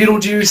I was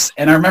Beetlejuice,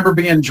 and I remember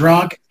being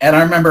drunk, and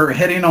I remember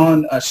hitting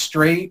on a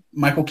straight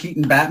Michael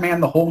Keaton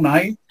Batman the whole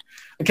night.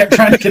 I kept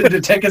trying to get him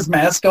to take his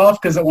mask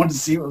off because I wanted to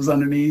see what was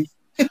underneath.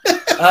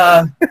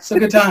 So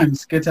good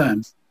times.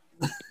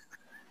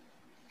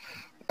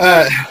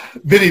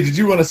 Vinny, did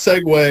you want to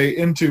segue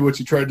into what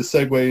you tried to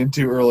segue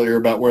into earlier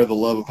about where the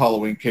love of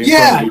Halloween came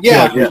from?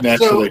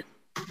 So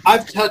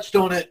I've touched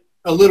on it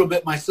a little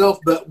bit myself,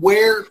 but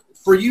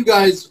for you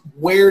guys,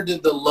 where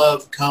did the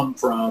love come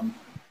from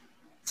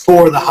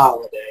for the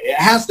holiday? It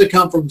has to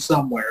come from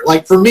somewhere.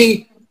 Like for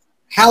me,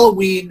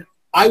 Halloween,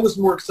 I was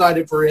more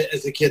excited for it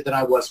as a kid than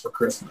I was for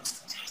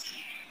Christmas.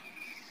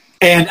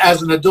 And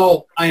as an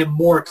adult, I am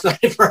more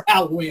excited for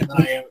Halloween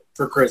than I am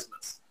for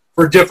Christmas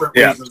for different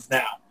reasons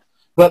now.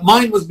 But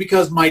mine was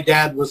because my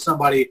dad was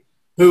somebody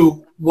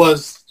who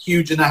was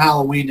huge into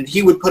Halloween, and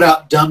he would put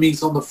out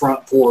dummies on the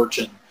front porch,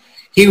 and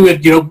he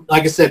would,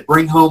 like I said,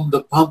 bring home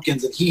the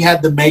pumpkins, and he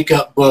had the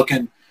makeup book.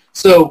 And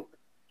so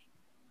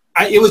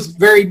it was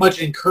very much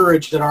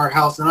encouraged at our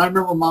house. And I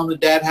remember Mom and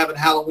Dad having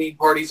Halloween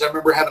parties. I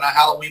remember having a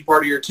Halloween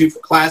party or two for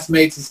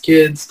classmates as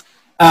kids.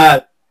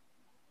 And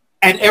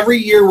every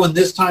year when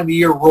this time of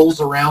year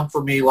rolls around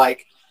for me,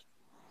 like,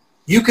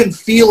 you can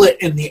feel it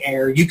in the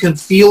air. You can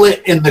feel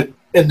it in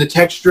the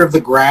texture of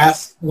the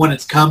grass when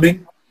it's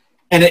coming.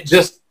 And it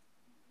just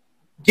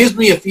gives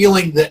me a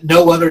feeling that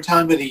no other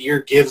time of the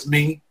year gives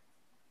me.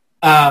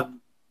 I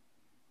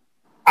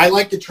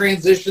like to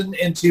transition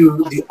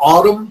into the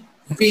autumn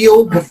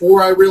feel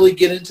before I really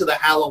get into the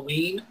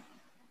Halloween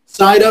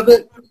side of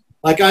it.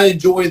 Like, I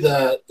enjoy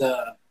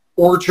the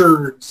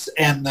orchards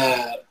and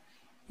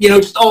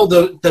just all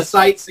the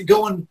sights and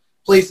going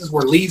places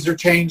where leaves are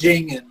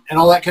changing and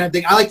all that kind of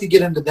thing. I like to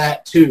get into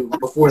that too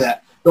before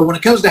that. But when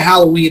it comes to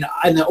Halloween,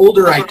 and the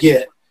older I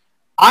get,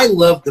 I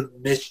love the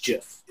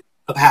mischief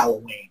of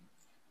Halloween.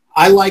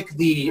 I like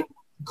the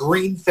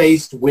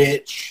green-faced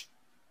witch,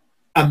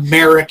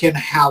 American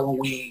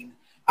Halloween.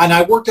 And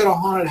I worked at a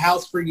haunted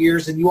house for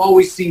years, and you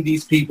always see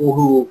these people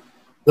who,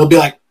 they'll be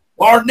like,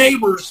 well, our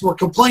neighbors were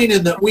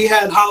complaining that we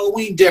had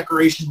Halloween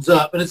decorations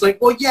up. And it's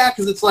like, well, yeah,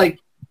 because it's like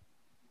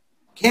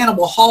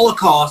cannibal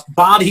Holocaust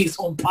bodies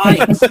on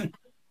pikes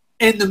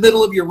in the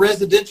middle of your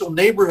residential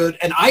neighborhood.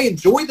 And I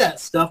enjoy that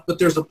stuff, but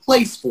there's a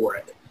place for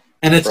it.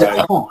 And it's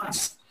at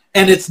haunts.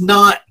 And it's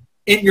not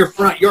in your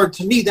front yard.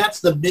 To me, that's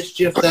the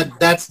mischief.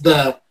 That's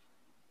the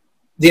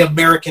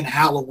American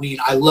Halloween.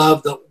 I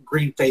love the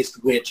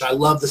green-faced witch. I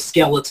love the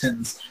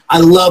skeletons. I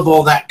love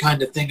all that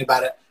kind of thing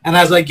about it. And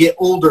as I get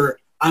older,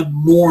 I'm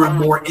more and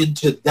more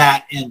into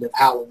that end of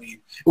Halloween,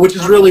 which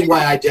is really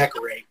why I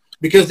decorate,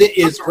 because it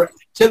is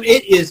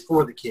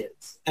for the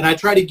kids. And I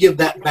try to give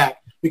that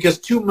back, because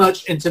too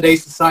much in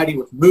today's society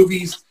with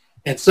movies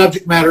and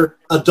subject matter,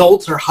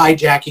 adults are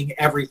hijacking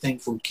everything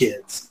from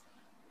kids.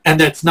 And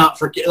that's not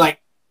for kids.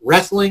 Like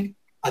wrestling,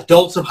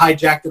 adults have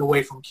hijacked it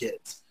away from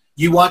kids.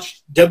 You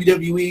watch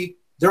WWE,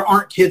 there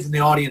aren't kids in the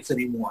audience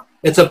anymore.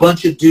 It's a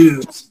bunch of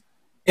dudes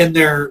in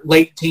their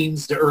late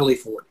teens to early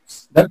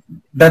 40s.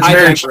 That's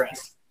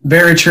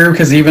very true,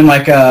 because even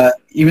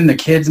even the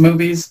kids'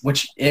 movies,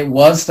 which it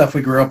was stuff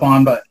we grew up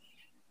on, but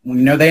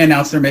they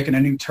announced they're making a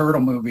new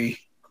Turtle movie,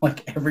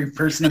 like every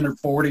person in their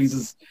 40s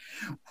is,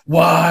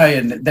 why?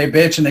 And they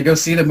bitch and they go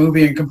see the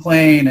movie and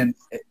complain. And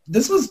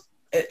this was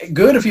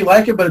good if you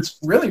like it, but it's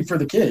really for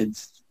the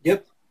kids.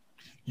 Yep.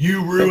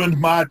 You ruined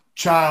my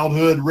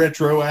childhood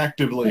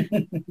retroactively.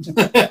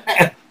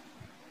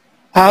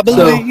 I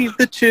believe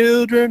the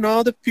children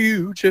are the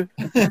future.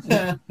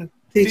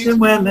 Teach them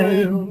well,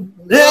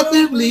 let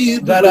them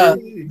leave.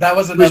 That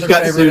was another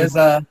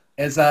favorite.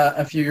 As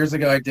a few years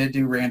ago, I did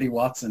do Randy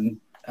Watson.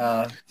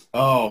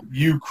 Oh,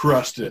 you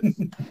crushed it.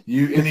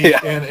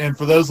 And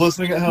for those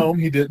listening at home,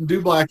 he didn't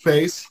do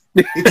blackface.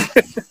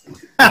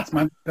 That's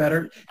my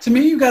better. To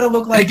me, you got to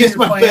look like you're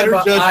playing.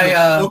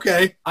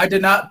 Okay. I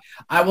did not.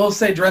 I will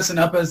say, dressing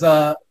up as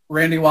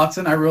Randy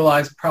Watson, I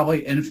realized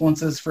probably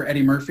influences for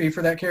Eddie Murphy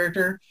for that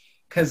character,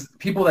 because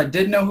people that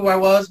didn't know who I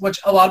was, which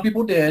a lot of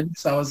people did,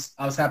 so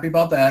I was happy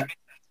about that.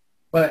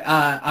 But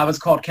I was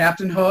called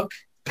Captain Hook,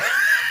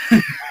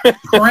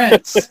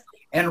 Prince,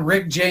 and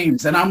Rick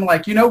James, and I'm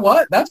like, you know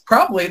what? That's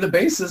probably the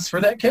basis for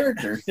that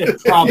character.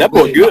 That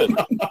boy good.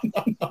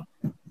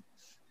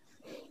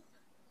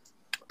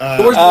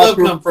 Where's the love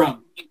come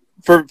from?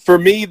 For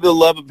me, the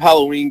love of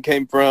Halloween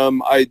came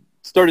from, I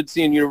started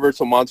seeing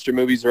Universal Monster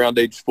movies around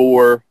age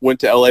 4, went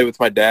to LA with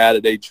my dad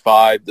at age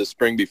 5, the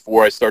spring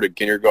before I started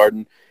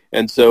kindergarten.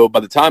 And so by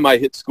the time I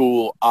hit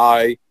school,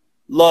 I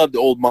loved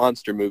old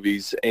monster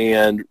movies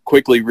and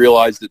quickly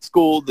realized at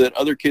school that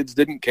other kids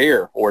didn't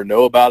care or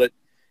know about it,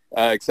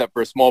 except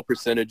for a small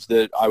percentage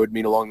that I would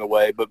meet along the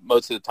way. But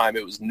most of the time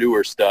it was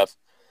newer stuff.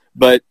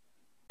 But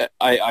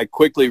I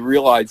quickly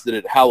realized that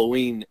at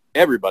Halloween,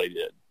 everybody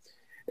did.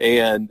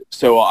 And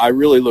so I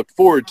really looked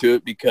forward to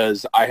it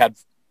because I had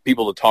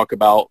people to talk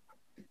about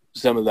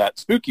some of that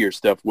spookier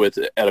stuff with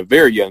at a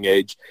very young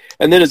age.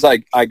 And then as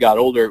I got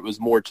older, it was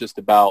more just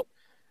about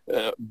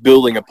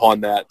building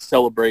upon that,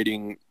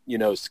 celebrating,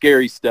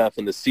 scary stuff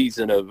in the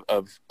season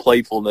of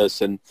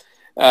playfulness. And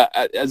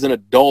as an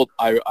adult,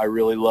 I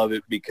really love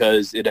it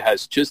because it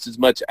has just as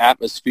much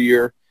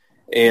atmosphere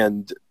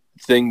and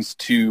things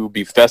to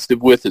be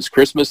festive with as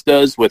Christmas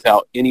does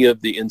without any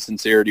of the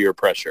insincerity or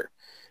pressure.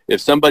 If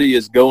somebody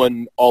is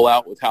going all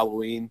out with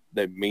Halloween,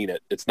 they mean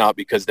it. It's not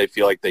because they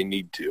feel like they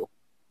need to.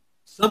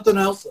 Something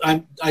else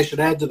I should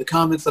add to the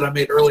comments that I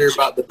made earlier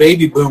about the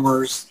baby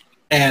boomers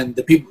and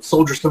the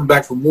soldiers coming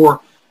back from war.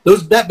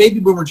 That baby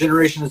boomer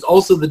generation is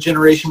also the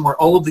generation where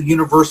all of the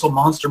Universal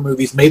monster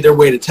movies made their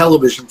way to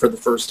television for the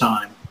first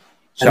time.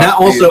 And that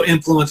also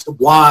influenced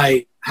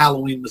why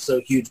Halloween was so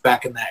huge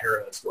back in that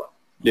era as well.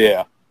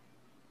 Yeah.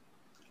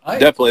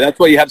 Definitely. That's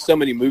why you have so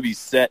many movies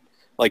set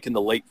like in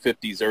the late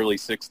 50s, early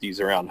 60s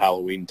around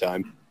Halloween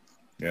time.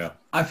 Yeah.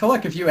 I feel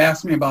like if you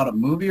asked me about a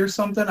movie or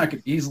something, I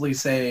could easily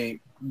say,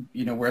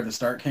 where the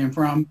start came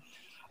from.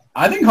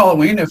 I think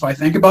Halloween, if I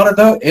think about it,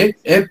 though,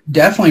 it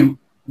definitely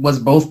was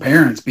both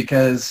parents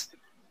because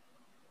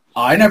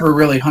I never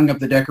really hung up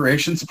the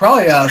decorations.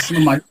 Probably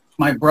some of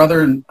my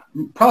brother and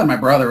probably my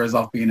brother is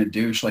off being a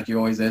douche like he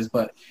always is,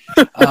 but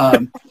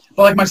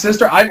but like my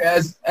sister,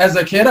 as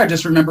a kid, I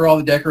just remember all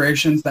the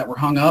decorations that were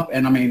hung up,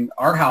 and I mean,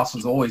 our house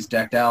was always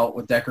decked out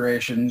with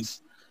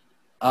decorations.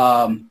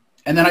 And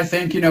then I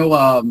think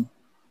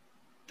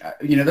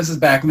this is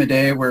back in the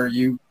day where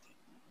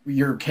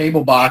your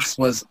cable box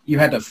was you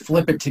had to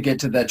flip it to get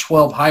to the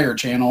 12 higher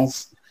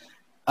channels.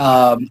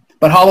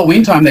 But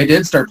Halloween time, they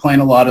did start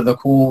playing a lot of the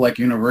cool like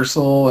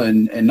Universal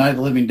and Night of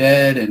the Living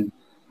Dead, and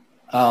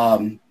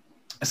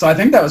so I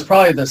think that was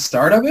probably the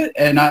start of it.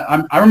 And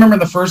I remember in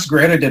the first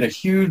grade, I did a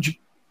huge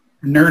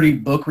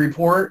nerdy book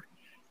report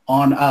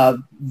on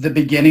the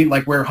beginning,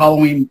 like where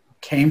Halloween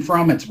came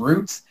from, its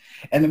roots.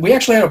 And we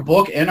actually had a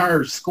book in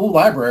our school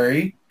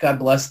library, God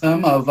bless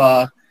them, of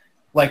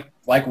like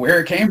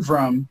where it came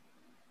from.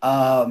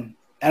 And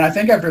I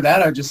think after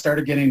that, I just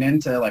started getting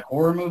into like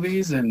horror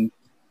movies and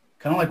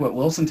kind of like what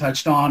Wilson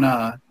touched on.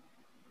 I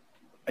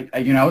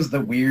was the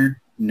weird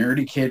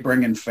nerdy kid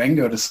bringing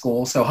Fango to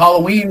school. So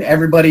Halloween,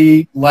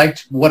 everybody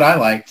liked what I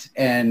liked.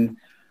 And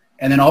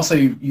then also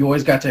you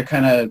always got to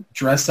kind of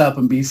dress up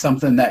and be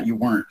something that you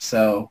weren't.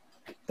 So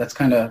that's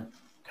kind of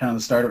the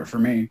start of it for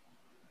me.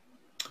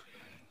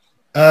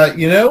 I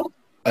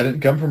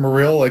didn't come from a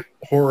real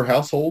horror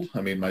household.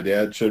 I mean, my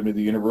dad showed me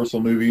the Universal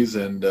movies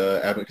and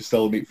Abbott and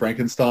Costello Meet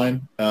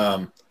Frankenstein.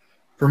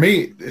 For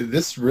me,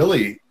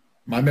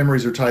 my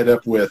memories are tied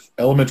up with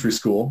elementary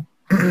school,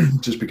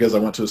 just because I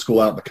went to a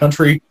school out in the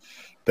country.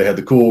 They had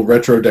the cool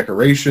retro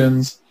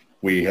decorations.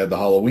 We had the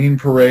Halloween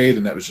parade,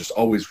 and that was just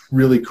always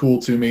really cool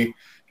to me.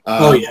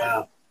 Oh,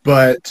 yeah.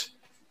 But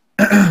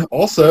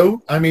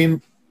also, I mean,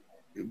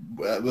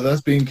 with us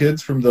being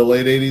kids from the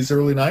late 80s,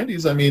 early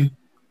 90s, I mean,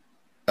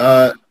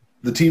 the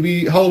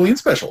TV Halloween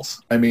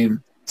specials. I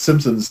mean,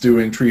 Simpsons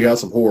doing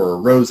Treehouse of Horror,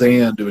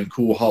 Roseanne doing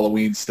cool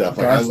Halloween stuff.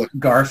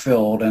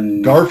 Garfield,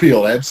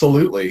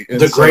 absolutely.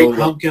 And the Great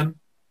Pumpkin.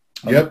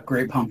 Yep.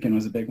 Great Pumpkin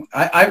was a big one.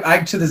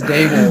 I to this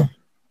day will,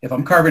 if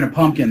I'm carving a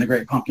pumpkin, the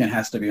Great Pumpkin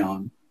has to be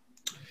on.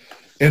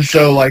 And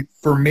so,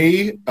 for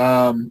me,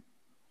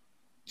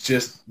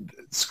 just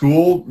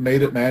school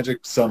made it magic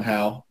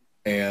somehow.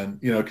 And,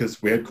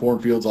 because we had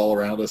cornfields all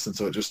around us, and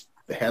so it just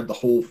had the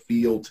whole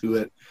feel to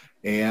it.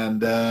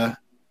 And,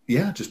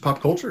 just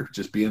pop culture,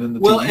 just being in the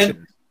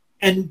TV.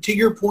 And to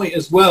your point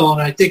as well,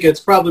 and I think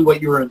it's probably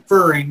what you were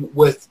inferring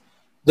with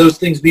those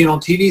things being on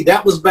TV,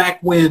 that was back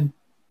when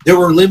there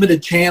were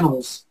limited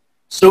channels.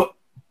 So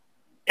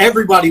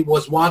everybody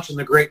was watching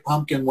The Great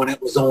Pumpkin when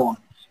it was on.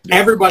 Yeah.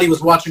 Everybody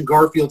was watching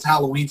Garfield's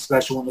Halloween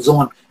special when it was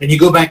on. And you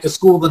go back to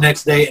school the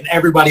next day and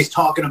everybody's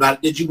talking about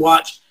it. Did you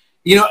watch?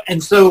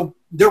 And so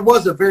there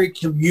was a very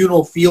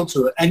communal feel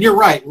to it. And you're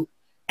right.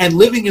 And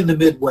living in the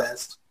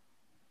Midwest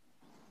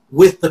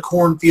with the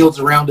cornfields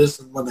around us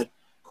and when the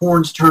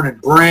corn's turning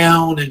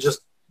brown and just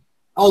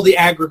all the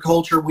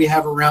agriculture we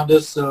have around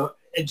us. So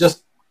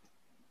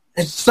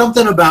it's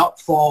something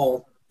about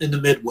fall in the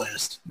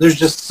Midwest. There's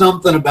just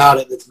something about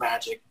it that's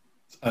magic.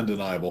 It's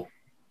undeniable.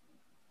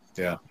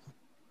 Yeah.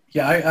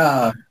 Yeah,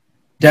 I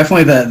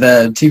definitely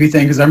the TV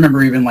thing, because I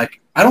remember even I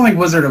don't think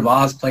Wizard of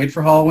Oz played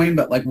for Halloween,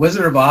 but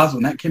Wizard of Oz,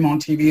 when that came on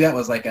TV, that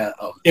was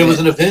it was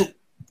an event.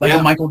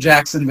 A Michael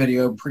Jackson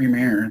video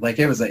premiere.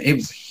 It was a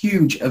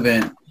huge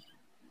event.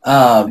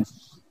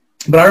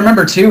 But I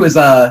remember too is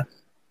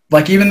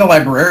like even the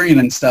librarian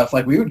and stuff,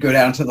 like we would go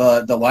down to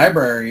the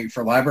library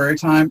for library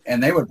time,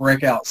 and they would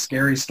break out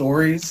scary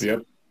stories.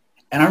 Yep.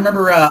 And I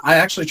remember I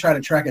actually tried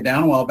to track it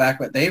down a while back,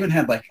 but they even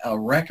had like a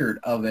record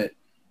of it,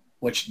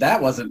 which that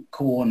wasn't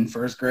cool in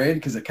first grade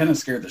because it kind of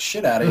scared the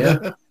shit out of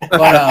you.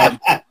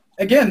 But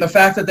again, the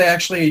fact that they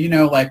actually, you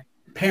know, like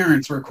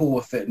parents were cool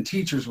with it and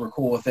teachers were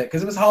cool with it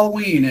because it was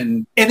Halloween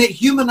and it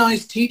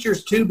humanized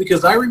teachers too,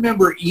 because I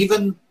remember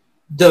even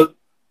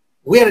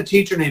we had a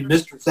teacher named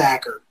Mr.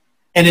 Thacker,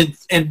 and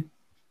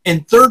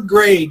in third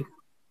grade,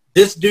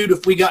 this dude,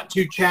 if we got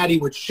too chatty,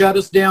 would shut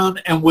us down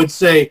and would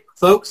say,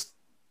 folks,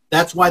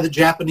 that's why the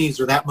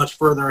Japanese are that much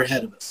further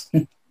ahead of us.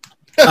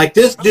 Like,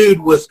 this dude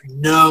was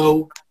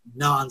no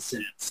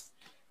nonsense.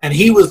 And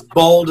he was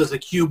bald as a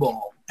cue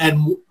ball.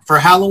 And for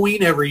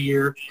Halloween every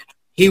year,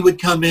 he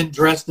would come in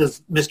dressed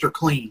as Mr.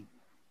 Clean.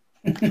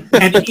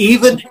 And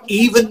even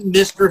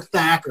Mr.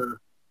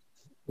 Thacker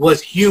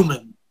was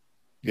human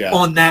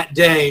on that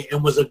day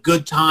and was a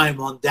good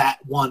time on that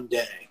one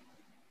day.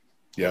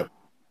 Yep.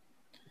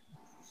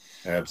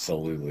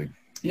 Absolutely.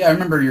 Yeah, I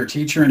remember your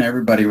teacher and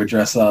everybody would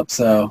dress up,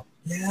 so...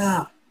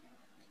 Yeah.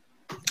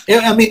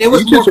 I mean, it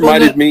was You just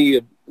reminded me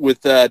of,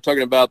 with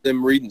talking about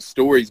them reading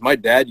stories. My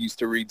dad used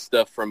to read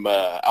stuff from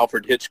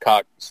Alfred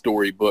Hitchcock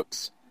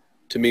storybooks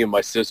to me and my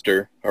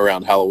sister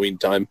around Halloween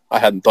time. I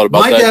hadn't thought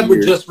about that. My dad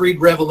would just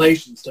read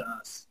Revelations to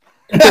us.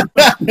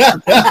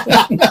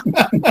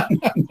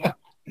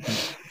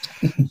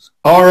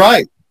 All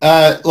right.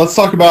 Let's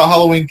talk about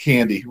Halloween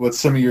candy.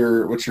 What's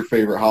your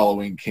favorite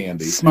Halloween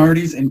candy?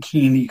 Smarties and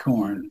candy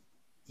corn.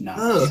 No.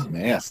 Oh,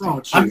 Nasty.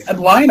 I'm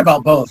lying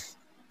about both.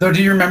 Though,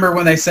 do you remember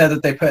when they said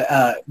that they put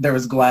there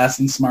was glass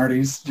in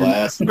Smarties?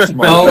 Glass.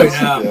 Oh,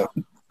 yeah.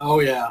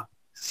 Oh, yeah.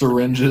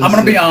 Syringes. I'm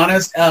gonna be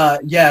honest.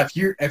 Yeah,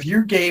 if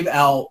you gave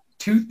out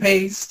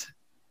toothpaste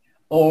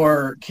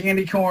or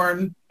candy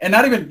corn, and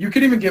not even you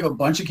could even give a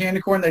bunch of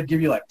candy corn, they'd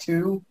give you like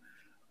 2,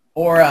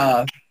 or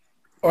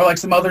like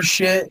some other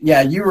shit.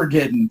 Yeah, you were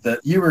getting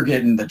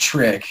the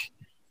trick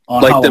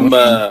on like Halloween.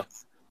 them.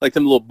 Like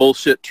them little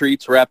bullshit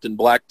treats wrapped in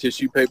black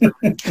tissue paper.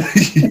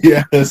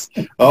 Yes.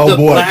 Oh, the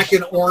boy. black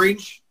and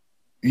orange.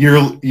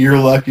 You're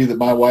lucky that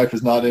my wife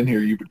is not in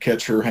here. You would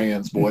catch her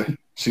hands, boy.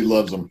 She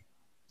loves them.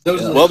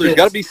 Those are the Well, there's shits.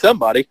 got to be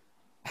somebody.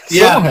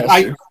 Someone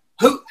has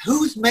to.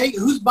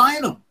 Who's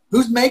buying them?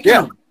 Who's making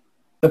them?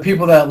 The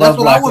people that That's love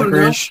what I black wanna know.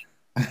 licorice.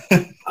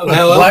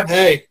 Well,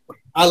 hey,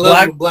 I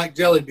love black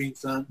jelly beans,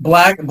 son.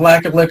 Black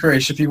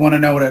licorice. If you want to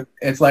know what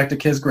it's like to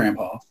kiss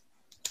grandpa.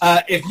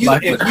 If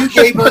you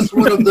gave us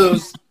one of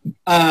those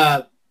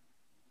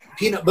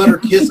peanut butter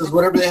kisses,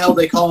 whatever the hell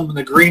they call them, in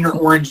the green or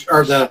orange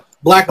or the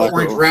black or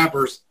orange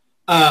wrappers,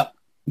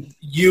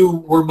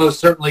 you were most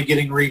certainly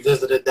getting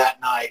revisited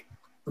that night.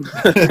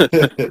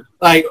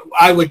 Like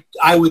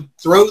I would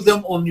throw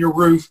them on your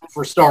roof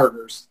for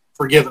starters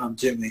for giving them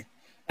to me.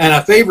 And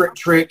a favorite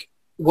trick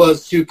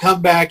was to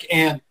come back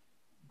and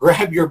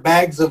grab your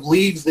bags of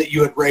leaves that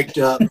you had raked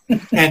up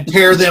and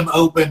tear them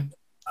open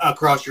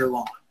across your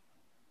lawn.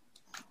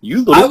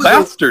 You little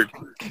bastard.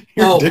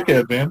 You're a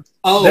dickhead, man.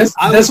 Oh, this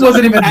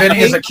wasn't even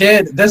Vinny as a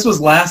kid. This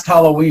was last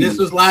Halloween. This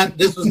was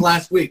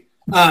last week.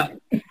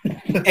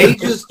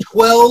 Ages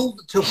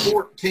 12 to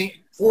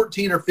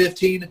 14 or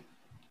 15,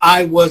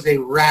 I was a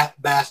rat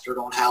bastard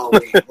on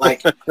Halloween.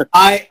 Like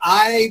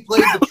I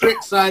played the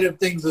trick side of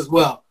things as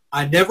well.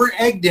 I never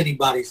egged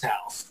anybody's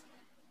house,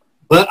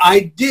 but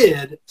I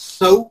did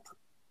soap,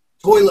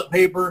 toilet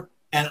paper,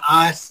 and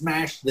I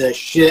smashed the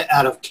shit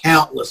out of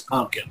countless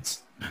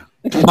pumpkins.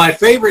 My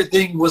favorite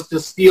thing was to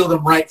steal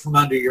them right from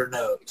under your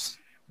nose.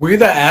 Were you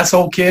the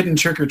asshole kid in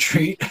Trick or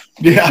Treat?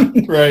 Yeah,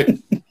 right.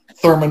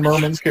 Thurman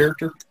Merman's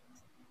character.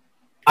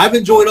 I've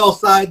enjoyed all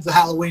sides of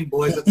Halloween,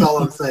 boys. That's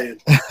all I'm saying.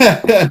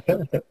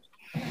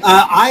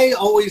 I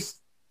always,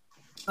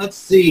 let's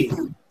see.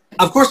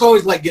 Of course, I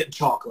always like getting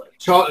chocolate.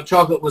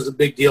 Chocolate was a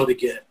big deal to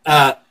get.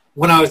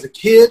 When I was a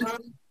kid,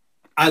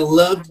 I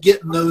loved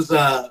getting those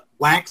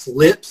wax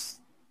lips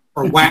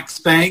or wax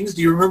fangs.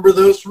 Do you remember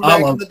those from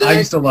back in the day? I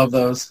used to love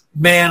those.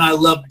 Man, I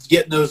loved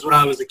getting those when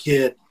I was a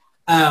kid.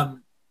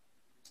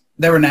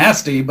 They were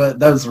nasty, but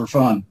those were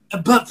fun.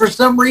 But for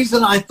some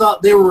reason, I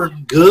thought they were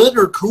good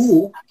or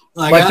cool.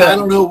 Like I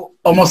don't know.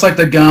 Almost like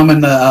the gum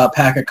in the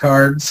pack of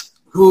cards.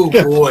 Oh,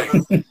 boy.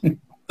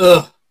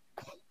 Ugh.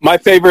 My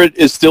favorite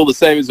is still the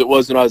same as it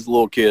was when I was a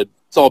little kid.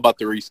 It's all about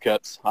the Reese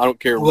Cups. I don't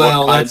care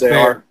what kind they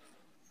are.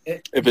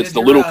 If it's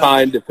the little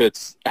kind, if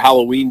it's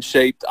Halloween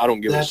shaped, I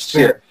don't give a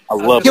shit. Fair. I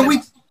love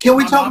it. Can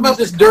we talk about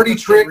this dirty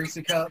trick? Reese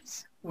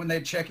Cups. When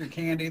they'd check your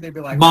candy, they'd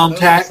be like, Mom "Those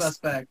are tax."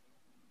 suspect."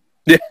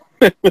 Yeah.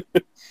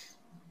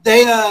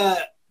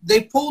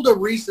 They pulled a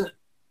recent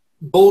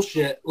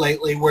bullshit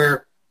lately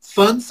where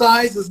fun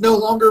size is no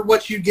longer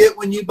what you get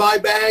when you buy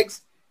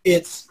bags.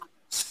 It's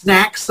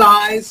snack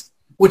size,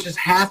 which is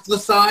half the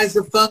size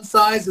of fun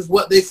size, is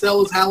what they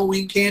sell as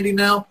Halloween candy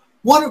now.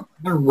 What a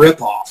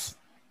ripoff.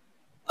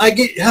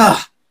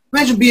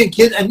 Imagine being a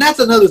kid. And that's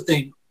another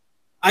thing.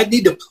 I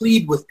need to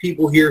plead with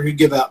people here who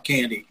give out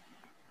candy.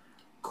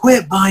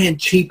 Quit buying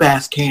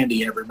cheap-ass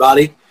candy,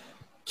 everybody.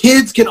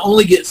 Kids can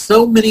only get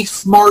so many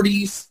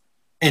Smarties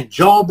and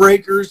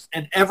Jawbreakers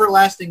and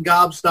Everlasting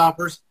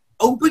Gobstoppers.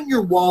 Open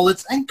your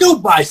wallets and go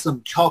buy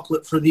some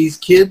chocolate for these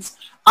kids.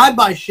 I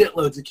buy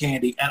shitloads of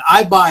candy, and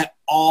I buy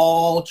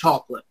all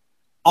chocolate.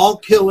 All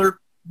killer,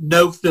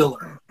 no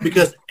filler,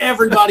 because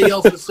everybody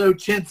else is so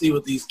chintzy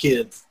with these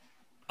kids.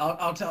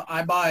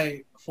 I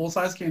buy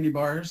full-size candy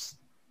bars.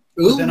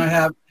 Ooh. Then I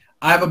have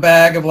a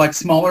bag of like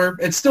smaller,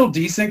 it's still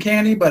decent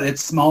candy, but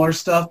it's smaller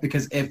stuff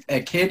because if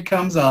a kid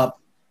comes up,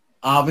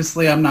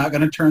 obviously I'm not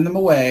going to turn them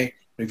away.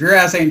 But if your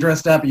ass ain't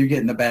dressed up, you're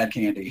getting the bad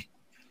candy.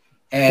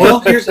 And Well,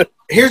 here's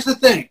the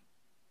thing.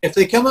 If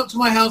they come up to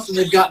my house and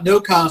they've got no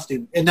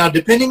costume, and now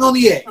depending on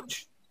the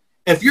age,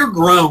 if you're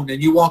grown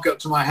and you walk up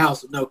to my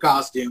house with no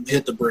costume,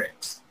 hit the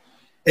bricks.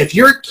 If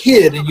you're a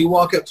kid and you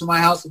walk up to my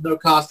house with no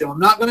costume, I'm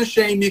not going to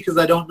shame you because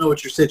I don't know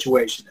what your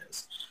situation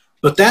is.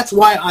 But that's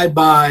why I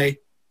buy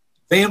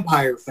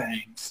vampire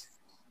fangs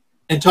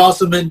and toss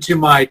them into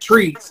my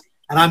treats.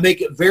 And I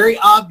make it very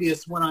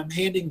obvious when I'm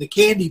handing the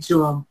candy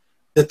to them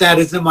that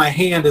is in my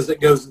hand as it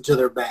goes into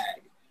their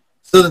bag.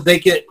 So that they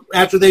can,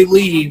 after they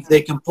leave,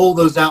 they can pull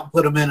those out and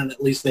put them in, and at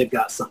least they've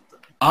got something.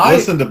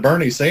 Listen to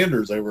Bernie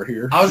Sanders over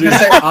here. I was going to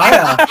say,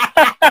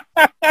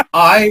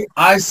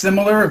 I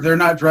similar, if they're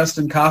not dressed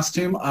in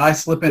costume, I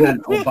slip in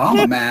an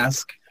Obama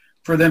mask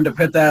for them to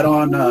put that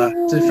on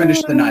to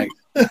finish the night.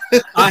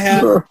 I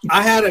had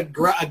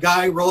a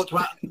guy roll up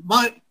to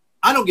my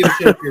I don't give a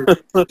shit if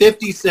you're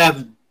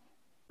 57.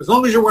 As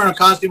long as you're wearing a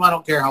costume, I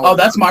don't care how old. Oh,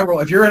 that's my rule.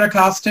 If you're in a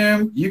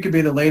costume, you could be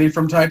the lady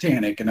from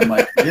Titanic. And I'm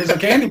like, here's a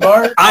candy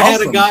bar. I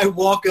had Awesome. a guy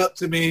walk up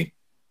to me,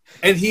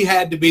 and he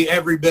had to be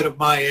every bit of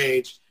my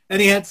age.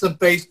 And he had some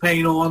face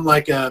paint on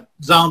like a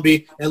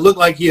zombie. It looked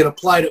like he had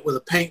applied it with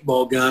a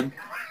paintball gun.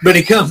 But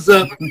he comes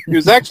up. He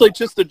was actually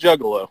just a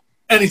juggalo.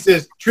 And he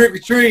says, trick or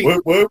treat.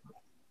 Whoop, whoop.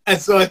 And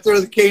so I throw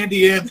the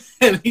candy in,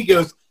 and he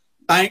goes,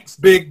 thanks,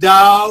 big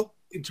dog.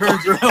 He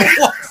turns around and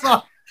walks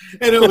off.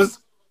 And it was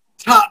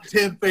top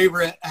 10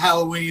 favorite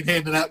Halloween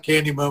handing out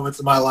candy moments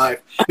of my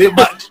life.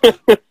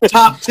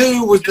 Top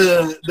 2 was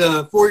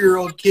the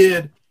 4-year-old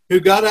kid who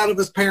got out of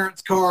his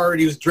parents' car,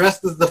 and he was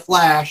dressed as the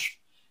Flash.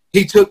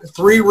 He took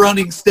 3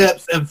 running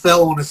steps and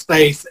fell on his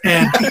face,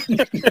 and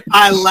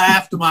I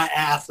laughed my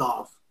ass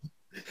off.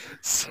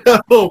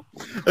 So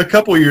a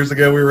couple years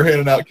ago, we were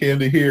handing out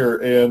candy here,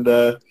 and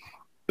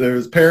there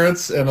was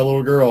parents and a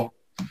little girl,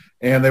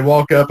 and they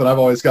walk up, and I've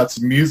always got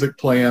some music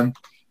playing,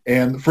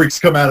 and Freaks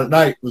Come Out at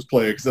Night was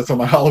playing because that's on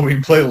my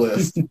Halloween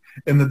playlist.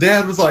 And the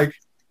dad was like,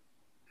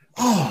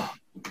 "Oh,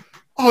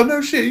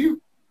 no shit, you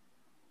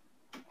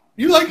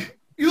like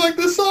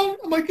this song?"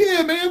 I'm like,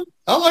 "Yeah, man,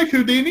 I like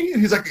Houdini."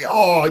 And he's like,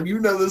 "Oh, you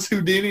know this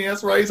Houdini?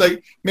 That's right." He's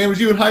like, "Man, was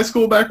you in high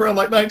school back around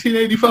like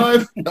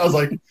 1985?" I was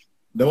like,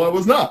 "No, I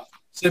was not."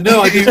 So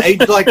no, I just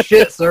aged like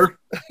shit, sir.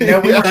 Yeah,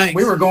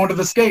 we were going to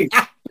the skate.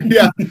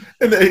 Yeah,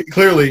 and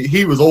clearly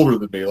he was older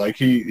than me. Like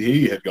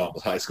he had gone to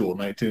high school in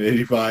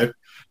 1985.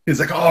 He's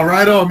like, "Oh,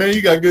 right on, man.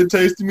 You got good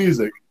taste in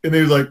music." And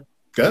he was like,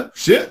 "God,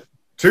 shit,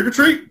 trick or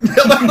treat."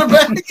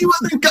 He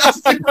wasn't in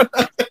costume.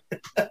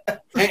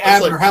 Hey,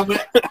 Abner, how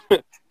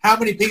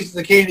many pieces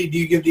of candy do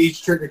you give to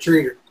each trick or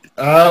treater?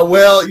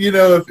 Well,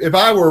 if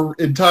I were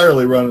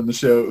entirely running the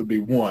show, it would be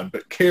 1.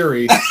 But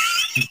Carrie,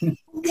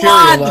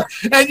 One!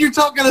 And you're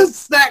talking a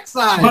snack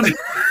size.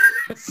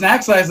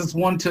 Snack size is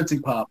 1 Tootsie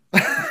Pop.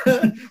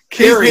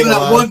 Carrie, giving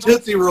that 1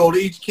 Tootsie Roll to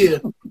each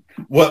kid.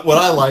 What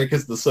I like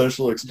is the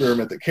social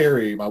experiment that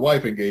Carrie, my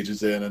wife,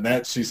 engages in, and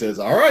that she says,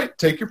 "All right,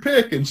 take your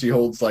pick," and she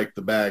holds like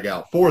the bag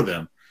out for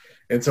them.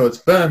 And so it's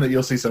fun that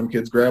you'll see some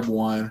kids grab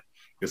 1,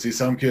 you'll see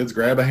some kids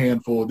grab a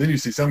handful, then you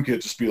see some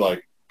kids just be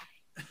like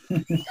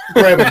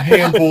grabbing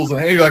handfuls,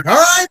 and you're like, "All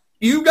right,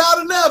 you got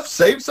enough.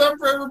 Save some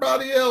for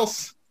everybody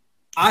else."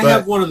 I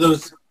have one of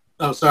those.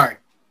 Oh, sorry.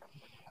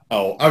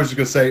 Oh, I was just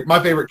going to say,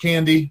 my favorite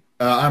candy,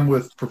 I'm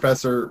with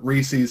Professor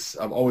Reese's.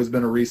 I've always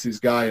been a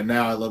Reese's guy, and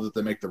now I love that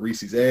they make the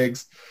Reese's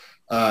eggs.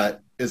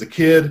 As a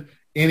kid,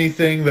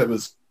 anything that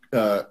was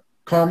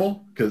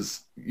caramel,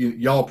 because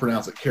y'all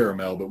pronounce it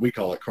caramel, but we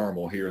call it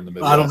caramel here in the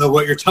Midwest. I don't know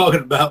what you're talking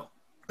about.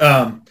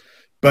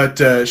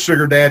 But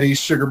sugar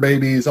daddies, sugar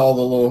babies, all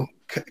the little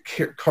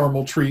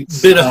caramel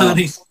treats. Bit of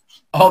honey.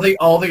 All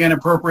the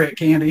inappropriate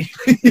candy.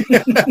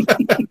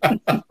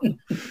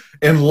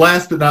 And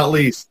last but not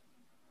least,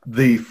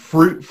 the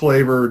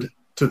fruit-flavored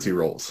Tootsie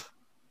Rolls.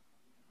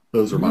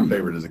 Those were my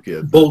favorite as a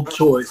kid. Bold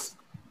choice.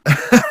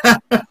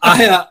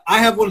 I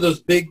have one of those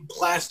big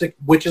plastic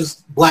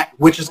black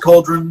witch's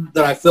cauldron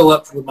that I fill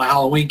up with my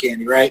Halloween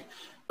candy, right?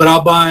 But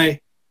I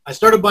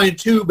started buying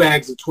 2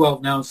 bags of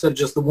 12 now instead of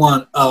just the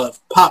 1 of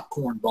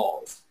popcorn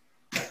balls.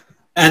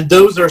 And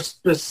those are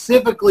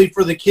specifically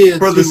for the kids.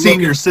 For the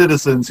senior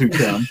citizens who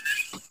come.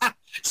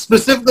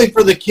 Specifically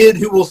for the kid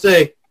who will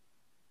say,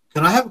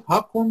 "Can I have a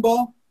popcorn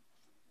ball?"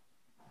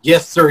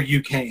 Yes, sir,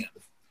 you can.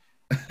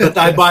 But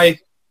I buy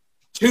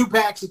 2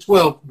 packs of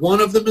 12. 1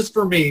 of them is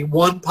for me.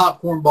 1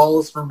 popcorn ball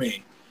is for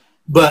me.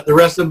 But the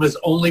rest of them is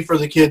only for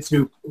the kids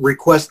who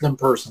request them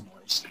personally.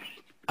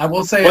 I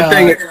will say,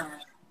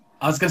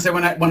 I was gonna say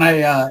when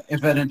I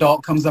if an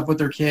adult comes up with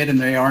their kid and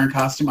they are in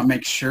costume, I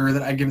make sure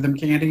that I give them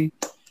candy.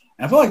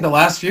 And I feel like the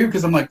last few,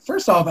 because I'm like,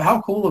 first off,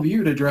 how cool of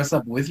you to dress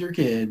up with your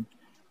kid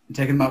and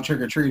take them out trick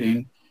or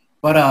treating.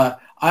 But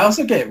I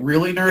also get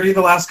really nerdy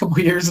the last couple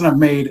of years, and I've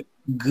made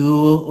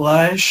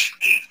goulash.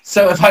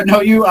 So if I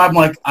know you, I'm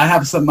like, I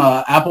have some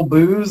apple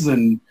booze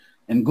and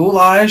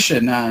goulash,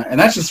 and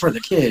that's just for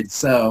the kids.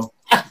 So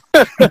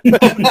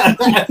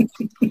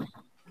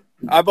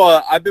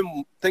I've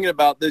been thinking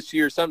about this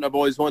year. Something I've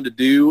always wanted to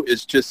do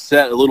is just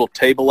set a little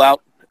table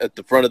out at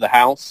the front of the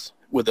house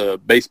with a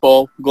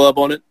baseball glove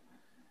on it,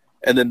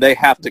 and then they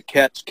have to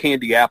catch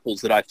candy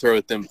apples that I throw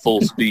at them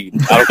full speed.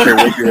 I don't care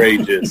what your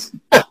age is.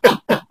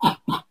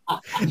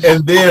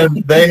 And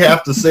then they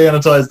have to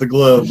sanitize the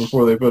glove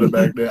before they put it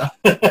back down.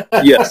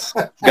 Yes,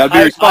 got to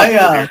be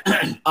responsible.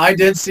 I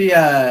did see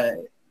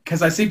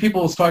because I see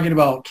people talking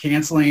about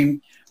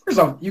canceling. First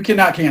off, you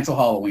cannot cancel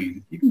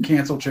Halloween. You can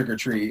cancel trick or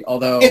treat,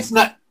 although It's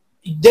not.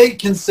 They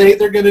can say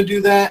they're going to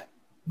do that,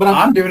 but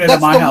I'm doing it at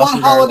my house. That's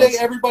the one holiday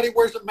everybody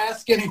wears a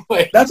mask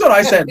anyway. That's what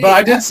I said. But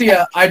I did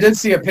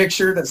see a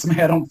picture that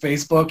somebody had on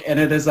Facebook, and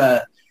it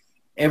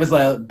was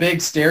a big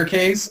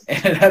staircase,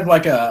 and it had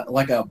like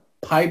a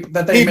pipe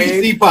that they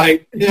made. PVC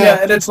pipe. Yeah,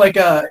 and it's like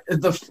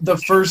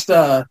the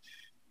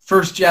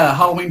first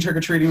Halloween trick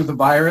or treating with the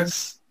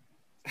virus.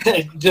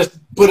 Just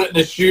put it in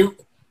a chute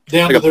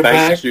down Like to a their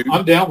bank bag. chute.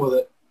 I'm down with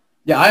it.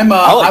 Yeah, I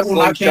I like will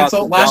not slingshots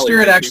cancel. and Last Jolly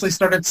year it Ranchers. actually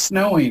started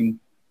snowing,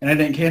 and I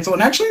didn't cancel.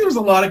 And actually, there was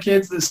a lot of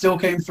kids that still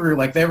came through.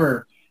 Like they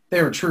were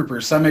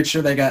troopers, so I made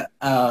sure they got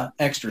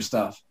extra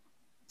stuff.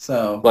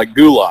 So Like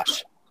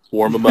goulash.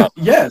 Warm them up.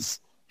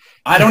 yes,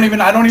 I don't even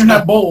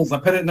have bowls. I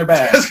put it in their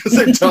bag. I was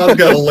going to say, Todd's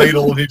got a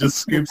ladle and he just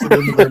scoops it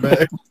into their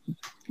bag.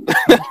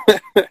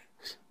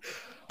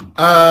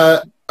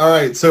 All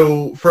right,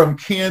 so from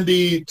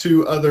candy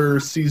to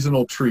other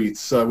seasonal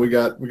treats, we've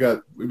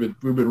been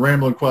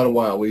rambling quite a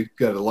while. We've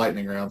got a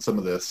lightning round some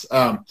of this.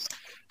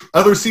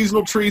 Other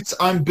seasonal treats,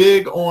 I'm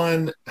big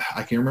on.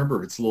 I can't remember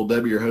if it's Little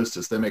Debbie or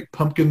Hostess. They make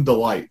pumpkin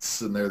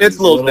delights, and It's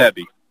Little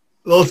Debbie.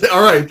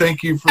 All right,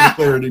 thank you for the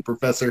clarity,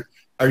 Professor.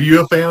 Are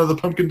you a fan of the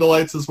pumpkin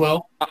delights as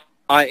well?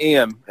 I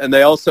am. And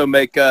they also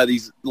make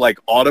these like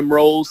autumn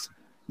rolls.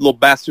 Little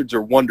bastards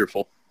are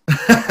wonderful.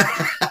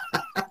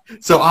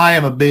 So I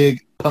am a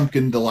big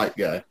pumpkin delight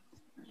guy.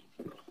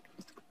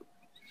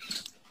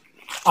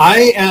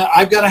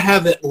 I've got to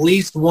have at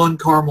least one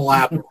caramel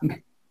apple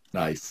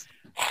Nice.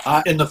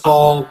 in the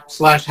fall /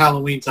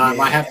 Halloween time.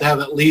 Yeah. I have to have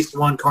at least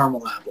one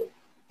caramel apple.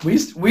 We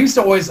used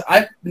to always.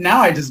 Now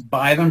I just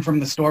buy them from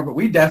the store, but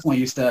we definitely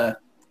used to.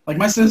 Like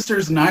my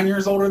sister's 9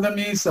 years older than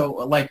me, so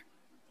like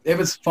it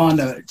was fun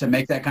to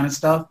make that kind of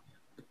stuff.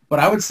 But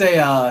I would say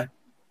I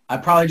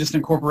probably just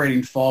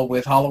incorporating fall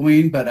with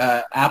Halloween, but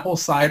apple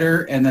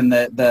cider and then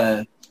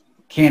the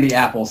candy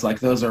apples, like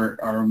those are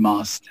a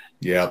must.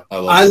 Yeah, I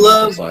some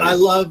apple cider.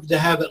 love to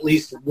have at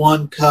least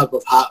one cup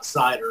of hot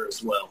cider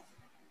as well.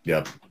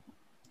 Yep.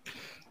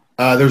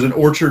 There's an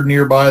orchard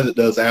nearby that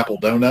does apple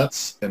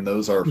donuts, and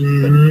those are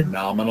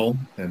phenomenal.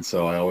 And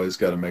so I always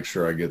got to make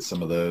sure I get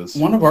some of those.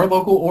 One of our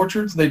local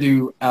orchards, they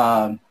do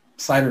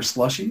cider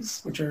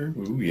slushies, which are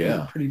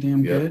pretty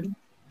damn good.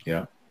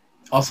 Yeah.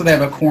 Also, they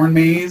have a corn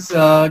maze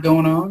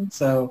going on,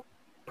 so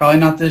probably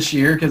not this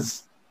year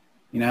because,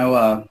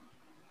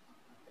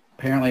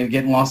 apparently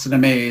getting lost in a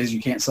maze,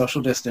 you can't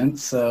social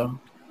distance. So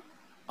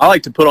I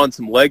like to put on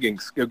some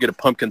leggings, go get a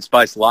pumpkin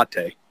spice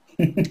latte.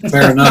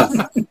 Fair enough.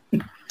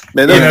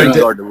 Man, those things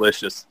are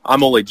delicious.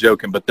 I'm only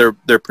joking, but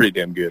they're pretty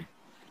damn good.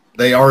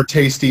 They are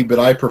tasty, but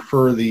I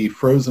prefer the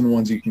frozen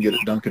ones you can get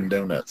at Dunkin'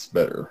 Donuts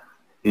better.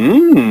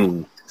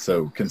 Mmm.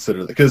 So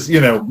consider that, because,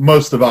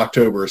 most of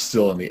October is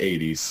still in the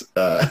 80s.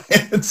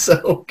 And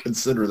so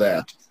consider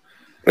that.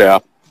 Yeah.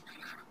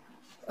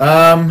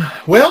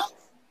 Well,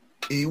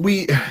 what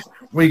do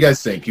you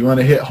guys think? You want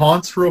to hit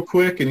haunts real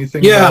quick?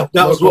 Anything? Yeah, about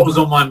that was local- what was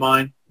on my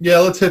mind. Yeah,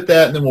 let's hit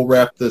that, and then we'll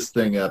wrap this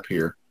thing up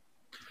here.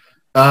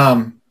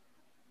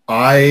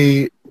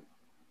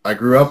 I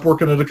grew up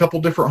working at a couple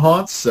different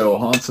haunts, so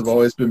haunts have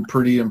always been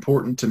pretty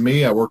important to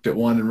me. I worked at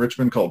one in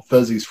Richmond called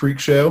Fuzzy's Freak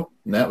Show,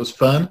 and that was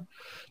fun.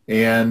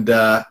 And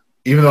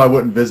even though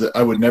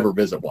I would never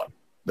visit one.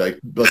 Like,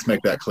 let's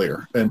make that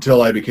clear.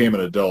 Until I became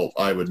an adult,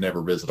 I would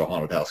never visit a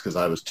haunted house because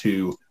I was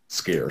too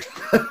scared.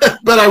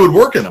 But I would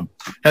work in them.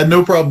 Had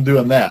no problem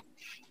doing that.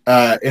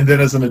 And then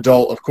as an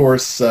adult, of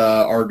course,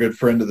 our good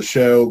friend of the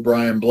show,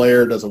 Brian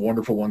Blair, does a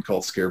wonderful one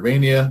called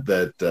Scarevania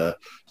that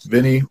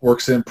Vinny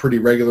works in pretty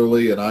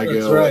regularly, and I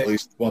go at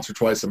least once or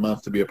twice a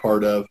month to be a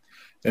part of.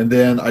 And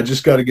then I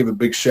just got to give a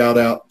big shout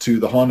out to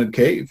the Haunted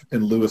Cave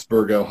in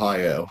Lewisburg,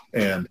 Ohio,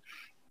 and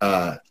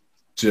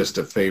just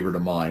a favorite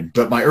of mine.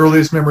 But my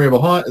earliest memory of a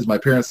haunt is my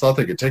parents thought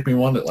they could take me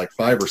one at like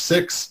 5 or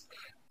 6,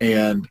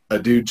 and a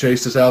dude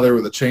chased us out of there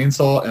with a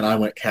chainsaw, and I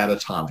went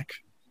catatonic.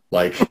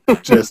 Like,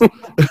 just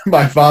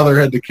my father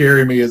had to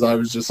carry me as I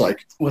was just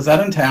like. Was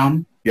that in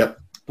town? Yep.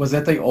 Was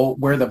that the old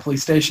where the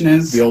police station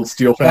is? The old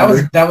steel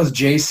foundry. That was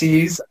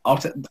JC's.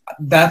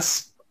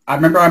 I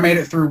remember I made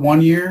it through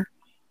one year,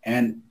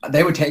 and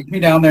they would take me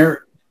down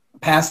there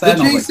past that.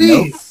 The and I was like,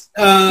 nope.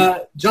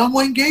 JCs. John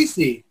Wayne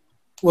Gacy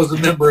was a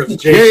member of the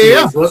JCs,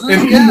 Yeah. wasn't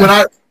And he?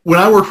 Yeah. when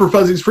I worked for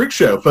Fuzzy's Freak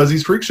Show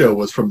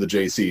was from the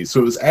JCs. So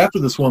it was after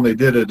this one they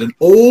did it. An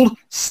old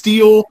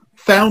steel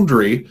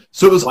foundry.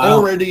 So it was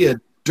already a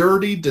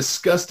dirty,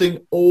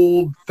 disgusting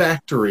old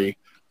factory.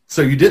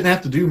 So you didn't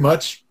have to do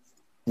much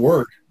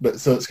work. But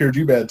so it scared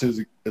you bad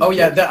too.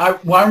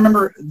 I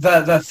remember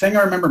the thing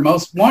I remember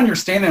most. One, you're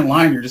standing in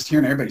line, you're just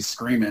hearing everybody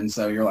screaming.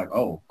 So you're like,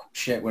 oh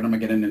shit, what am I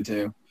getting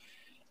into?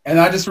 And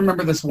I just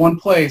remember this one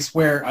place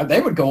where they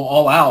would go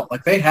all out.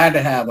 Like they had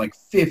to have like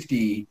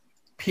 50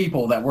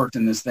 people that worked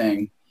in this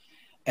thing.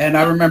 And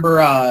I remember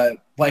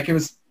like it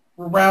was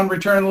around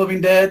Return of the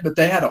Living Dead, but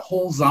they had a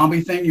whole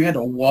zombie thing. You had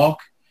to walk.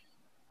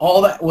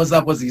 All that was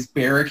up was these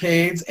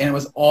barricades, and it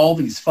was all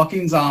these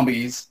fucking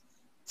zombies.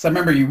 So I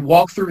remember you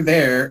walk through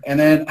there, and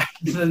then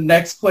the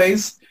next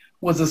place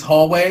was this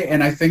hallway,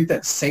 and I think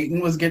that Satan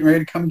was getting ready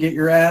to come get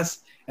your ass,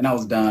 and I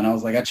was done. I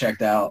was like, I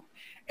checked out.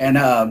 And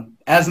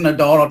as an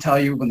adult, I'll tell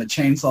you, when the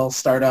chainsaws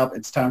start up,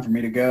 it's time for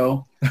me to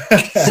go.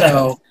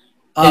 So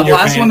the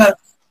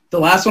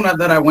last one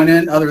that I went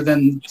in, other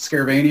than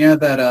Scaravania,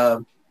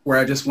 that where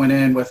I just went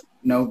in with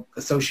no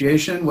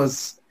association,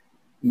 was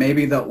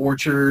maybe the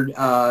Orchard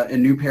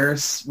in New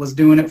Paris was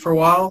doing it for a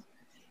while.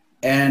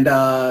 And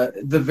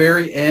the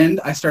very end,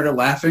 I started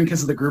laughing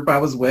because the group I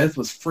was with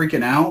was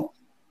freaking out.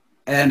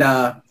 And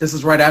this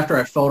is right after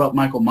I filled up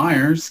Michael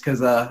Myers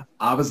because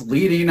I was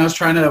leading. I was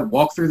trying to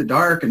walk through the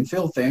dark and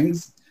feel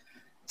things.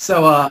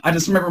 So I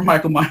just remember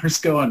Michael Myers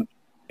going,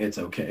 "It's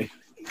okay."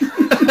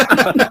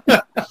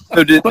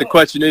 So the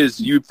question is,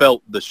 you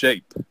felt the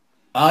shape?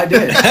 I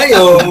did.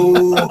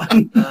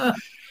 Hey-o.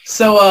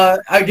 So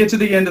I get to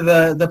the end of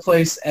the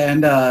place,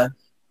 and the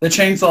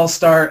chainsaws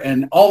start,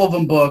 and all of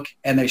them book,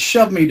 and they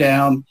shove me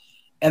down,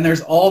 and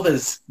there's all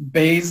this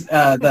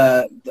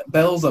the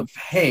bales of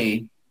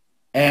hay,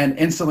 and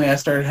instantly I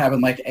started having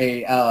like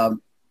a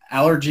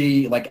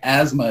allergy, like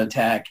asthma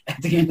attack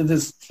at the end of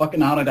this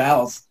fucking haunted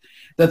house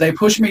that they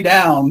pushed me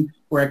down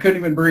where I couldn't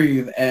even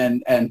breathe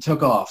and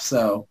took off.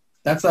 So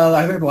that's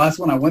I think the last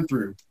one I went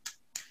through.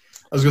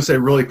 I was going to say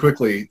really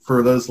quickly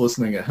for those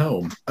listening at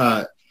home,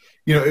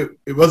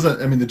 it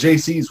wasn't, I mean, the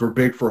JCs were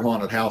big for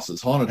haunted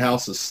houses. Haunted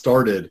houses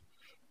started,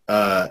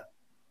 they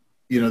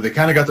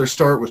kind of got their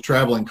start with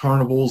traveling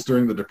carnivals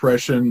during the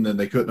Depression, and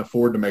they couldn't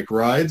afford to make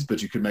rides,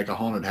 but you could make a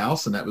haunted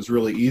house, and that was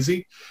really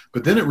easy.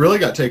 But then it really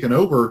got taken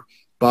over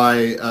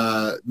by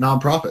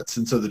nonprofits.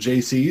 And so the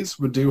JCs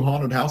would do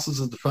haunted houses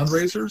as the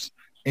fundraisers.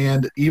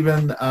 And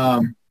even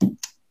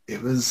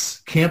it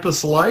was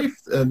Campus Life,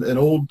 an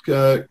old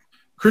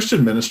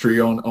Christian ministry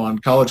on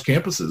college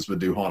campuses would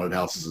do haunted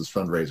houses as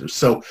fundraisers.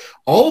 So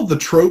all of the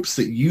tropes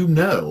that you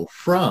know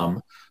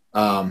from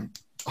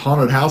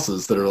haunted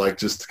houses that are like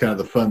just kind of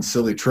the fun,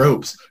 silly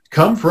tropes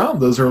come from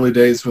those early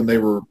days when they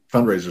were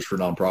fundraisers for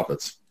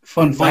nonprofits.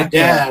 Fun fact, My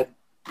dad.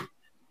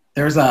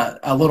 There's a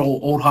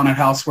little old haunted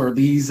house where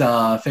Lee's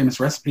famous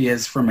recipe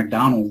is from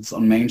McDonald's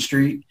on Main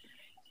Street.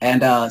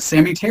 And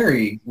Sammy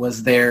Terry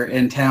was there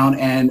in town.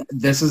 And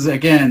this is,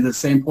 again, the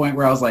same point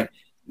where I was like,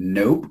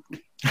 nope.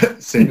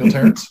 Samuel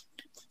Terrence.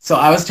 So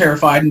I was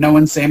terrified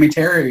knowing Sammy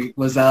Terry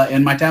was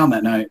in my town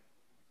that night.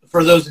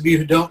 For those of you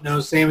who don't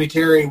know, Sammy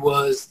Terry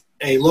was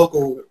a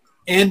local,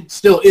 and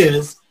still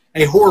is,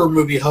 a horror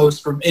movie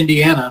host from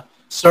Indiana.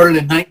 Started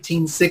in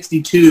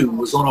 1962,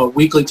 was on a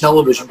weekly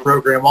television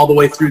program all the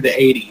way through the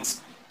 80s.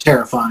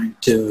 Terrifying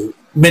to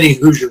many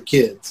Hoosier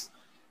kids.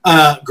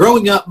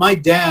 Growing up, my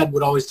dad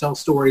would always tell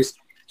stories.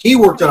 He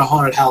worked at a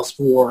haunted house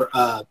for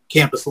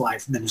Campus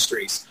Life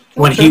Ministries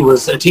when he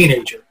was a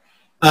teenager.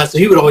 So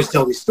he would always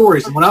tell these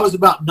stories. And when I was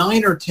about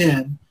 9 or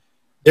 10,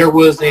 there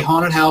was a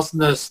haunted house in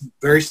this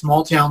very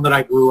small town that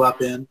I grew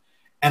up in.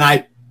 And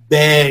I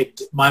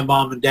begged my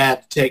mom and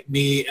dad to take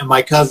me and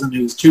my cousin,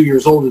 who's 2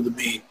 years older than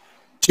me,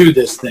 to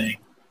this thing.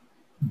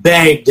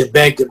 Begged and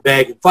begged and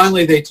begged. And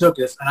finally they took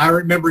us. And I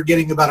remember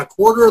getting about a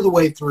quarter of the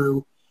way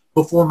through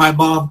before my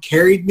mom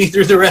carried me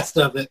through the rest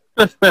of it.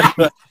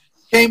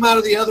 Came out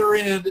of the other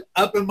end,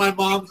 up in my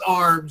mom's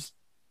arms,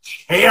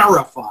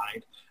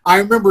 terrified. I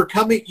remember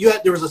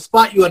there was a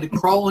spot you had to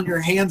crawl on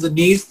your hands and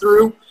knees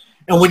through.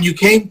 And when you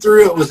came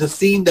through, it was a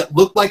scene that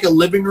looked like a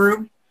living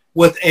room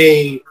with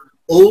a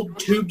old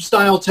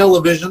tube-style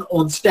television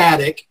on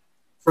static,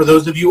 for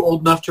those of you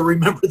old enough to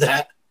remember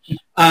that.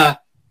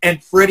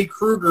 And Freddy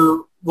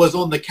Krueger was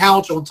on the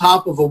couch on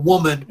top of a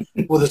woman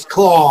with his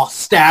claw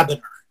stabbing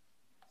her.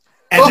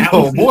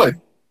 And boy.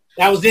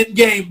 That was in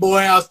game, boy.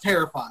 I was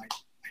terrified.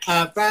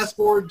 Fast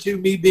forward to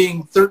me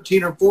being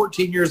 13 or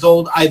 14 years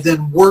old. I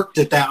then worked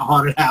at that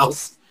haunted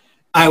house.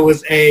 I'm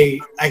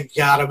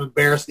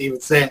embarrassed to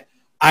even say it.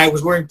 I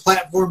was wearing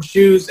platform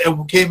shoes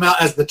and came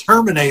out as the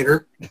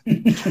Terminator,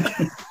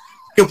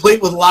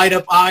 complete with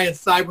light-up eye and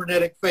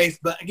cybernetic face.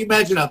 But can you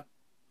imagine a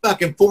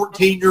fucking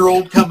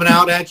 14-year-old coming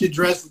out at you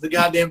dressed as the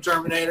goddamn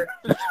Terminator?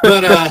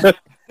 But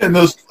and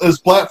those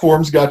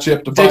platforms got you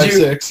up to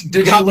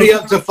 5'6". Got me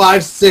up to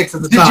 5'6"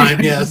 at the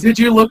time. Yes. Did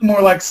you look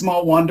more like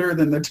Small Wonder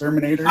than the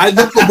Terminator? I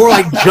looked more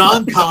like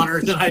John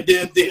Connor than I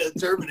did the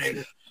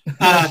Terminator.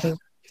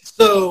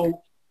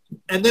 So,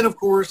 and then of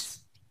course,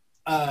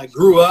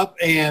 grew up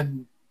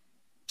and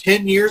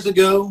 10 years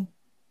ago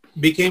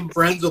became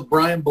friends with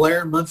Brian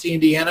Blair in Muncie,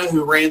 Indiana,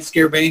 who ran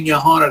Scarevania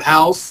Haunted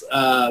House,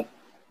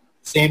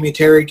 Sammy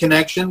Terry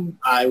connection.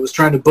 I was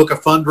trying to book a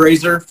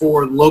fundraiser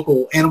for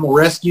local animal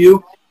rescue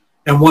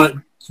and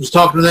was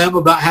talking to them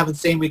about having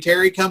Sammy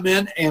Terry come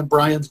in, and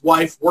Brian's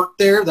wife worked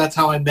there. That's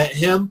how I met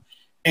him.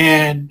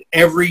 And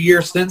every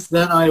year since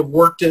then, I have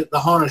worked at the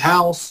haunted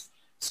house,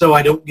 so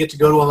I don't get to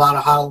go to a lot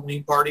of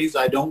Halloween parties.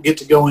 I don't get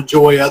to go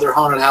enjoy other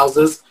haunted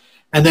houses.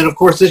 And then, of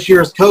course, this year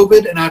is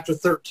COVID, and after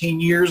 13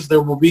 years,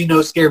 there will be no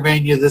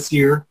Scarevania this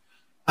year,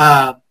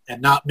 and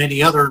not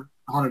many other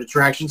haunted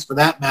attractions for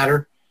that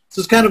matter. So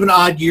it's kind of an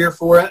odd year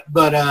for it,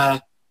 but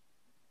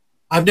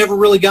I've never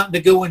really gotten to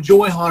go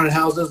enjoy haunted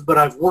houses, but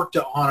I've worked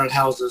at haunted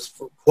houses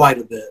for quite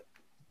a bit.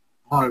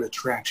 Haunted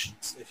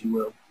attractions, if you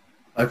will.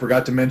 I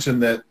forgot to mention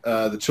that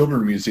the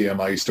Children's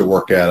Museum I used to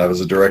work at, I was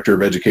a director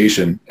of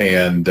education,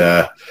 and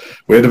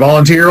we had to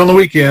volunteer on the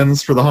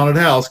weekends for the haunted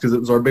house because it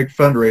was our big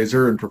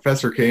fundraiser, and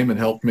Professor came and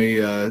helped me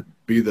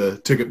be the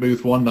ticket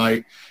booth one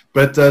night.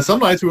 But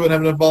some nights we wouldn't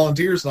have enough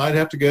volunteers, and I'd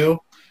have to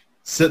go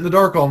sit in the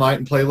dark all night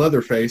and play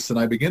Leatherface, and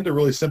I began to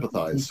really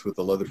sympathize with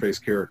the Leatherface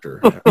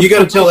character. You got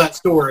to tell that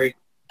story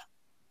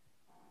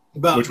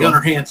about Which Gunnar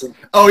one? Hansen.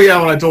 Oh, yeah,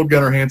 when I told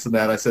Gunnar Hansen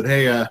that, I said,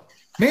 hey,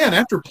 man,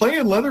 after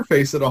playing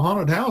Leatherface at a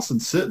haunted house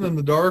and sitting in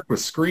the dark with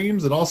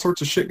screams and all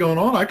sorts of shit going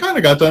on, I kind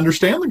of got to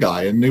understand the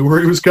guy and knew where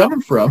he was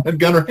coming from. And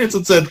Gunnar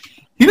Hansen said,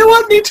 you know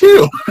what, me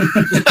too.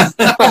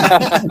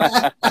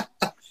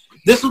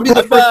 This will be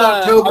the first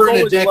October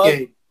in a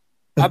decade.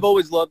 I've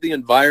always loved the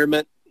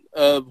environment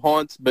of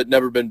haunts, but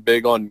never been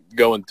big on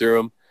going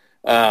through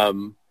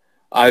them.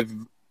 I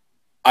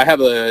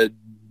have a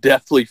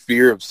deathly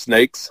fear of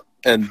snakes,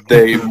 and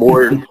they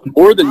more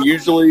than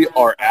usually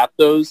are at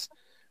those.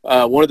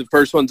 One of the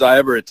first ones I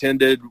ever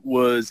attended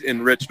was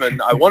in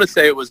Richmond. I want to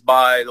say it was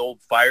by the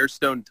old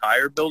Firestone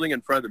Tire building in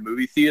front of the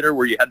movie theater,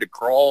 where you had to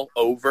crawl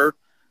over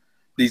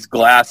these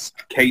glass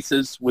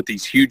cases with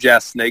these huge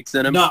ass snakes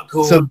in them. Not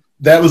cool. So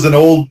that was an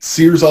old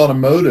Sears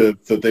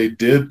Automotive that they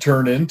did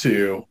turn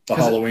into the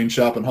Halloween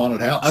shop and haunted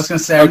house. I was going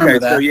to say, I remember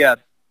that. So yeah,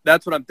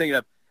 that's what I'm thinking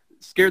of.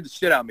 Scared the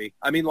shit out of me.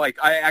 I mean, like,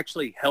 I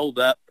actually held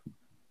up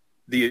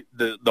the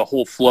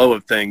whole flow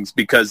of things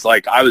because,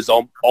 like, I was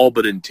all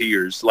but in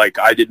tears. Like,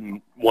 I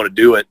didn't want to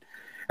do it.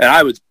 And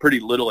I was pretty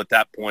little at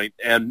that point.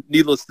 And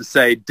needless to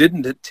say,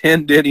 didn't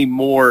attend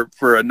anymore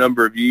for a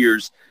number of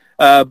years.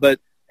 But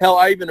hell,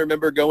 I even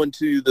remember going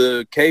to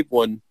the cave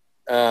one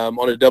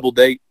on a double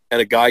date and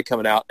a guy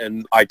coming out,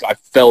 and I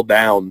fell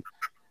down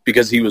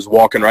because he was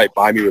walking right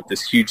by me with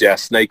this huge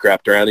ass snake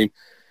wrapped around him.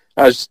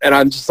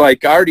 I'm just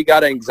like, I already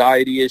got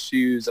anxiety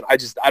issues, and I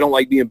don't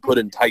like being put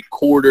in tight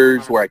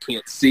quarters where I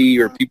can't see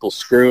or people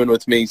screwing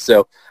with me.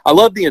 So I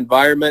love the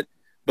environment,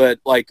 but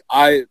like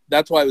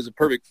that's why it was a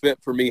perfect fit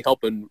for me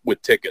helping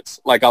with tickets.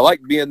 Like, I like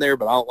being there,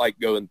 but I don't like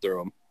going through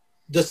them.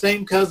 The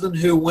same cousin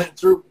who went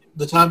through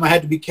the time I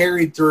had to be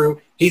carried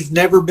through, he's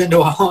never been to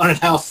a haunted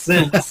house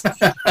since.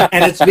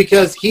 And it's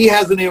because he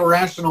has an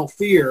irrational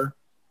fear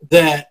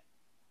that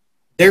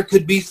there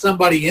could be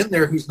somebody in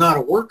there who's not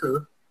a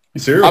worker.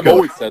 I've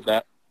always said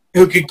that.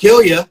 Who could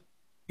kill you,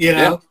 you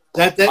know.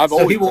 Yeah.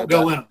 So he won't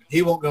go in them.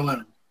 He won't go in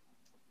them.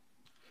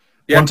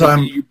 Yeah, One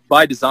time, you,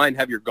 by design,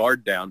 have your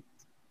guard down.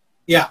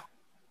 Yeah.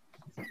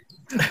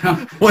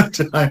 One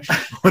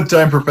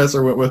time,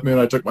 Professor went with me, and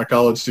I took my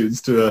college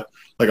students to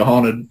a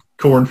haunted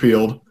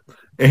cornfield,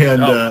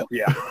 and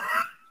yeah.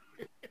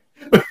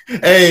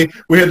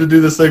 we had to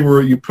do this thing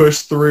where you push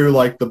through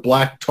like the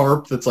black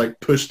tarp that's like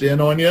pushed in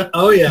on you.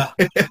 Oh yeah.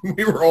 And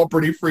we were all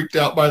pretty freaked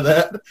out by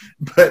that,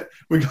 but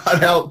we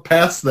got out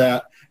past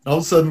that, and all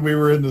of a sudden we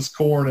were in this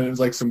corn, and it was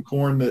like some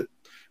corn that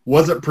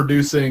wasn't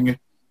producing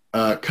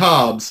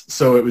cobs,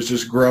 so it was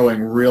just growing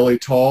really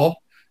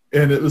tall,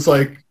 and it was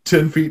like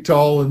 10 feet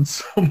tall, and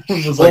someone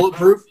was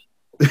bulletproof?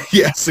 Like,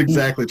 yes,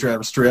 exactly,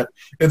 Travis Tritt.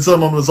 And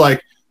someone was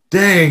like,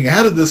 dang,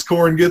 how did this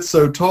corn get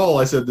so tall?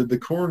 I said, did the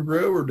corn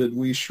grow or did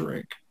we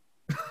shrink?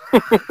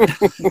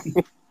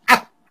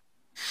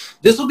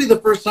 This will be the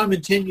first time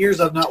in 10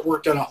 years I've not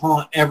worked at a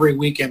haunt every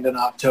weekend in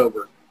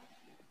October.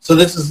 So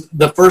this is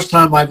the first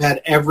time I've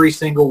had every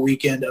single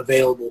weekend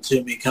available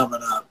to me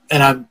coming up.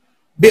 And I'm,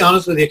 be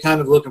honest with you, kind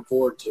of looking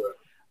forward to it.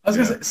 I was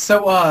going to say,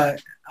 so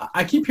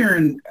I keep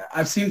hearing,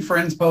 I've seen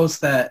friends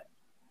post that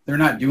they're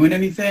not doing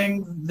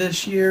anything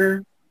this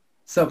year.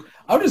 So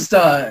I'll just,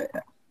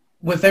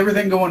 with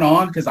everything going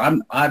on, because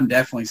I'm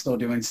definitely still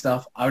doing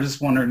stuff, I was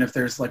just wondering if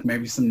there's like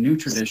maybe some new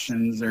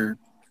traditions or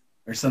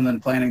something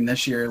planning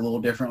this year a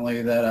little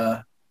differently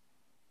that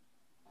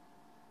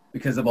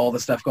because of all the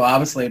stuff go.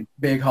 Obviously,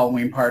 big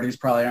Halloween parties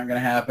probably aren't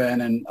going to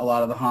happen, and a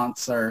lot of the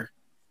haunts are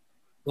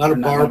a lot of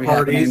bar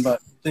parties,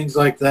 but things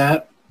like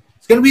that.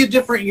 It's going to be a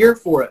different year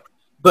for it,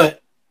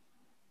 but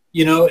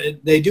you know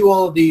they do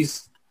all of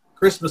these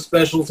Christmas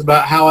specials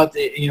about how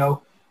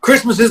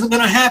Christmas isn't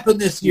going to happen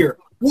this year.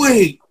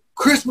 Wait.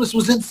 Christmas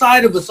was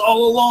inside of us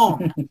all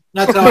along.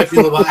 That's how I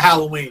feel about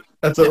Halloween.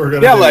 That's what we're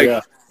going to do.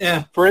 Like,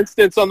 Yeah. For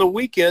instance, on the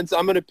weekends,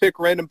 I'm going to pick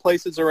random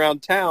places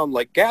around town,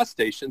 like gas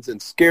stations,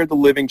 and scare the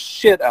living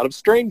shit out of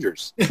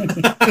strangers. I'm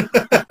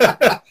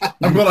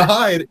going to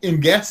hide in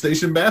gas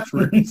station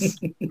bathrooms.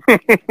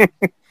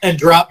 And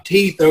drop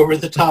teeth over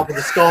the top of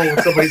the skull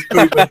when somebody's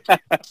pooping.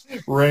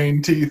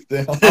 Rain teeth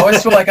down. I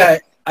always feel like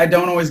I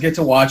don't always get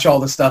to watch all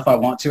the stuff I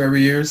want to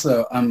every year,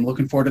 so I'm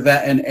looking forward to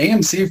that. And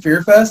AMC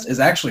Fear Fest is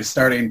actually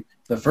starting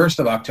the 1st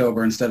of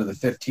October instead of the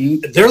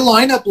 15th. Their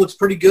lineup looks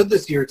pretty good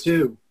this year,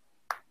 too.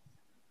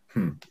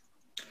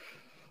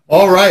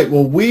 All right.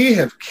 Well, we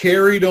have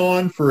carried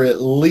on for at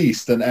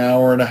least an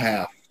hour and a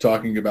half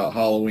talking about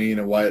Halloween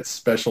and why it's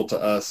special to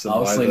us. And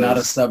Obviously why not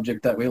a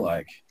subject that we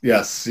like.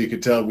 Yes, you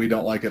can tell we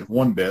don't like it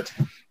one bit.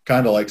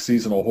 Kind of like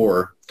seasonal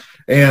horror.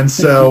 And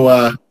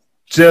so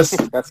just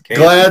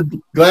glad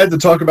to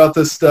talk about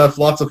this stuff.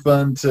 Lots of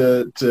fun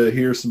to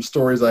hear some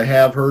stories I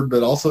have heard,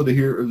 but also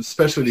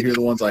especially to hear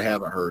the ones I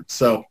haven't heard.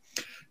 So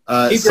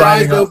keep your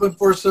eyes open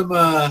for some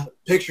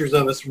pictures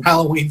of us from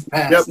Halloween's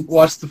past. Yep,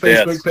 watch the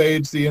Facebook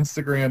page, the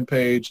Instagram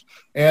page,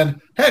 and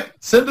heck,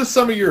 send us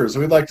some of yours.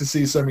 We'd like to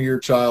see some of your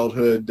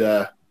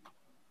childhood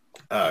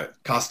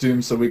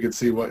costumes so we could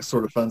see what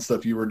sort of fun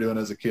stuff you were doing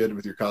as a kid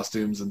with your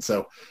costumes. And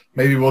so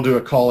maybe we'll do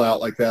a call out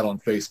like that on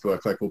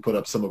Facebook. Like we'll put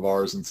up some of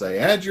ours and say,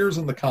 add yours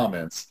in the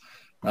comments.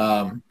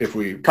 If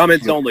we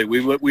comments only,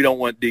 we don't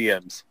want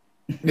DMs.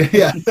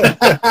 Yeah,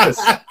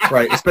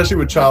 right. Especially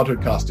with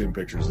childhood costume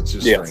pictures, it's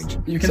just strange.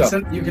 You can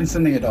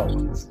send the adult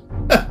ones.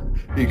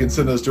 You can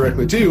send those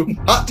directly to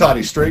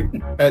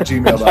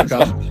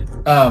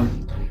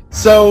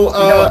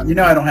hottoddystraight@gmail.com. You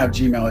know I don't have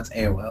Gmail. It's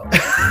AOL.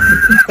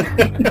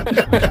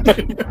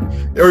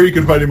 Or you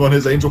can find him on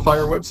his Angel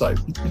Fire website.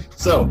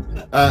 So,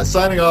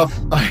 signing off,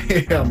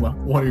 I am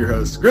one of your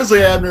hosts,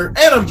 Grizzly Abner,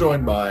 and I'm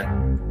joined by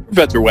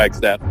Professor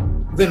Wagstaff,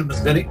 Venomous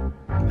Vinny,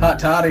 Hot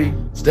Toddy.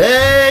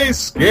 Stay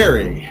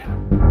scary.